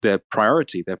their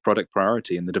priority, their product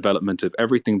priority in the development of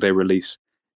everything they release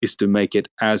is to make it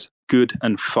as good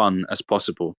and fun as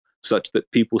possible, such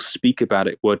that people speak about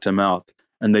it word to mouth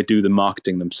and they do the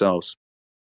marketing themselves.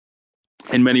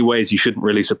 In many ways, you shouldn't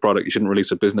release a product, you shouldn't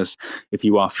release a business if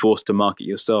you are forced to market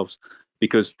yourselves,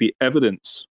 because the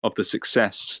evidence of the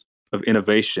success of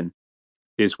innovation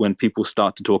is when people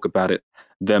start to talk about it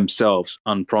themselves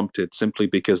unprompted, simply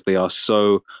because they are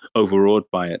so overawed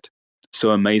by it, so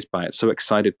amazed by it, so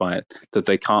excited by it, that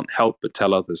they can't help but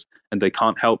tell others, and they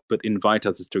can't help but invite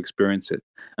others to experience it.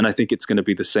 And I think it's going to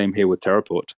be the same here with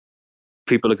Terraport.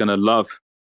 People are going to love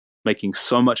making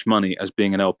so much money as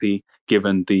being an LP,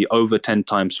 given the over 10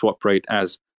 times swap rate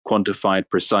as quantified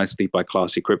precisely by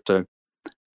Classy Crypto,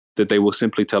 that they will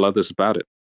simply tell others about it.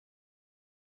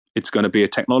 It's going to be a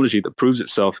technology that proves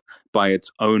itself by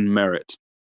its own merit.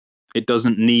 It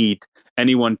doesn't need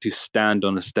anyone to stand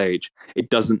on a stage. It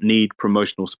doesn't need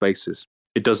promotional spaces.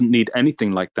 It doesn't need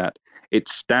anything like that. It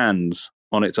stands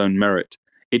on its own merit.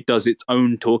 It does its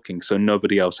own talking, so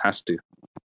nobody else has to.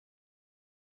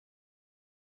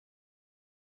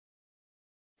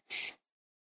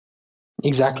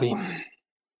 Exactly.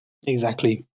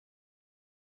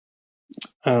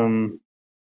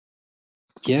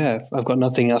 Yeah, I've got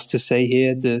nothing else to say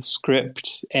here. The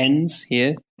script ends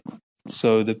here.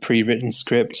 So the pre-written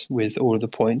script with all of the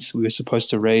points we were supposed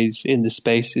to raise in the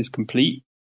space is complete.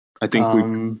 I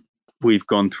think we've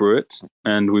gone through it,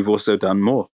 and we've also done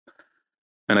more.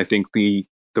 And I think the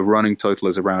running total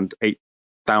is around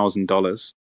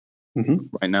 $8,000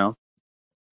 right now.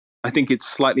 I think it's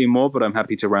slightly more, but I'm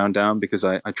happy to round down because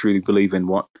I truly believe in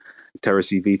what Terra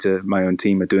Civita, my own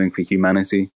team, are doing for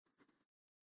humanity.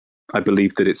 I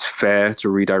believe that it's fair to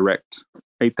redirect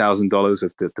 $8,000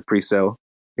 of the pre-sale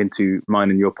into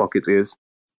mine and your pockets' ears.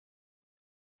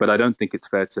 But I don't think it's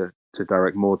fair to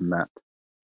direct more than that,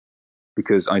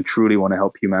 because I truly want to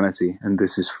help humanity, and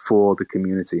this is for the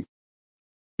community.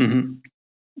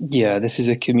 Yeah, this is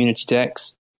a community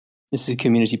DEX. This is a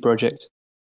community project.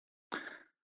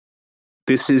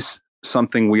 This is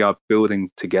something we are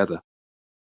building together.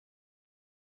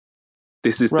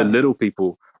 This is the little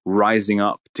people rising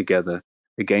up together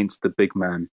against the big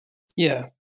man. Yeah.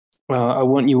 Well, I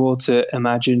want you all to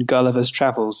imagine Gulliver's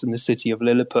Travels in the city of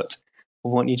Lilliput. I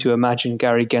want you to imagine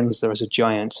Gary Gensler as a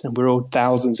giant, and we're all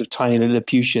thousands of tiny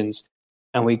Lilliputians,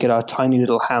 and we get our tiny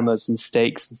little hammers and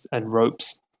stakes and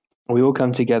ropes, and we all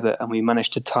come together and we manage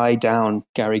to tie down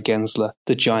Gary Gensler,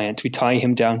 the giant. We tie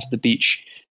him down to the beach,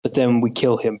 but then we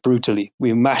kill him brutally.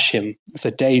 We mash him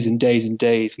for days and days and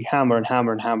days. We hammer and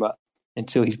hammer and hammer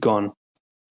until he's gone.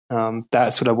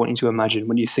 That's what I want you to imagine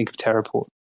when you think of Terraport.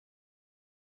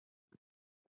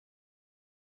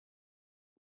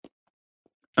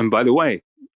 And by the way,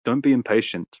 don't be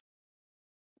impatient.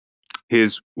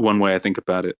 Here's one way I think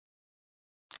about it.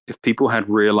 If people had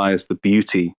realized the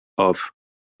beauty of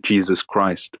Jesus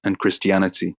Christ and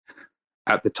Christianity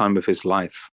at the time of his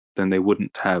life, then they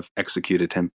wouldn't have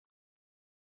executed him.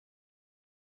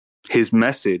 His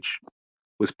message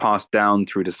was passed down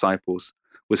through disciples,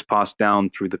 was passed down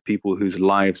through the people whose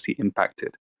lives he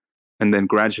impacted. And then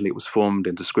gradually it was formed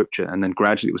into scripture, and then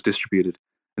gradually it was distributed.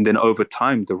 And then over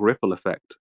time, the ripple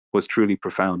effect was truly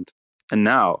profound. And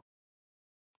now,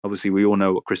 obviously, we all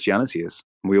know what Christianity is.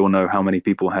 We all know how many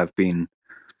people have been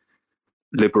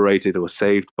liberated or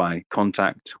saved by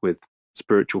contact with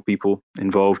spiritual people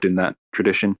involved in that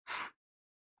tradition.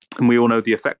 And we all know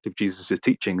the effect of Jesus'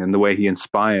 teaching and the way he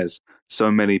inspires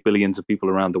so many billions of people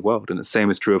around the world. And the same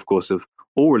is true, of course, of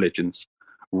all religions.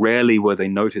 Rarely were they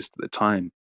noticed at the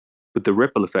time, but the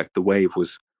ripple effect, the wave,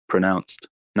 was pronounced.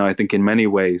 Now, I think in many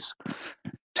ways,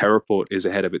 Terraport is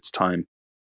ahead of its time.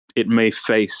 It may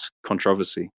face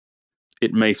controversy.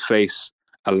 It may face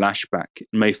a lashback. It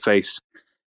may face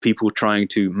people trying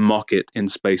to mock it in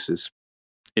spaces.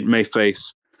 It may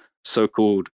face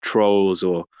so-called trolls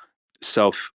or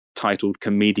self-titled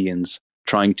comedians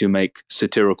trying to make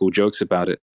satirical jokes about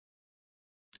it.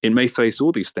 It may face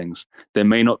all these things. There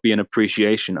may not be an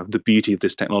appreciation of the beauty of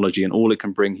this technology and all it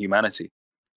can bring humanity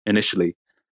initially.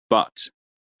 But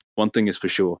one thing is for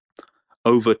sure,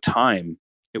 over time,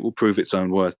 it will prove its own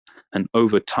worth. And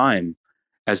over time,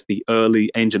 as the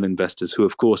early angel investors, who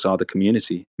of course are the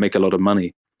community, make a lot of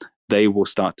money, they will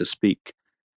start to speak.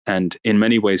 And in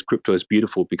many ways, crypto is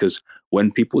beautiful because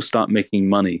when people start making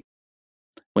money,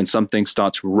 when something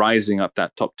starts rising up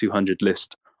that top 200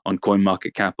 list on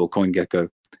CoinMarketCap or CoinGecko,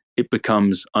 it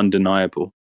becomes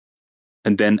undeniable.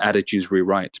 And then attitudes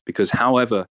rewrite, because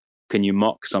however can you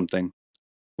mock something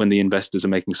when the investors are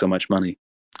making so much money?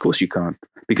 Of course you can't,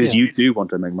 because you do want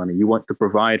to make money. You want to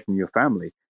provide from your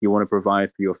family. You want to provide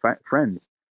for your friends.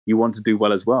 You want to do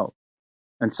well as well.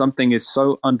 And something is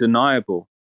so undeniable,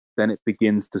 then it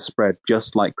begins to spread,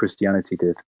 just like Christianity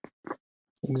did.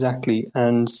 Exactly.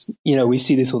 And, we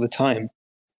see this all the time.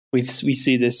 We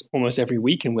see this almost every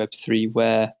week in Web3,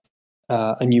 where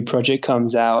a new project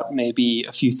comes out, maybe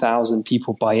a few thousand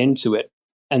people buy into it,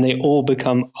 and they all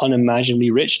become unimaginably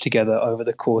rich together over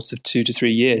the course of 2 to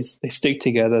 3 years. They stick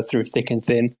together through thick and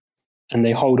thin, and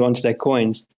they hold on to their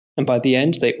coins. And by the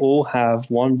end, they all have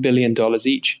 $1 billion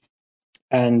each.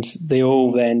 And they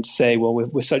all then say, well,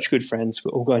 we're such good friends,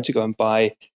 we're all going to go and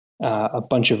buy a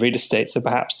bunch of real estate. So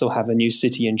perhaps they'll have a new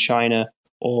city in China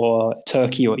or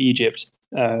Turkey or Egypt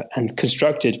and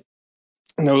constructed.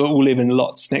 And they'll all live in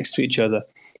lots next to each other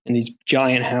in these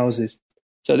giant houses.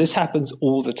 So this happens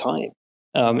all the time.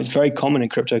 It's very common in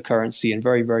cryptocurrency and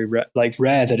very, very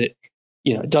rare that it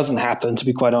doesn't happen, to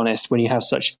be quite honest, when you have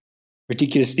such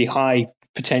ridiculously high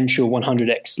potential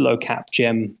 100x low cap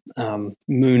gem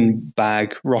moon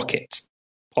bag rocket,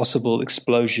 possible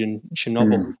explosion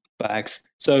Chernobyl bags.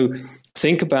 So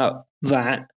think about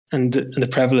that and the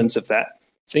prevalence of that.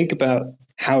 Think about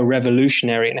how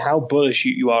revolutionary and how bullish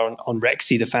you are on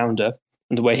Rexy, the founder,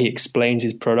 and the way he explains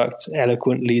his product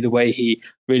eloquently, the way he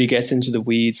really gets into the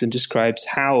weeds and describes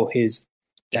how his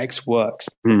DEX works.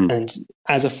 And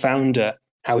as a founder,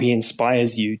 how he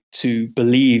inspires you to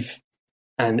believe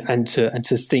and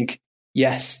to think,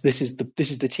 yes, this is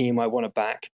the team I want to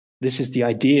back. This is the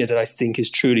idea that I think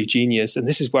is truly genius, and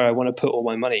this is where I want to put all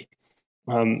my money.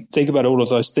 Think about all of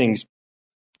those things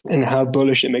and how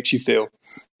bullish it makes you feel.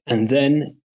 And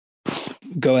then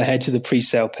go ahead to the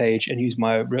pre-sale page and use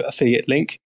my affiliate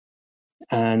link.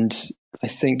 And I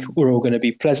think we're all going to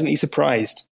be pleasantly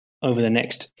surprised over the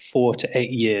next 4 to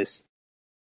 8 years.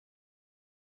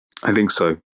 I think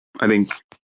so. I think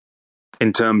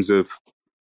in terms of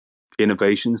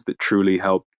innovations that truly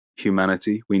help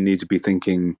humanity, we need to be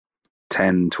thinking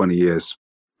 10, 20 years.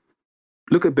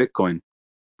 Look at Bitcoin.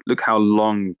 Look how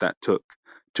long that took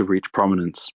to reach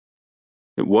prominence.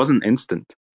 It wasn't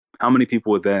instant. How many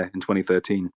people were there in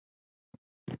 2013?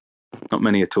 Not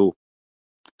many at all.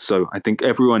 So I think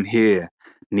everyone here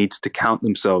needs to count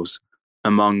themselves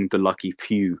among the lucky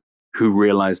few who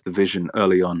realized the vision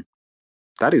early on.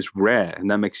 That is rare,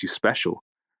 and that makes you special.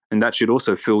 And that should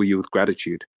also fill you with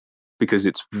gratitude, because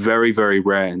it's very, very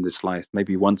rare in this life,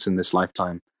 maybe once in this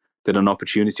lifetime, that an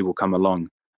opportunity will come along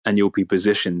and you'll be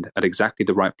positioned at exactly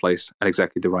the right place at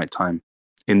exactly the right time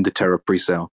in the Terra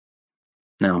pre-sale.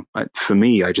 Now, for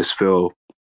me, I just feel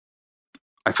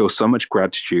I feel so much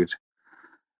gratitude.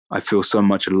 I feel so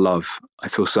much love. I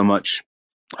feel so much.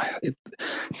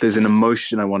 There's an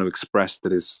emotion I want to express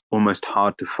that is almost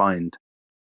hard to find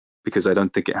because I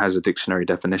don't think it has a dictionary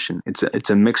definition. It's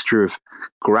a mixture of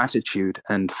gratitude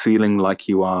and feeling like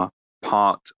you are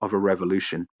part of a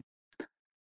revolution.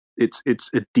 It's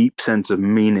a deep sense of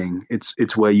meaning.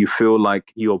 It's where you feel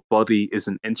like your body is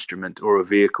an instrument or a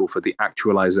vehicle for the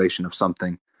actualization of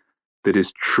something that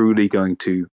is truly going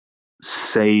to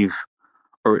save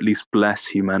or at least bless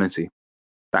humanity.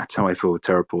 That's how I feel with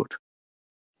Terraport.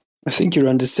 I think you're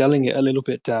underselling it a little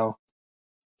bit, Dao.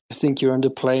 I think you're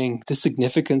underplaying the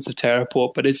significance of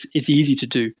Terraport, but it's easy to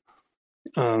do.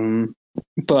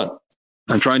 But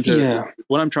I'm trying to. Yeah.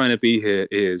 What I'm trying to be here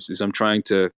is I'm trying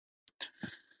to.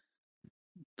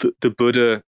 The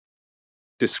Buddha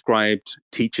described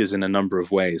teachers in a number of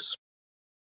ways,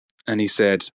 and he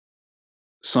said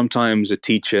sometimes a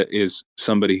teacher is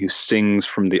somebody who sings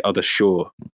from the other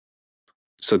shore,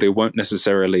 so they won't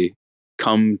necessarily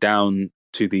come down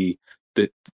to the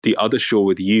other shore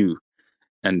with you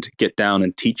and get down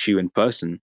and teach you in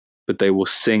person, but they will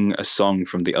sing a song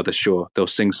from the other shore. They'll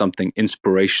sing something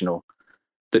inspirational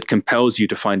that compels you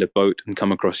to find a boat and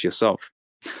come across yourself.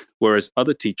 Whereas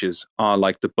other teachers are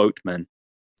like the boatmen.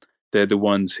 They're the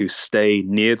ones who stay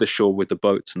near the shore with the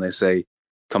boats and they say,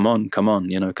 come on, come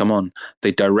on.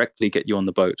 They directly get you on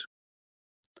the boat.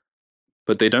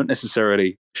 But they don't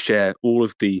necessarily share all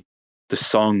of the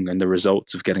song and the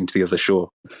results of getting to the other shore.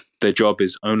 Their job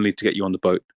is only to get you on the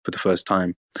boat for the first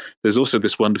time. There's also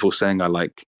this wonderful saying I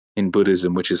like in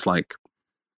Buddhism, which is like,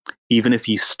 even if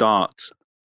you start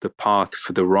the path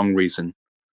for the wrong reason,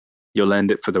 you'll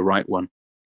end it for the right one.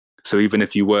 So even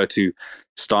if you were to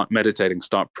start meditating,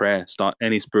 start prayer, start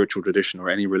any spiritual tradition or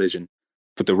any religion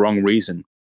for the wrong reason,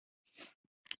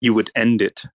 you would end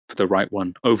it for the right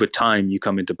one. Over time, you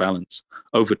come into balance.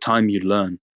 Over time, you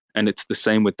learn. And it's the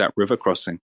same with that river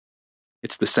crossing.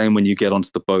 It's the same when you get onto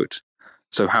the boat.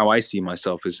 So how I see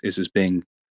myself is as being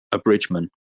a bridgeman.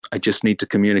 I just need to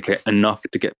communicate enough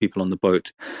to get people on the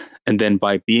boat. And then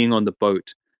by being on the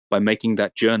boat, by making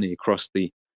that journey across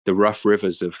the rough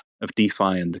rivers of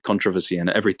DeFi and the controversy and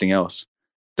everything else,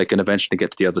 they can eventually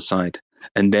get to the other side.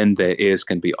 And then their ears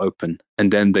can be open.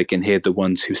 And then they can hear the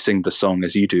ones who sing the song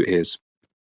as you do ears.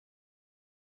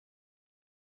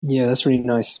 Yeah, that's really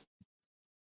nice.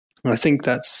 I think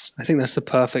that's the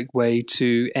perfect way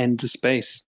to end the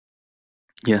space.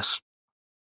 Yes.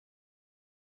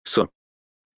 So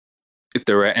if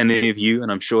there are any of you,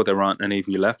 and I'm sure there aren't any of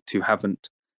you left who haven't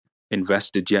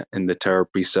invested yet in the Terra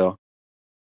pre-sale,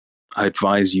 I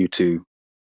advise you to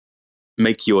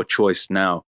make your choice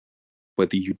now,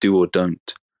 whether you do or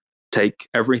don't. Take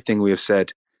everything we have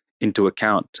said into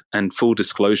account, and full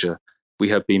disclosure, we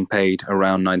have been paid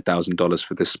around $9,000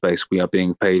 for this space. We are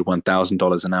being paid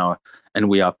 $1,000 an hour, and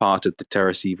we are part of the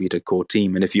Terra C Vita core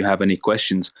team. And if you have any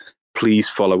questions, please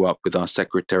follow up with our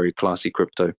secretary, Classy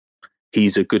Crypto.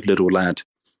 He's a good little lad.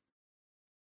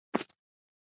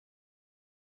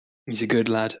 He's a good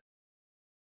lad.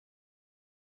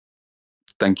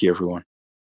 Thank you, everyone.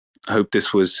 I hope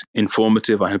this was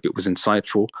informative. I hope it was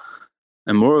insightful.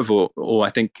 And moreover,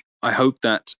 I hope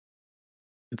that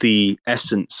the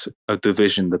essence of the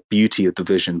vision, the beauty of the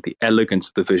vision, the elegance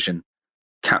of the vision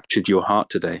captured your heart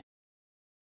today.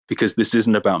 Because this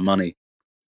isn't about money.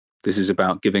 This is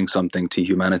about giving something to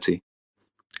humanity.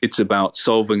 It's about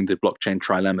solving the blockchain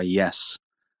trilemma, yes.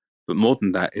 But more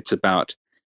than that, it's about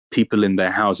people in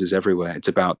their houses everywhere. It's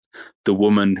about the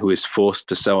woman who is forced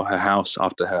to sell her house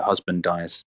after her husband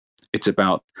dies. It's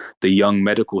about the young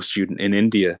medical student in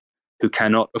India who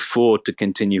cannot afford to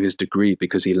continue his degree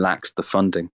because he lacks the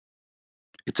funding.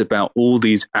 It's about all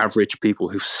these average people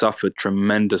who've suffered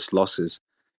tremendous losses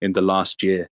in the last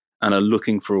year and are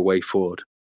looking for a way forward.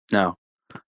 Now,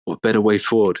 what better way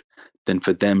forward than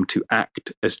for them to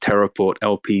act as Terraport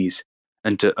LPs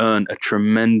and to earn a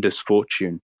tremendous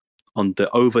fortune on the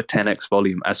over 10x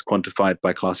volume as quantified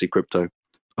by Classy Crypto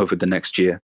over the next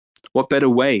year? What better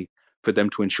way for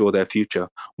them to ensure their future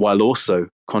while also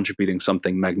contributing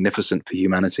something magnificent for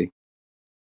humanity?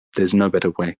 There's no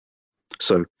better way.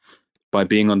 So by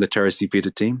being on the Terra C Vita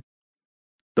team,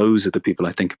 those are the people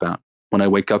I think about. When I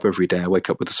wake up every day, I wake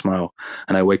up with a smile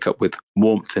and I wake up with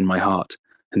warmth in my heart.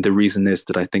 And the reason is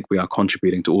that I think we are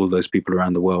contributing to all those people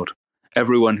around the world.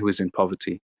 Everyone who is in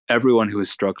poverty, everyone who is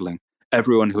struggling,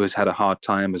 everyone who has had a hard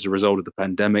time as a result of the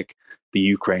pandemic, the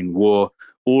Ukraine war,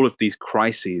 all of these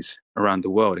crises around the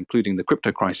world, including the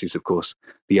crypto crisis, of course,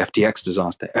 the FTX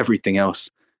disaster, everything else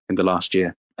in the last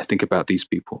year. I think about these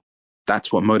people.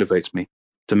 That's what motivates me,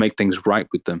 to make things right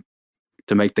with them.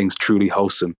 to make things truly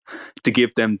wholesome, to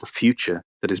give them the future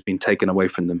that has been taken away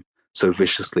from them so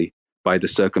viciously by the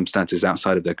circumstances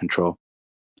outside of their control.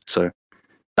 So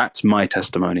that's my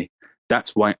testimony.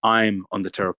 That's why I'm on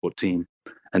the Terraport team.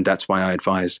 And that's why I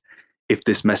advise, if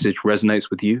this message resonates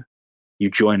with you, you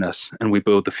join us and we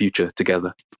build the future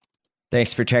together.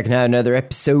 Thanks for checking out another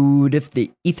episode of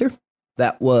The Ether.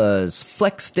 That was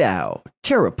FlexDAO,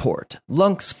 Terraport,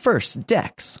 LUNC's first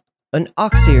DEX, an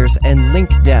Oxeers and LINK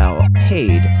DAO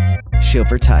paid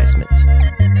shilvertisement.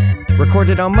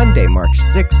 Recorded on Monday, March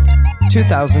 6th,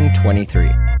 2023.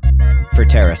 For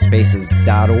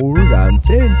TerraSpaces.org, I'm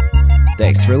Finn.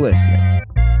 Thanks for listening.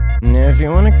 And if you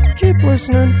want to keep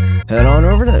listening, head on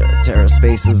over to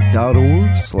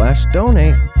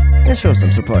TerraSpaces.org/donate and show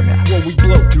some support now. When we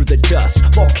blow through the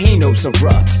dust, volcanoes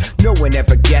erupt. No one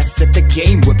ever guessed that the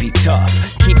game would be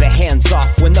tough. Keep your hands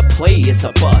off when the play is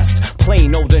a bust.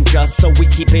 Plain old and just, so we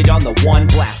keep it on the 1.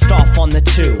 Blast off on the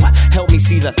 2. Help me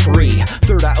see the 3.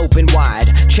 3rd I open wide,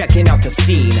 checking out the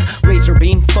scene. Laser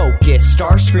beam focus,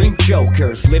 Starscream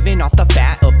jokers, living off the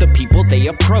fat of the people they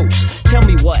approach. Tell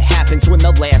me what happens when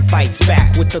the land fights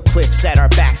back. With the cliffs at our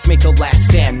backs, make the last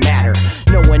stand matter.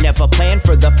 No one ever planned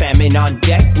for the famine on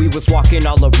deck. We was walking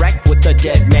all erect with the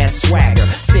dead man swagger.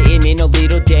 Sitting in a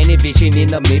little den, envisioning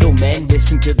the middlemen.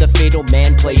 Listen to the fatal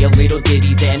man play a little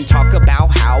ditty, then talk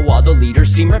about how all the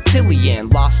leaders seem reptilian,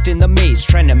 lost in the maze,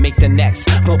 trying to make the next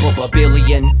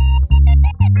billion.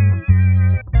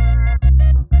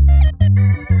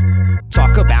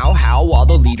 Talk about how all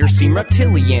the leaders seem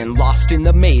reptilian, lost in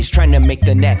the maze, trying to make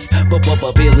the next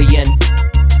billion.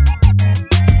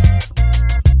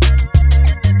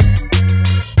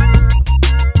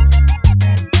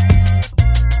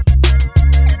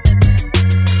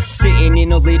 Sitting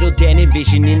in a little den,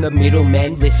 envisioning the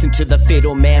middlemen. Listen to the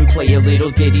fiddle man play a little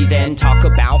ditty, then talk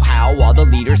about how all the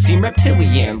leaders seem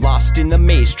reptilian, lost in the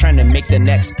maze, trying to make the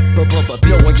next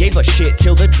No one gave a shit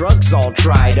till the drugs all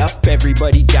dried up.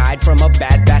 Everybody died from a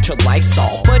bad batch of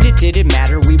Lysol, but it didn't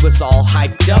matter, we was all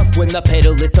hyped up. When the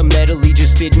pedal hit the metal, he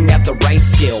just didn't have the right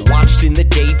skill. Watched in the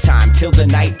daytime till the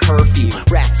night curfew.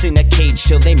 Rats in a cage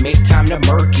till they make time to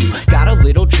murk you. Got a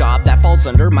little job that falls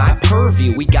under my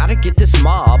purview. We gotta get this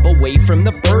mob away from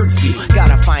the bird's view.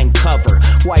 Gotta find cover,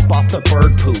 wipe off the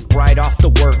bird poop, right off the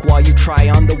work while you try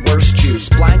on the worst juice.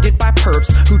 Blinded by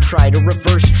perps who try to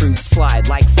reverse truth, slide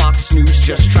like Fox News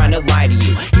just trying to lie to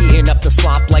you. Eating up the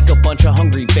slop like a bunch of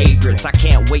hungry vagrants. I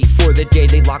can't wait for the day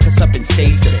they lock us up in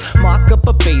stasis. Mock up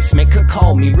a basement, could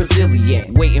call me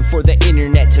resilient. Waiting for the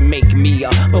internet to make me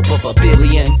a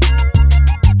billion.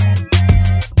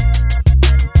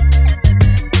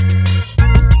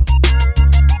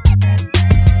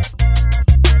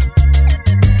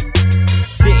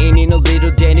 Sitting in a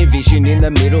little den, envisioning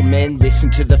the middlemen. Listen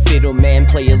to the fiddle man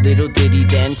play a little ditty,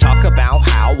 then talk about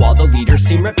how all the leaders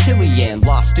seem reptilian,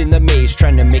 lost in the maze,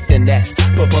 trying to make the next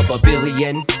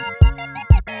billion.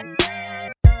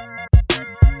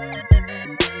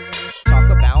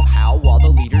 Talk about how all the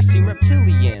leaders seem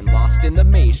reptilian, lost in the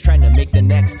maze, trying to make the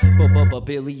next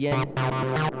billion.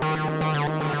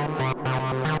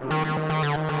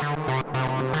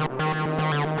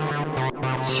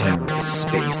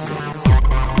 TerraSpaces.